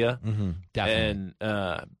 in media. Definitely.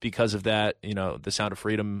 And because of that, the Sound of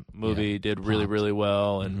Freedom movie did really, really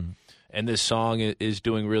well, and this song is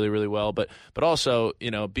doing really, really well. But also,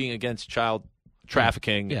 being against child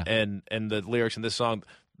trafficking and the lyrics in this song,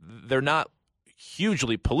 they're not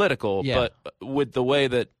hugely political, but with the way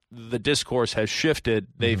that the discourse has shifted,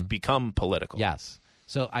 they've become political. Yes.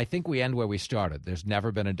 So I think we end where we started. There's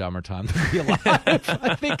never been a dumber time to be alive.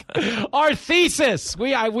 I think our thesis,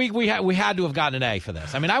 we had to have gotten an A for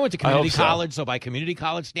this. I mean, I went to community college, so by community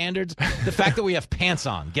college standards, the fact that we have pants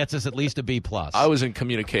on gets us at least a B+. I was in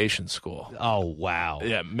communication school. Oh, wow.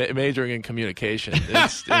 Yeah, majoring in communication.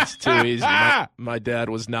 It's too easy. My dad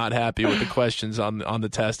was not happy with the questions on the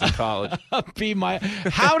test in college.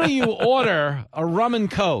 How do you order a rum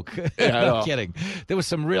and Coke? No kidding. There was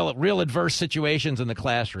some real adverse situations in the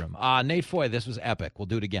classroom. Nate Foy, this was epic. We'll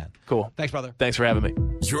do it again. Cool. Thanks, brother. Thanks for having me.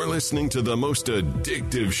 You're listening to the most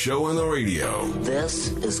addictive show on the radio. This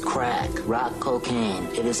is crack, rock cocaine.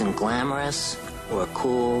 It isn't glamorous or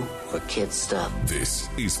cool or kid stuff. This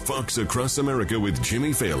is Fox Across America with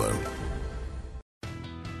Jimmy Fallon.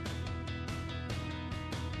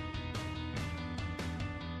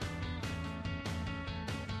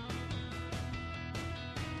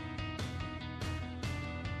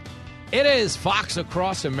 It is Fox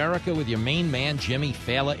Across America with your main man, Jimmy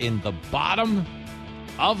Fallon, in the bottom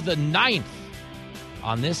of the 9th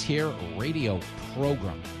on this here radio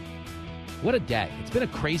program. What a day. It's been a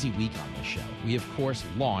crazy week on this show. We, of course,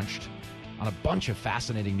 launched on a bunch of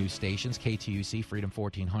fascinating new stations, KTUC, Freedom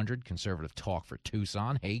 1400, Conservative Talk for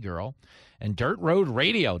Tucson, Hey Girl, and Dirt Road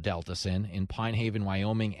Radio dealt us in Pine Haven,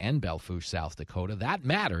 Wyoming, and Belfouche, South Dakota. That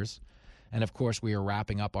matters. And, of course, we are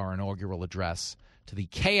wrapping up our inaugural address to the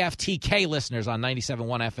KFTK listeners on 97.1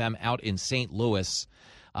 FM out in St. Louis.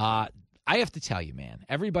 I have to tell you, man,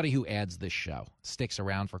 everybody who adds this show, sticks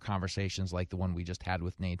around for conversations like the one we just had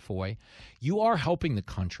with Nate Foy, you are helping the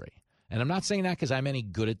country. And I'm not saying that because I'm any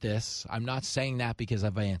good at this. I'm not saying that because I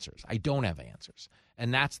have answers. I don't have answers.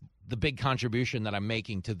 And that's the big contribution that I'm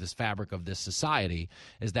making to this fabric of this society,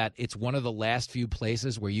 is that it's one of the last few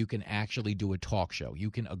places where you can actually do a talk show. You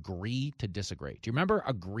can agree to disagree. Do you remember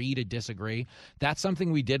agree to disagree? That's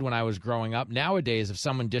something we did when I was growing up. Nowadays, if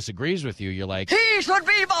someone disagrees with you, you're like, he should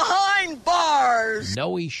be behind bars.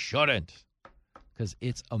 No, he shouldn't, because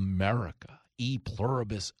it's America. E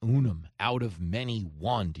pluribus unum, out of many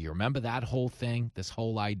one. Do you remember that whole thing, this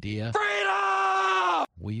whole idea? Freedom!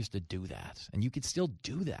 We used to do that, and you could still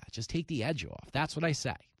do that. Just take the edge off. That's what I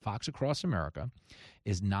say. Fox Across America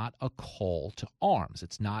is not a call to arms.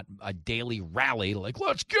 It's not a daily rally like,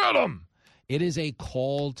 let's get them. It is a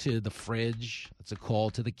call to the fridge. It's a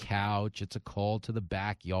call to the couch. It's a call to the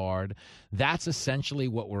backyard. That's essentially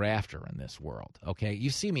what we're after in this world, okay?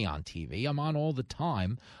 You see me on TV. I'm on all the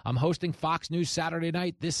time. I'm hosting Fox News Saturday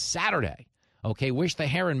Night this Saturday, okay? Wish the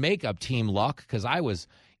hair and makeup team luck, because I was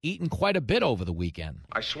eating quite a bit over the weekend.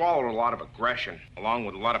 I swallowed a lot of aggression, along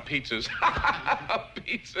with a lot of pizzas.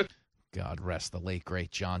 Pizza. God rest the late,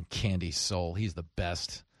 great John Candy's soul. He's the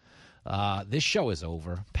best. This show is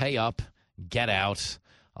over. Pay up. Get out.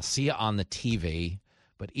 I'll see you on the TV.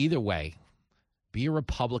 But either way, be a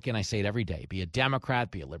Republican. I say it every day. Be a Democrat,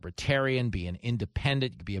 be a Libertarian, be an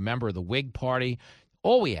Independent, be a member of the Whig Party.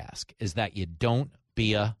 All we ask is that you don't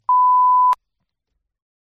be a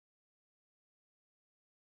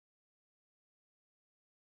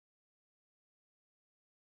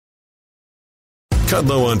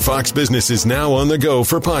Kudlow on Fox Business is now on the go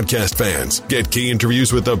for podcast fans. Get key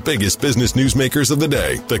interviews with the biggest business newsmakers of the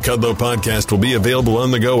day. The Kudlow podcast will be available on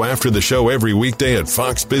the go after the show every weekday at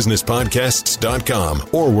foxbusinesspodcasts.com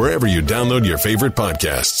or wherever you download your favorite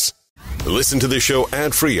podcasts. Listen to the show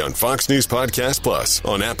ad-free on Fox News Podcast Plus,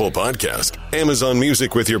 on Apple Podcast, Amazon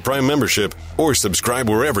Music with your Prime membership, or subscribe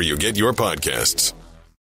wherever you get your podcasts.